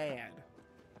paper bad.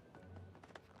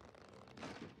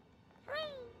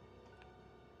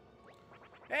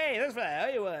 Hey, that's right.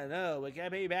 All you want to know. We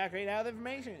can't pay you back right now with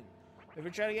information. If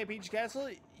you're trying to get Peach Castle,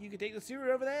 you can take the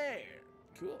sewer over there.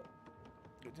 Cool.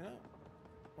 Good to know.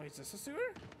 Wait, is this a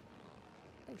sewer?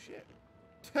 Oh, shit.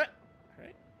 Alright.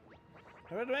 I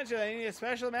forgot to mention I need a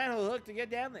special manhole hook to get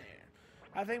down there.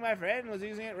 I think my friend was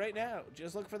using it right now.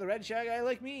 Just look for the red Shy Guy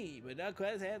like me, but not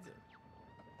quite as handsome.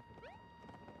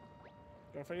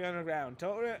 Go for the underground.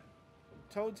 Toad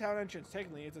Town entrance.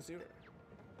 Technically, it's a sewer.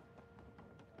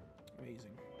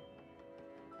 Amazing.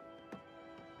 I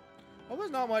hope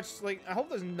there's not much, like, I hope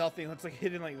there's nothing that's, like,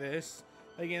 hidden like this.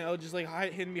 Like, you know, just, like,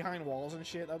 hidden behind walls and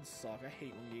shit. That would suck. I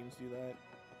hate when games do that.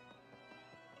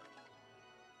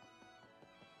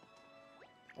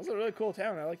 That's a really cool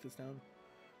town. I like this town.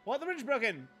 What? The bridge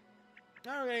broken!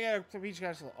 Now we're gonna get to Peach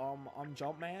Castle. I'm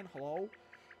Jumpman. Hello?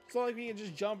 It's not like we can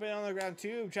just jump in on the ground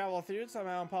tube, travel through it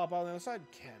somehow, and pop out on the other side.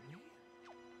 Can we?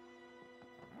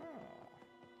 Oh.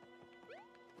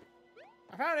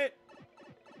 I found it!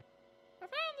 I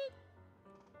found it!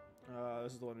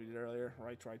 This is the one we did earlier.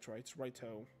 Right. It's right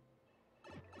toe.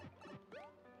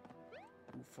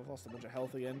 Oof, I've lost a bunch of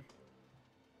health again.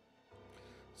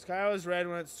 Sky was red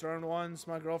when it stormed once.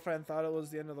 My girlfriend thought it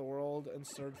was the end of the world and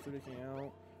started freaking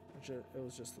out. It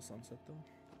was just the sunset, though.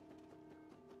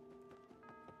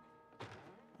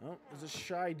 Oh, there's a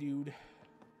shy dude.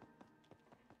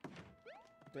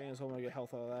 Dang, I was hoping I get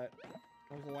health out of that.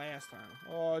 What was the last time?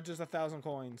 Oh, just 1,000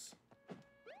 coins.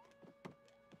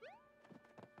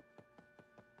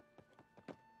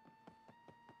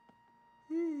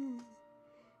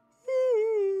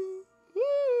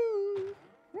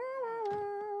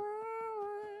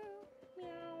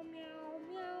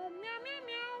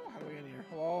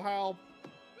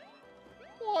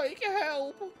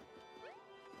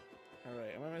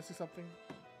 Alright, am I missing something?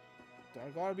 Do I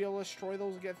gotta be able to destroy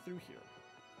those to get through here?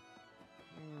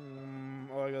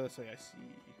 Oh, I go this way, I see.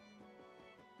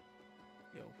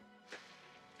 Yo.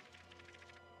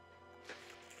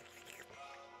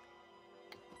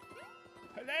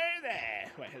 Hello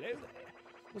there! Wait, hello there.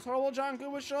 This horrible John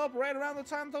Good would show up right around the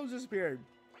time those disappeared.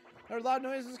 There are loud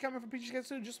noises coming from Peach's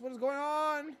Castle. Just what is going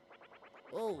on?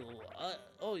 Oh,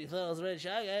 you thought I was a red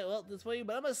Shy Guy? Well, this way,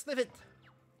 but I'm gonna sniff it.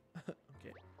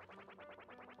 Okay.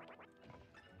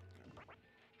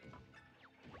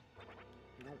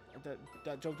 No,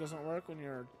 that joke doesn't work when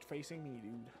you're facing me,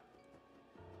 dude.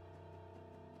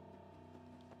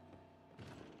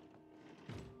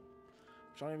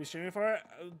 Should I be streaming for it?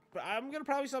 But I'm gonna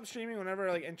probably stop streaming whenever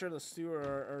I like enter the sewer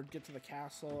or get to the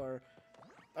castle, or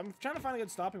I'm trying to find a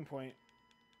good stopping point.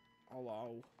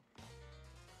 Hello.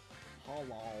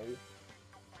 Hello.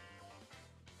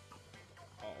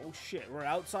 Oh shit, we're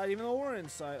outside even though we're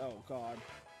inside. Oh god.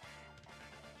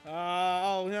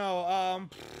 Oh no,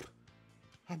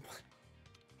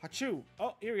 Achoo.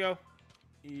 Oh, here we go.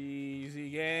 Easy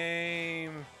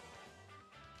game.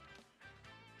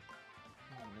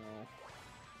 Oh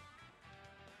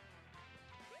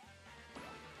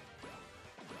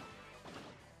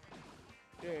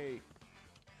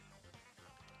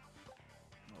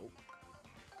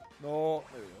No.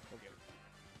 There we go. Okay.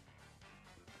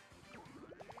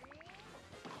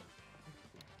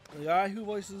 The guy who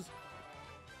voices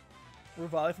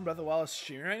Revali from Breath of the Wild is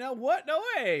streaming right now? What? No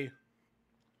way!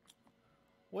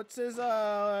 What's his,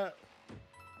 I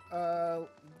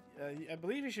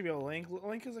believe he should be able to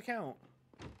link his account.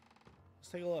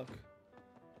 Let's take a look.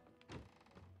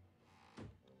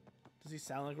 Does he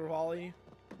sound like Revali?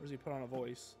 Or does he put on a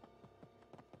voice?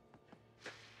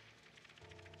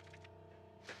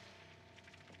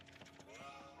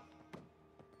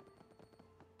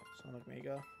 Sonic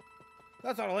Mega.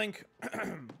 That's not a link!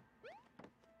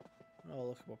 I'll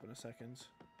look him up in a second.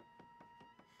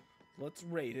 Let's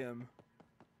rate him.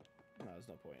 No, there's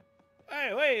no point.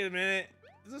 Hey, wait a minute!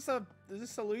 Is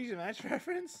this a Luigi Match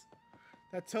reference?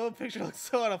 That Toad picture looks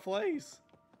so out of place.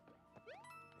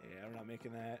 Yeah, we're not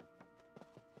making that.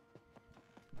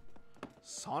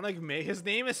 Sonic Mega? His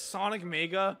name is Sonic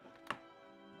Mega?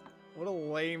 What a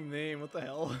lame name, what the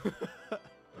hell?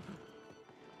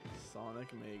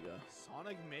 Sonic Mega.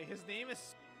 Sonic Mega? His name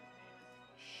is...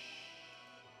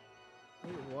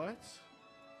 Wait, what?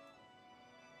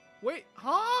 Wait,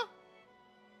 huh?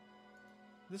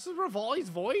 This is Revali's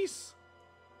voice?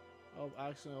 Oh, I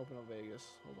accidentally opened up Vegas.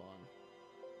 Hold on.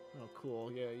 Oh,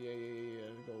 cool. Yeah.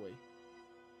 Go away.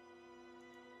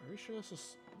 Are you sure this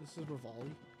is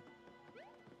Revali?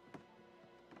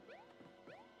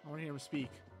 I want to hear him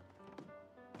speak.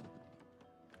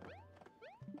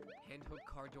 Handhook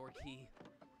car door key.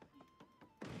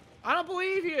 I don't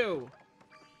believe you!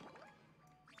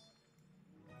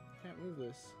 Can't move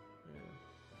this. Yeah.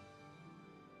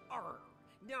 Arr!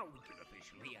 Now we can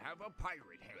officially have a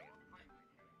pirate hand.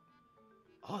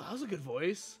 Oh, that was a good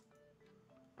voice.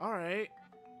 Alright.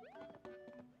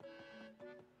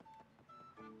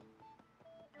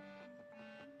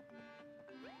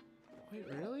 Wait,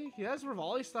 really? He has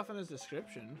Revali stuff in his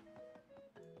description.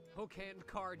 Hook hand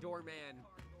car doorman.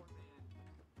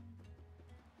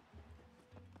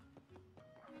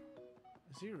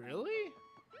 Is he really?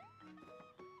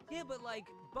 Yeah, but like,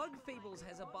 Bug Fables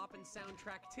has a boppin'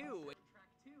 soundtrack too.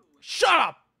 Shut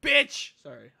up, bitch!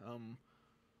 Sorry, huh,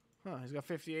 he's got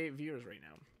 58 viewers right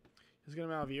now. He's got a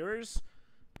amount of viewers?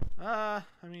 I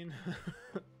mean,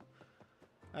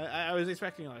 I was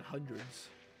expecting like hundreds.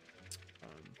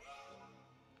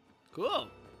 Cool!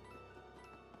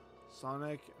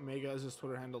 Sonic Mega is his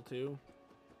Twitter handle too.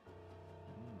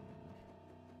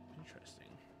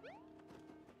 Interesting.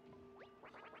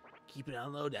 Keep it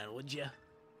on lowdown, would ya?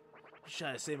 Just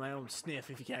try to save my own sniff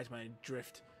if you catch my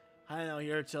drift. I know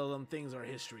here to tell them things are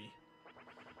history.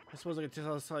 I suppose I could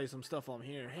tell you some stuff while I'm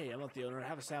here. Hey, I'm not the owner.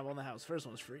 Have a sample in the house. First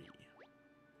one's free.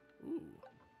 Ooh.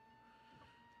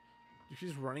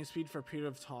 Decrease running speed for a period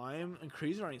of time.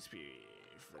 Increase running speed.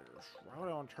 Why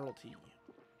would I want turtle tea?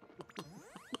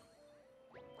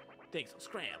 Thanks, I'll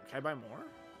scram. Can I buy more?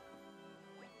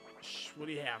 Shh, what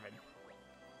are you having?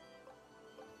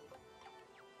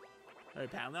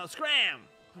 Alright, pal, now scram!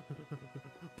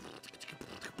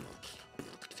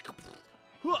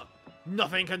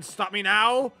 Nothing can stop me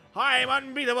now! I am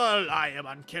unbeatable! I am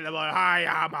unkillable! I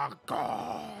am a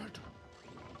god!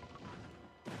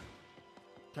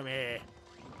 Come here.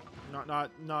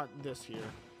 Not this here.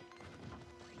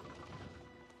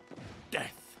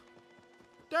 Death!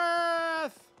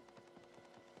 Death!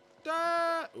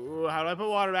 Death! Ooh, how do I put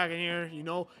water back in here? You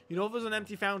know if there's an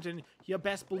empty fountain, you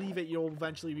best believe it, you'll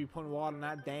eventually be putting water in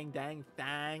that dang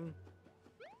thing.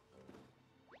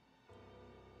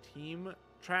 Team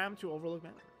tram to Overlook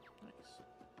Mountain. Nice.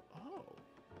 Oh.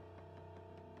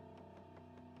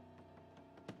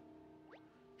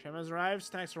 Tram has arrived.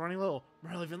 Snacks are running low.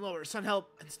 Morale even lower. Sun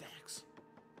help and snacks.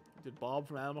 Did Bob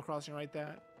from Animal Crossing write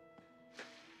that?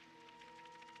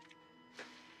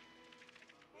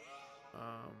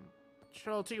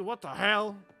 Turtle tea, what the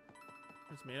hell?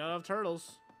 It's made out of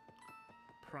turtles.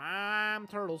 Prime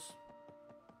turtles.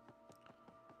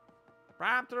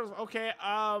 Prime turtles. Okay,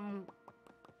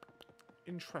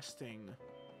 interesting.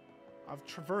 I've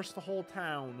traversed the whole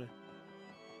town.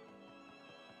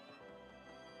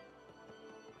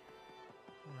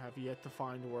 I have yet to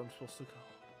find where I'm supposed to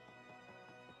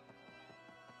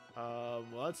go.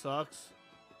 Well, that sucks.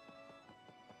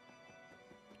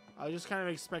 I was just kind of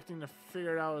expecting to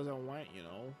figure it out as I went, you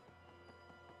know.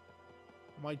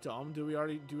 Am I dumb? Do we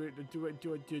already do it? Woo!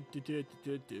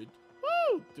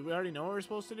 Do we already know what we're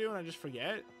supposed to do and I just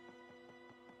forget?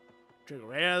 Drink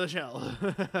right out of the shell.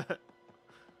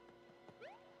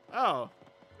 Oh.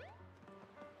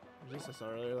 Was this I saw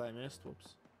earlier that I missed?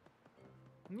 Whoops.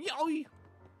 Yowie!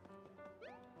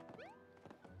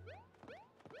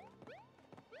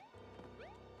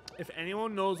 If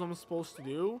anyone knows what I'm supposed to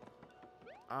do,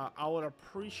 I would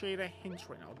appreciate a hint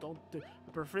right now. Don't do,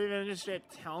 I prefer you just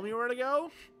tell me where to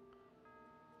go.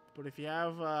 But if you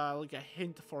have like a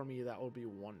hint for me, that would be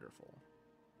wonderful.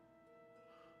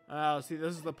 See,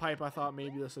 this is the pipe. I thought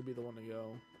maybe this would be the one to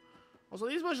go. Also,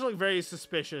 these bushes look very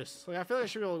suspicious. Like, I feel like I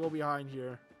should be able to go behind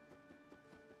here.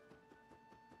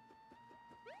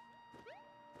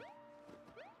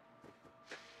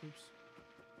 Oops.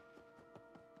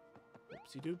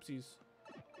 Oopsie doopsies.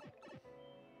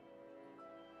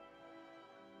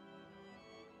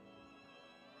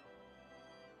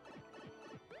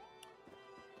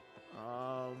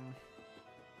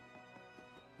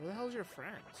 Where the hell's your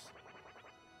friends?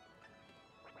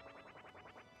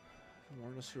 More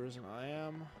in the sewers than I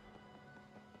am.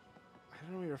 I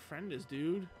don't know where your friend is,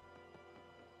 dude.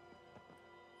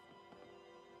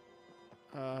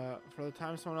 For the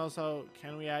time someone else out,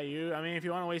 can we at you? I mean, if you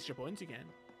want to waste your points, you can.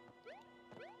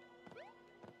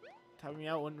 Tapping me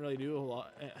out wouldn't really do a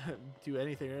lot, do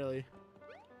anything really.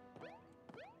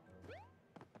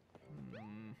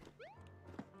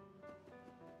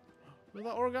 Look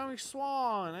at the origami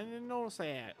swan. I didn't notice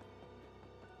that.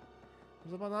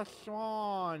 What's about that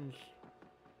swans?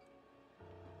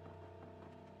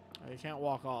 I can't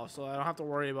walk off, so I don't have to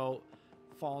worry about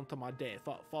falling to my death.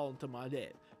 Falling to my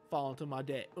death. Falling to my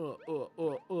death.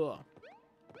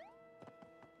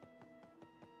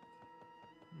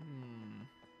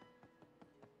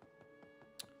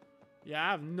 Yeah,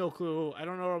 I have no clue. I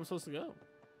don't know where I'm supposed to go.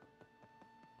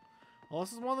 Well,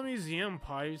 this is one of the museum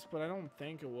pipes, but I don't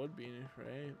think it would be,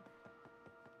 right?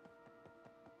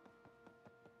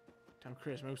 Time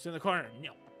Chris moves in the corner.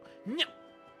 No. No.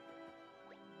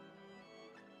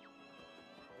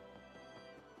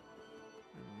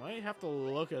 I might have to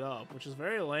look it up, which is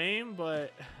very lame,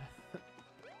 but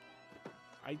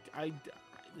I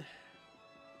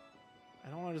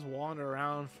don't want to just wander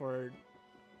around for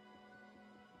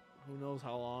who knows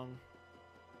how long.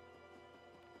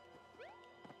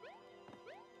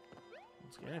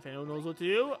 Once again, if anyone knows what to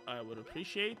do, I would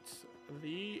appreciate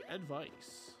the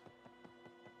advice.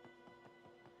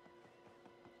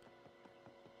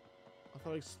 I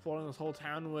thought exploring this whole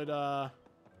town would,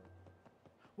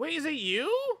 Wait, is it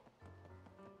you?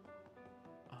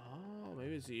 Oh,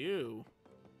 maybe it's you.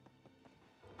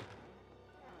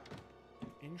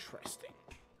 Interesting.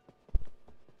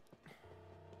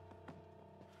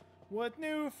 With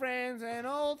new friends and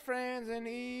old friends and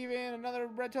even another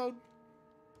red toad.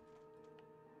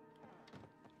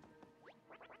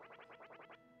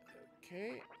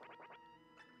 Okay.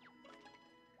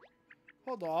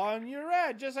 Hold on, you're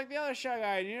red, just like the other shy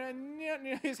guy.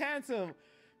 He's handsome.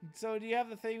 So do you have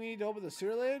the thing we need to open the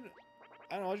sewer lid?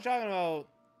 I don't know what you're talking about.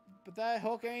 But that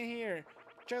hook ain't here.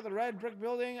 Check the red brick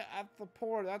building at the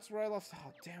port. That's where I left.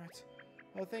 Oh, damn it.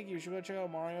 Oh, thank you. Should we go check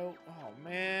out Mario? Oh,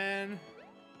 man.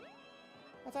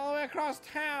 That's all the way across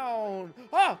town.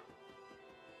 Oh!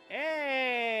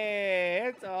 Hey!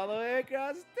 It's all the way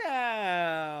across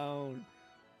town.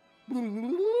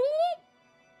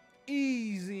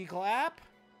 Easy clap.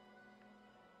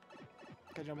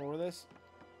 Can I jump over this?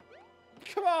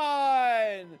 Come on!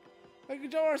 I can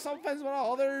jump over some fences, but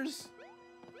not others.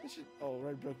 Oh,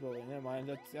 red brick building. Never mind.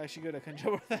 That's actually good. I can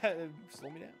jump over that and slow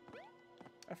me down.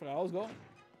 I forgot I was going.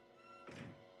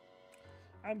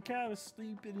 I'm kind of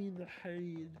sleeping in the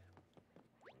head.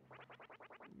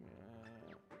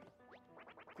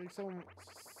 I think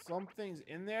something's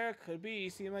in there. Could be.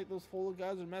 Seem like those folded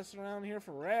guys are messing around here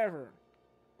forever.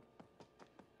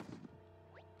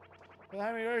 Well,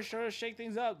 I mean, you're sure to shake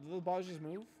things up. Do the balls just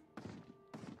move?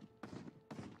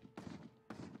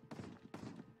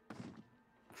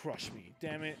 Crush me,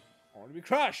 damn it. I want to be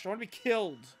crushed. I want to be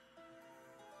killed.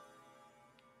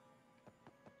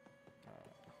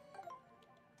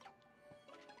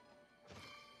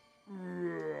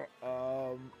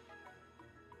 I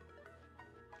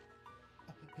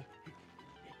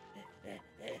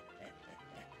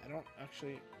don't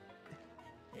actually...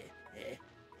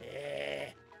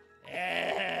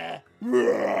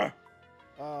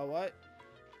 what?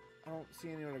 I don't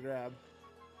see anyone to grab.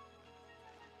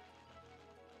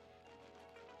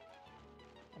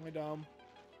 Am I dumb?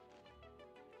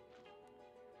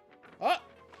 Oh!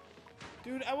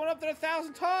 Dude, I went up there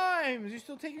 1,000 times! You're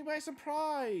still taking me by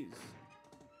surprise!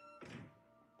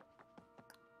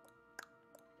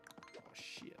 Oh,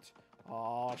 shit.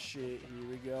 Oh, shit. Here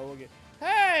we go again.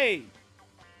 Hey!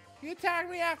 He attacked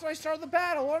me after I started the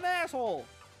battle! What an asshole!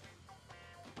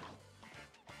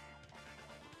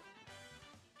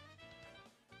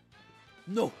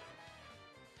 No!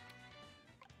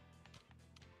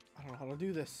 I don't know how to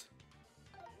do this.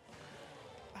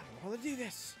 I don't know how to do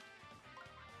this.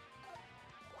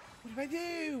 What do I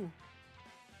do?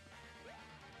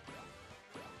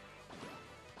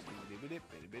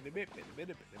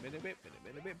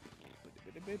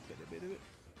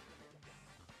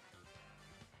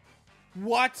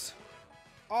 What?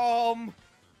 Oh,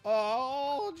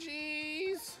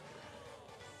 jeez.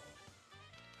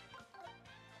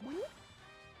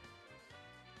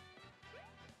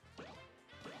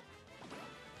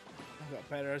 I got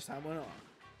better as time went on.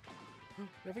 We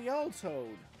have a yellow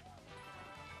toad.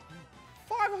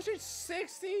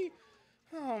 560?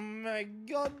 Oh my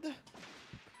god.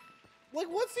 Like,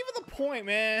 what's even the point,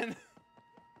 man?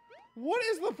 What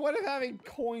is the point of having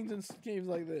coins in games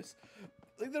like this?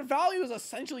 Like, their value is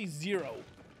essentially 0.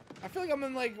 I feel like I'm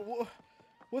in, like,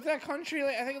 with that country,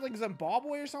 like, I think it's like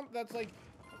Zimbabwe or something, that's like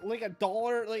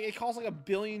 $1, like, it costs like $1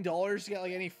 billion to get,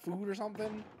 like, any food or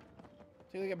something.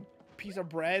 Take, like, a piece of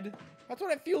bread. That's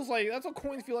what it feels like. That's what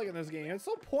coins feel like in this game. It's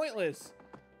so pointless.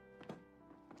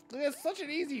 Like, it's such an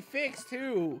easy fix,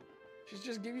 too.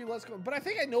 Just give you less coins. But I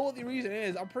think I know what the reason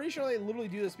is. I'm pretty sure they literally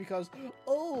do this because,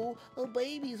 Oh, the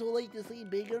babies will like to see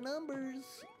bigger numbers.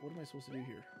 what am I supposed to do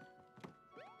here?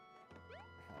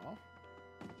 Huh?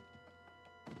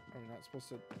 Are we not supposed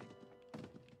to...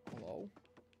 Hello?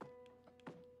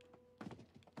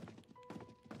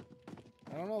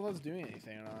 I don't know if that's doing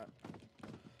anything or not.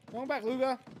 Going back,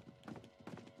 Luga.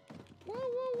 Whoa,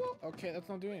 whoa, whoa. Okay, that's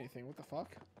not doing anything. What the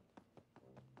fuck?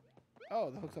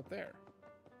 Oh, the hook's up there.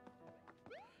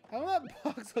 How do that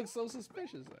box look so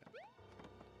suspicious then?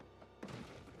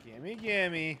 Gimme,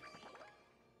 gimme.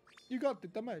 You got the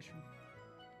damage.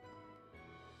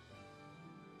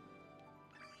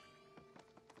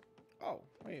 Oh,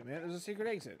 wait a minute. There's a secret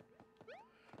exit.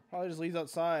 Probably just leads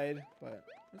outside, but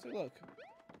let's take a look.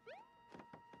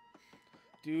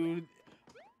 Dude,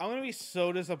 I'm gonna be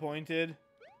so disappointed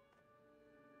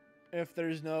if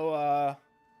there's no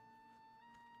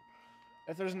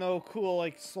cool,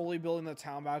 like, slowly building the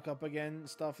town back up again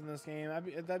stuff in this game.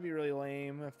 That'd be really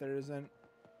lame if there isn't.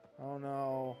 Oh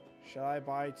no. Should I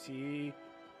buy tea?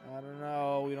 I don't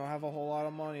know. We don't have a whole lot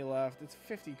of money left. It's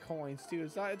 50 coins, too.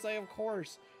 It's like, of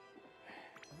course.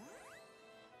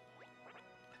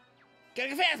 Gotta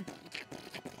get fast!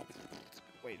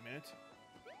 Wait a minute.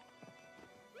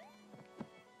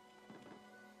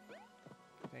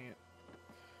 Dang it.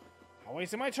 I'm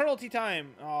wasting my turtle tea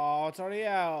time. Oh, it's already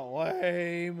out.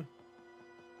 Lame.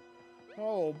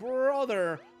 Oh,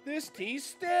 brother. This tea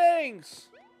stinks.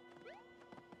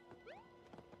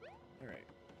 All right.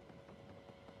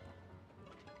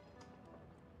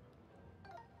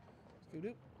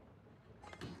 Scoot-oop.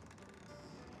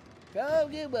 Fellow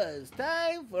Goombas,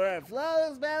 time for our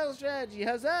flawless battle strategy.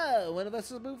 Huzzah! One of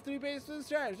us will move 3 bases to the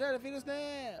start. Try to defeat us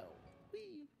now.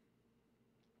 Whee.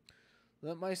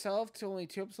 Limit myself to only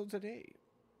 2 episodes a day.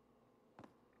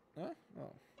 Huh?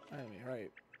 Oh, enemy,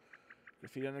 right.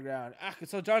 Graffiti underground. Ah,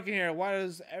 it's so dark in here. Why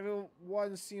does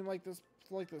everyone seem like this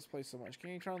place so much? Can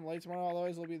you turn on the lights more?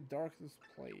 Otherwise, it'll be the darkest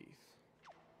place.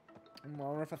 I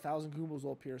wonder if 1,000 Goombas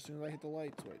will appear as soon as I hit the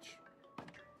light switch.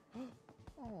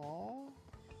 Aww.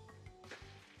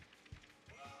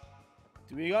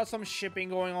 Do we got some shipping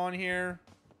going on here?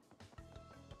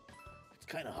 It's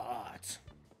kind of hot.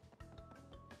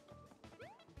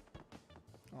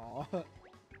 Aw.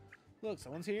 Look,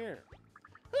 someone's here.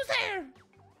 Who's there?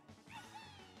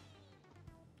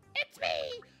 It's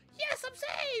me! Yes, I'm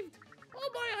saved! Oh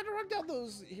boy, I had to run down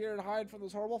those here and hide from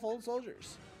those horrible fallen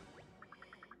soldiers.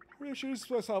 I'm gonna introduce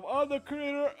myself. I'm the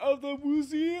creator of the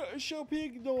museum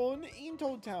shopping known in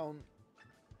Toad Town.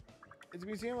 It's a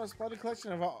museum of a splendid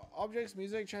collection of objects,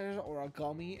 music, treasures,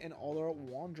 origami, and other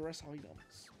wondrous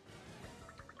items.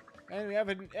 And we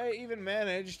haven't even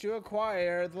managed to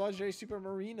acquire the legendary Super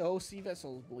Marino sea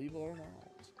vessels, believe it or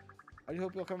not. I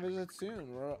hope you'll come visit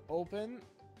soon. We're open,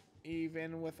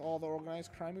 even with all the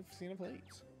organized crime we've seen of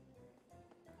late.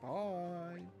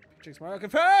 Bye. Chicks Mario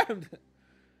confirmed!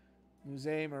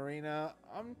 Musée Marina.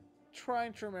 I'm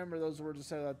trying to remember those words to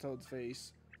say that Toad's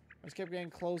face. I just kept getting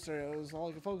closer. It was all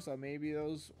I could focus on. Maybe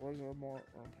those words are more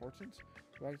important.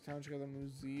 Go back to town, check out the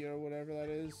museum or whatever that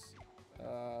is.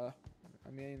 I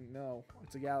mean, no.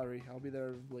 It's a gallery. I'll be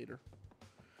there later.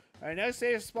 Alright, next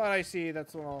safe spot I see,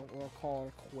 that's when I'll call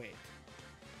it quit.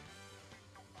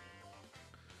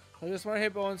 I just want to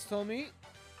hit bones told me.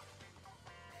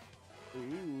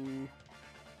 Ooh.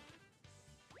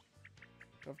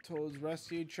 Of Toads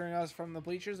rescued, cheering us from the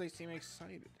bleachers. They seem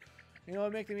excited. You know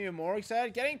what make them even more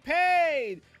excited? Getting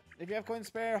paid! If you have coins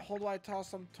spare, hold while I toss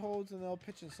some Toads and they'll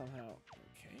pitch in somehow.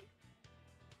 Okay.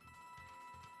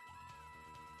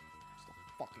 Just a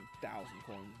fucking 1,000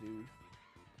 coins, dude.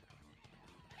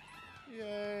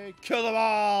 Yay! Kill them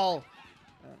all!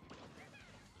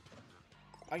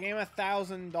 I gave him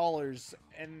 $1,000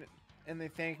 and and they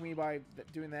thank me by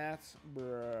doing that.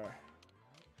 Bruh.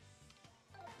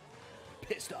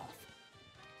 Pissed off.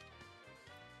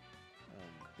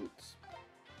 Boots.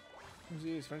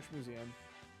 Museum, French Museum.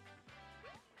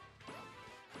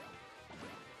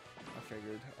 I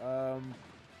figured.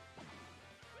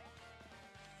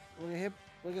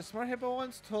 Like a smart hippo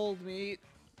once told me,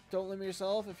 don't limit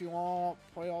yourself. If you want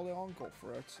to play all day long, go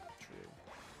for it. True.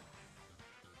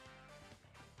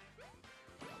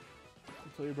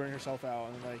 Until you burn yourself out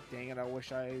and like, dang it, I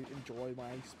wish I enjoyed my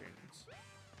experience.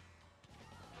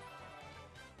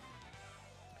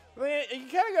 I mean, you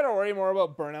kind of gotta worry more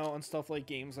about burnout and stuff like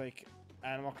games like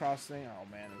Animal Crossing. Oh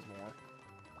man, there's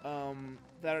more.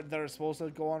 That are supposed to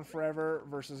go on forever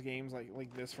versus games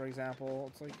like this, for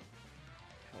example. It's like,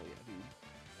 hell yeah,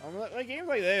 dude. Like games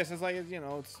like this, it's like, you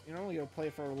know, it's, you're only gonna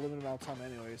play for a limited amount of time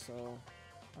anyway, so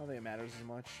I don't think it matters as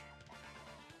much.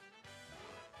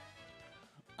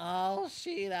 Oh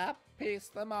shit, I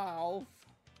pissed them off.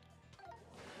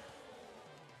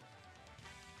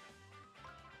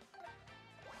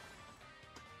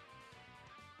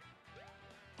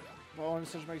 But I want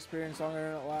to search my experience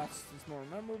longer and it lasts, it's more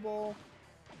memorable.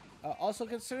 Also,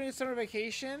 considering summer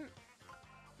vacation,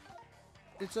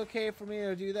 it's okay for me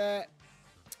to do that,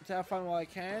 to have fun while I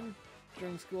can.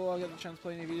 During school, I'll get the chance to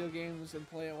play any video games and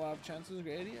play it while I have chances. A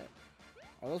great idea.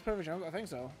 Are those perfect jumps? I think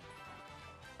so.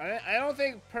 I don't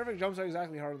think perfect jumps are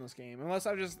exactly hard in this game, unless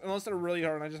they're really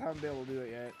hard and I just haven't been able to do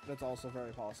it yet. That's also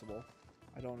very possible.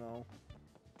 I don't know.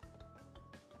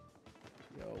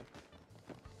 Yo.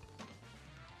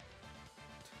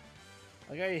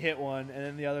 Like how you hit one and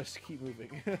then the others keep moving,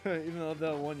 even though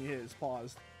the one you hit is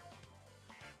paused.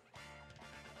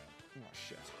 Oh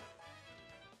shit!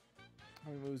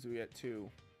 How many moves do we get? 2.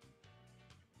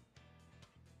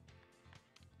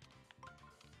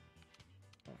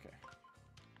 Okay.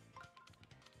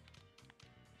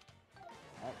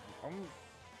 I'm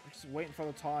just waiting for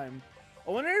the time.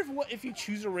 I wonder if you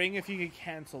choose a ring, if you could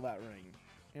cancel that ring.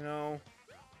 You know?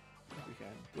 If you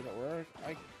can. Did it work?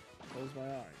 I close my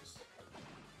eyes.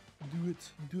 Do it.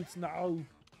 Do it now.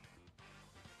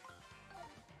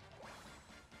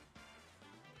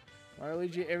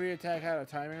 RLG, every attack had a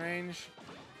timing range.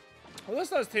 Well, this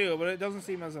does too, but it doesn't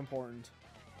seem as important.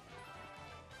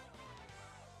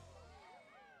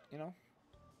 You know?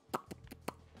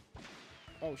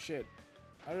 Oh shit.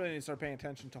 I really need to start paying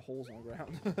attention to holes on the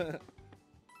ground.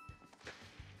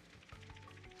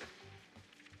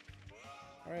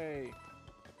 Hooray.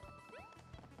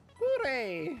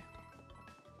 Hooray!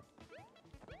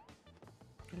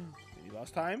 Mini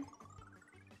boss time?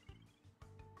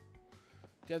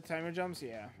 Dead timer jumps?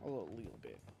 Yeah, a little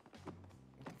bit.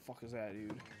 What the fuck is that,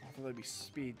 dude? I thought that'd be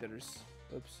speed there's.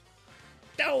 Oops.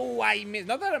 No, I missed.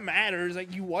 Not that it matters.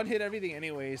 Like, you one hit everything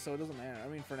anyway, so it doesn't matter. I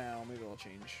mean, for now, maybe it'll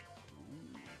change.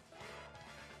 Ooh.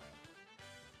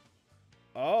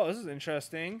 Oh, this is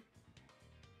interesting.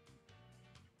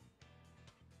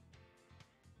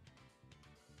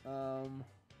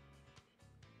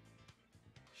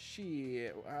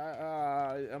 Shit.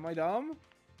 Am I dumb?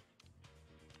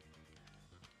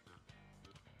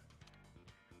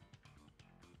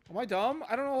 Am I dumb?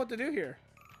 I don't know what to do here.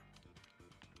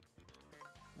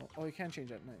 Oh, you can change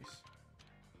that. Nice.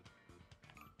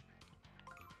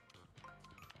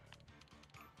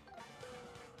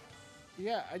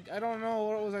 Yeah, I don't know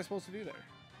what was I supposed to do there.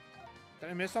 Did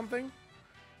I miss something?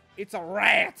 It's a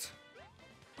rat!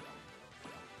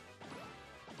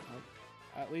 Well,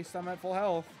 at least I'm at full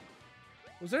health.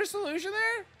 Was there a solution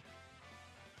there?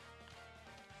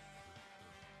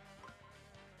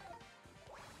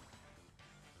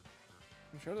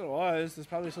 I'm sure there was. There's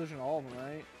probably a solution to all of them,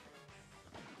 right?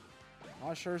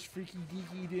 Not sure it's freaky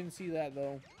deaky. Didn't see that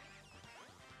though.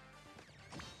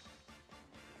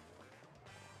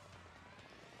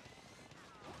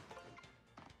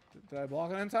 Did I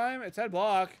block it in time? It said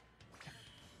block.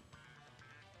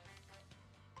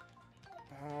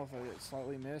 I don't know if I get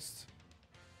slightly missed.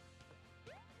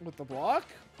 With the block?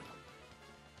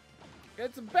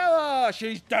 It's Bella!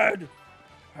 She's dead!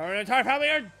 Her entire family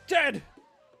are dead!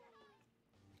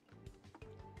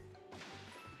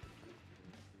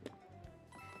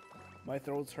 My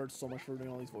throat hurts so much for doing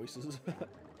all these voices.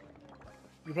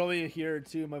 You probably hear it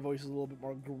too, my voice is a little bit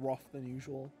more gruff than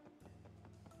usual.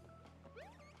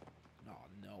 Oh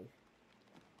no.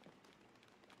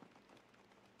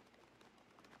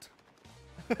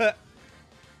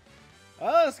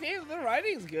 Oh, this game, the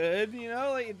writing's good, you know,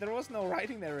 like, there was no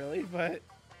writing there really, but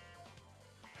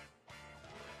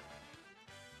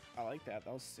I like that,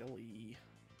 that was silly.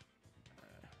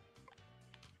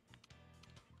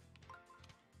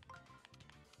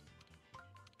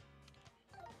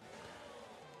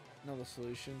 No, the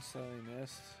solution suddenly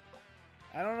missed.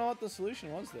 I don't know what the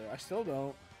solution was there. I still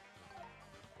don't.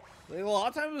 Like, a lot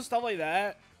of times with stuff like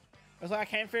that, it's like I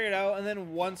can't figure it out, and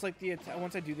then once like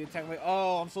once I do the attack, I'm like,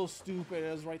 oh, I'm so stupid.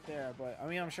 It was right there. But I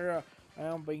mean, I'm sure I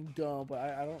am being dumb, but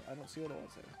I don't see what it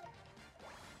was there.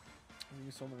 Give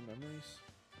me so many memories.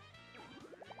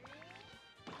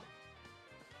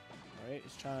 Alright,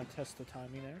 just trying to test the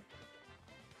timing there.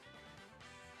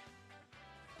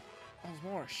 Oh, there's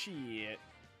more. Shit.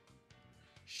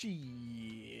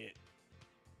 Shit.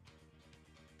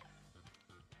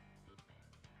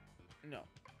 No.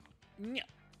 No.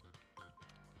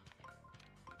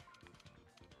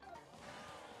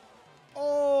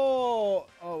 Oh!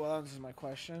 Oh, well, this is my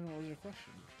question. What was your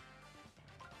question?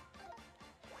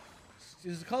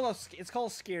 It's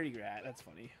called Scary Rat. That's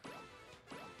funny.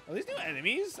 Are these new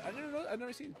enemies? I've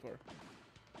never seen it before.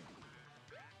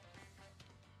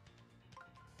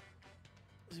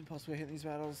 Is it possible to hit these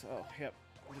battles? Oh, yep.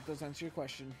 That does answer your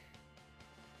question.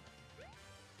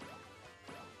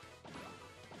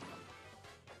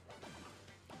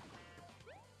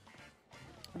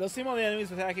 It does seem all the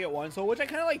enemies attacking at once, so which I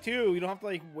kind of like too. You don't have to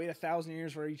like wait 1,000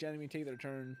 years for each enemy to take their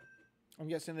turn. I'm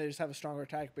guessing they just have a stronger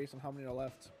attack based on how many are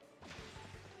left.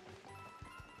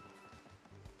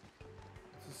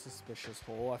 It's a suspicious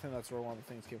hole. I think that's where one of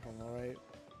the things came from, alright?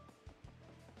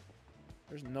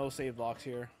 There's no save blocks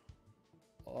here.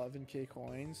 11k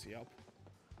coins. Yep.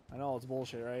 I know it's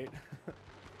bullshit, right?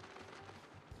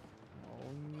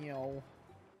 Oh no.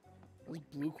 Those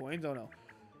blue coins? Oh no.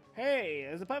 Hey,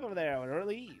 there's a pipe over there. Where it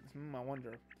leads? I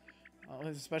wonder. Oh,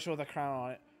 it's special with a crown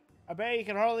on it. I bet you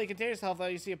can hardly contain yourself though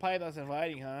you see a pipe that's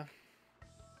inviting, huh?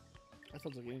 That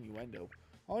sounds like an innuendo.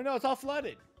 Oh no, it's all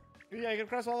flooded. Yeah, I can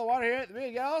cross all the water here. The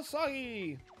big all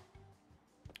soggy.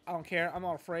 I don't care. I'm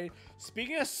not afraid.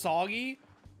 Speaking of soggy,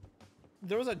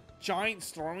 there was a giant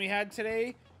storm we had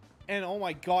today, and oh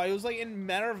my god, it was like in a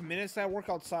matter of minutes. I work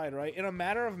outside, right? In a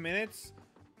matter of minutes,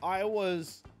 I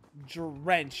was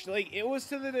drenched. Like, it was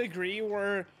to the degree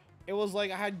where it was like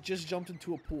I had just jumped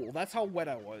into a pool. That's how wet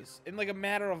I was in like a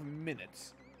matter of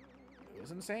minutes. It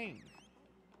was insane.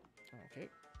 Okay.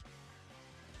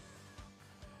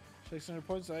 600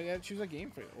 points, so I gotta choose a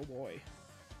game for you. Oh boy.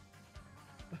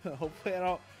 Hopefully I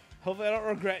don't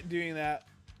regret doing that.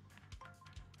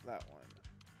 That one.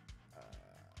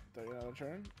 Do I get another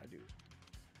turn? I do.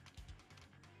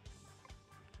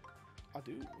 I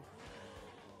do.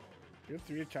 You have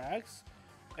 3 attacks?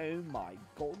 Oh my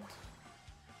god.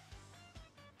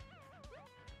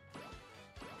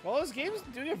 Well, this game's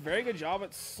doing a very good job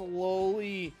at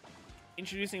slowly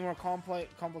introducing more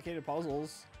complicated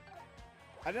puzzles.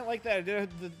 I didn't like that I did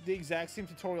the exact same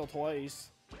tutorial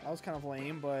twice. That was kind of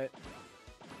lame, but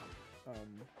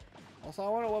also I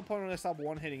wonder at what point I'm gonna stop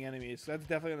one-hitting enemies. So that's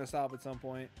definitely gonna stop at some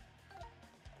point.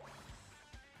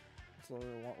 So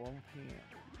one PM.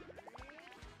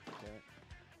 Okay.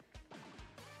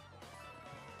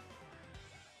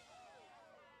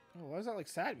 Oh, why is that like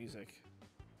sad music?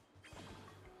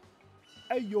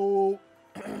 Hey yo!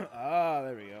 Ah,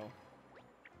 there we go.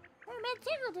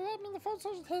 The phone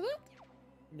social to that?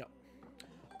 No.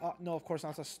 No, of course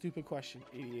not. That's a stupid question,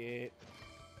 idiot.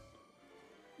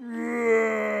 Oh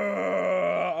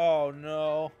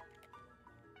no.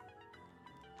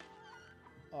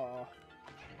 Oh.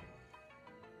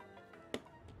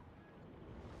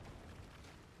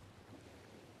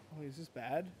 Oh, is this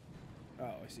bad? Oh,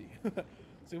 I see.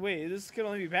 So wait, this can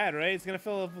only be bad, right? It's gonna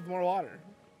fill up with more water.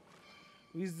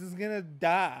 He's just gonna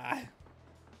die.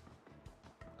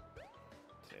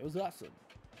 It was awesome.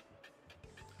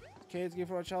 Okay, it's a game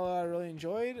for a child I really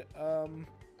enjoyed. I'll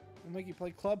make you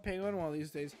play Club Penguin one of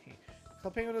these days.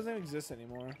 Club Penguin doesn't exist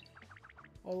anymore.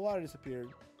 Oh, the water disappeared.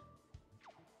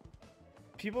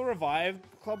 People revived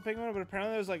Club Penguin, but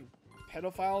apparently there's like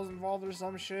pedophiles involved or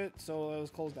some shit, so it was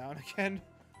closed down again.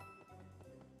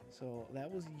 So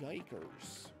that was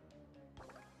yikers.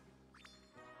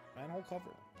 Manhole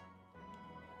cover.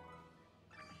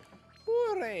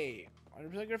 Hooray!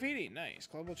 100% graffiti. Nice.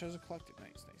 Collectible treasure collected.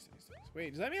 Nice, nice, nice, nice.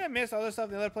 Wait, does that mean I missed other stuff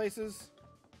in the other places?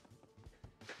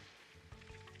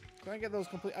 Can I get those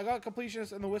complete? I got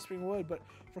completionist in the Whispering Wood, but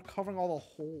for covering all the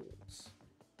holes.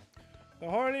 The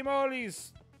holy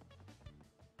molies!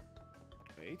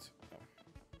 Wait. Oh.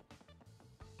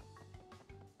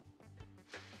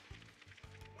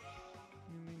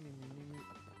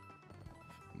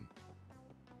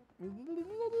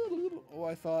 Oh,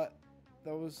 I thought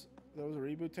that was a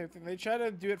reboot type thing. They tried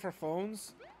to do it for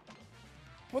phones.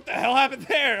 What the hell happened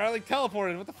there? I like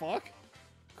teleported. What the fuck?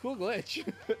 Cool glitch.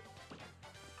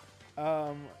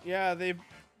 Yeah,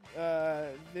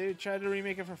 they tried to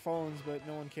remake it for phones, but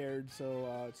no one cared. So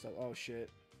it's like, oh shit.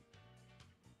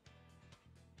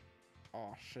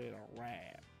 Oh shit,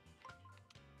 alright.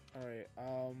 Alright,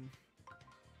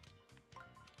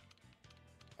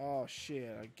 oh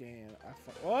shit, again.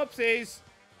 Whoopsies!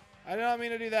 I did not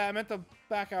mean to do that. I meant to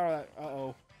back out of that.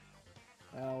 Uh-oh.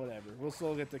 Whatever. We'll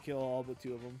still get to kill all but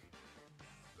 2 of them.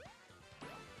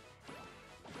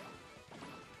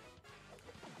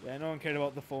 Yeah, no one cared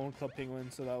about the phone club penguin,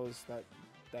 so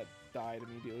that died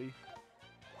immediately.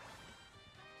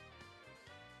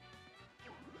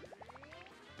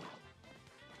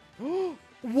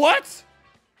 What?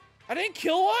 I didn't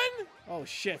kill one? Oh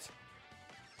shit.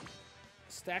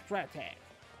 Stacked rat tag.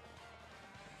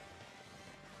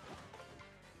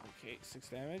 Okay, 6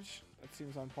 damage. That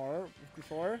seems on par with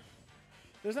before.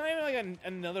 There's not even like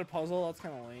another puzzle. That's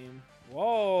kind of lame.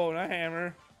 Whoa, not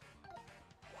hammer.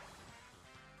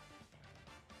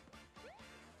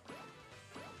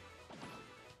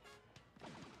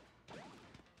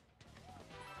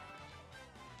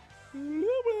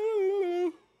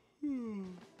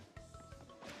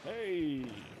 Hey,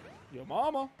 your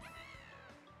mama.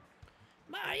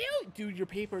 Mario, dude, your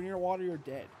paper and your water, you're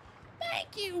dead.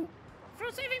 Thank you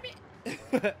for saving me.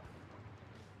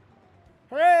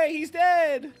 Hooray, he's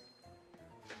dead.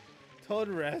 Toad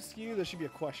rescue. There should be a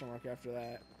question mark after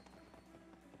that.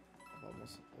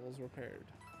 Almost repaired.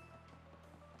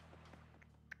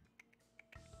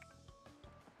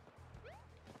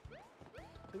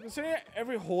 Considering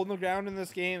every hole in the ground in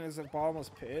this game is a bottomless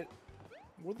pit,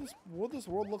 what would this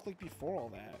world look like before all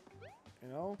that? You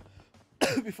know?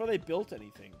 Before they built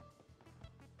anything.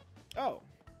 Oh.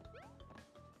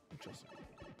 Interesting.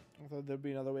 I thought there'd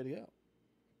be another way to go.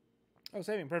 Oh,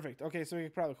 saving. Perfect. Okay, so we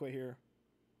could probably quit here.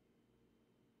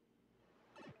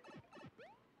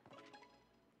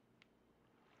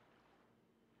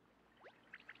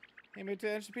 Hey, moved to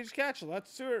the Ancient Peach Catch.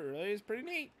 Let's do it. Really is pretty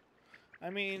neat. I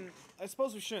mean, I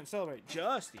suppose we shouldn't celebrate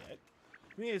just yet.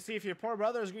 We need to see if your poor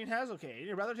brother's green has okay. And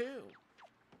your brother too.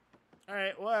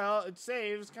 Alright, well, it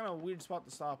saves. Kind of a weird spot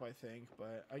to stop, I think.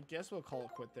 But I guess we'll call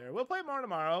it quit there. We'll play more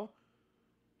tomorrow.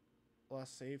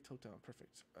 Last save, totem.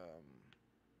 Perfect.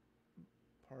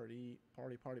 Party.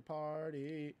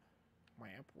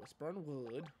 Map, whisper on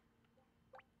wood.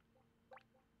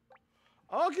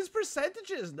 Oh, it gives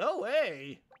percentages. No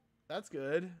way. That's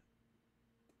good.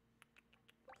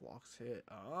 Blocks hit.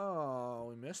 Oh,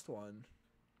 we missed one.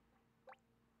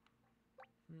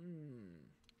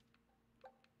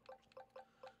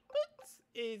 Boots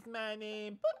is my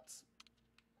name. Boots.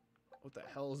 What the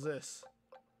hell is this?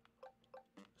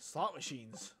 Slot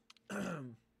machines.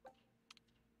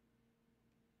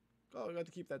 Oh, we got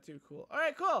to keep that too. Cool. All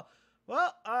right, cool.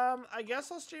 Well, I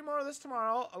guess I'll stream more of this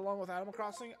tomorrow, along with Animal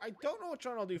Crossing. I don't know which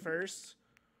one I'll do first.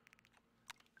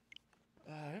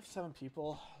 I have 7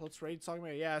 people. Let's raid Sonic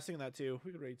Mega. Yeah, I was thinking that too.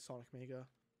 We could raid Sonic Mega.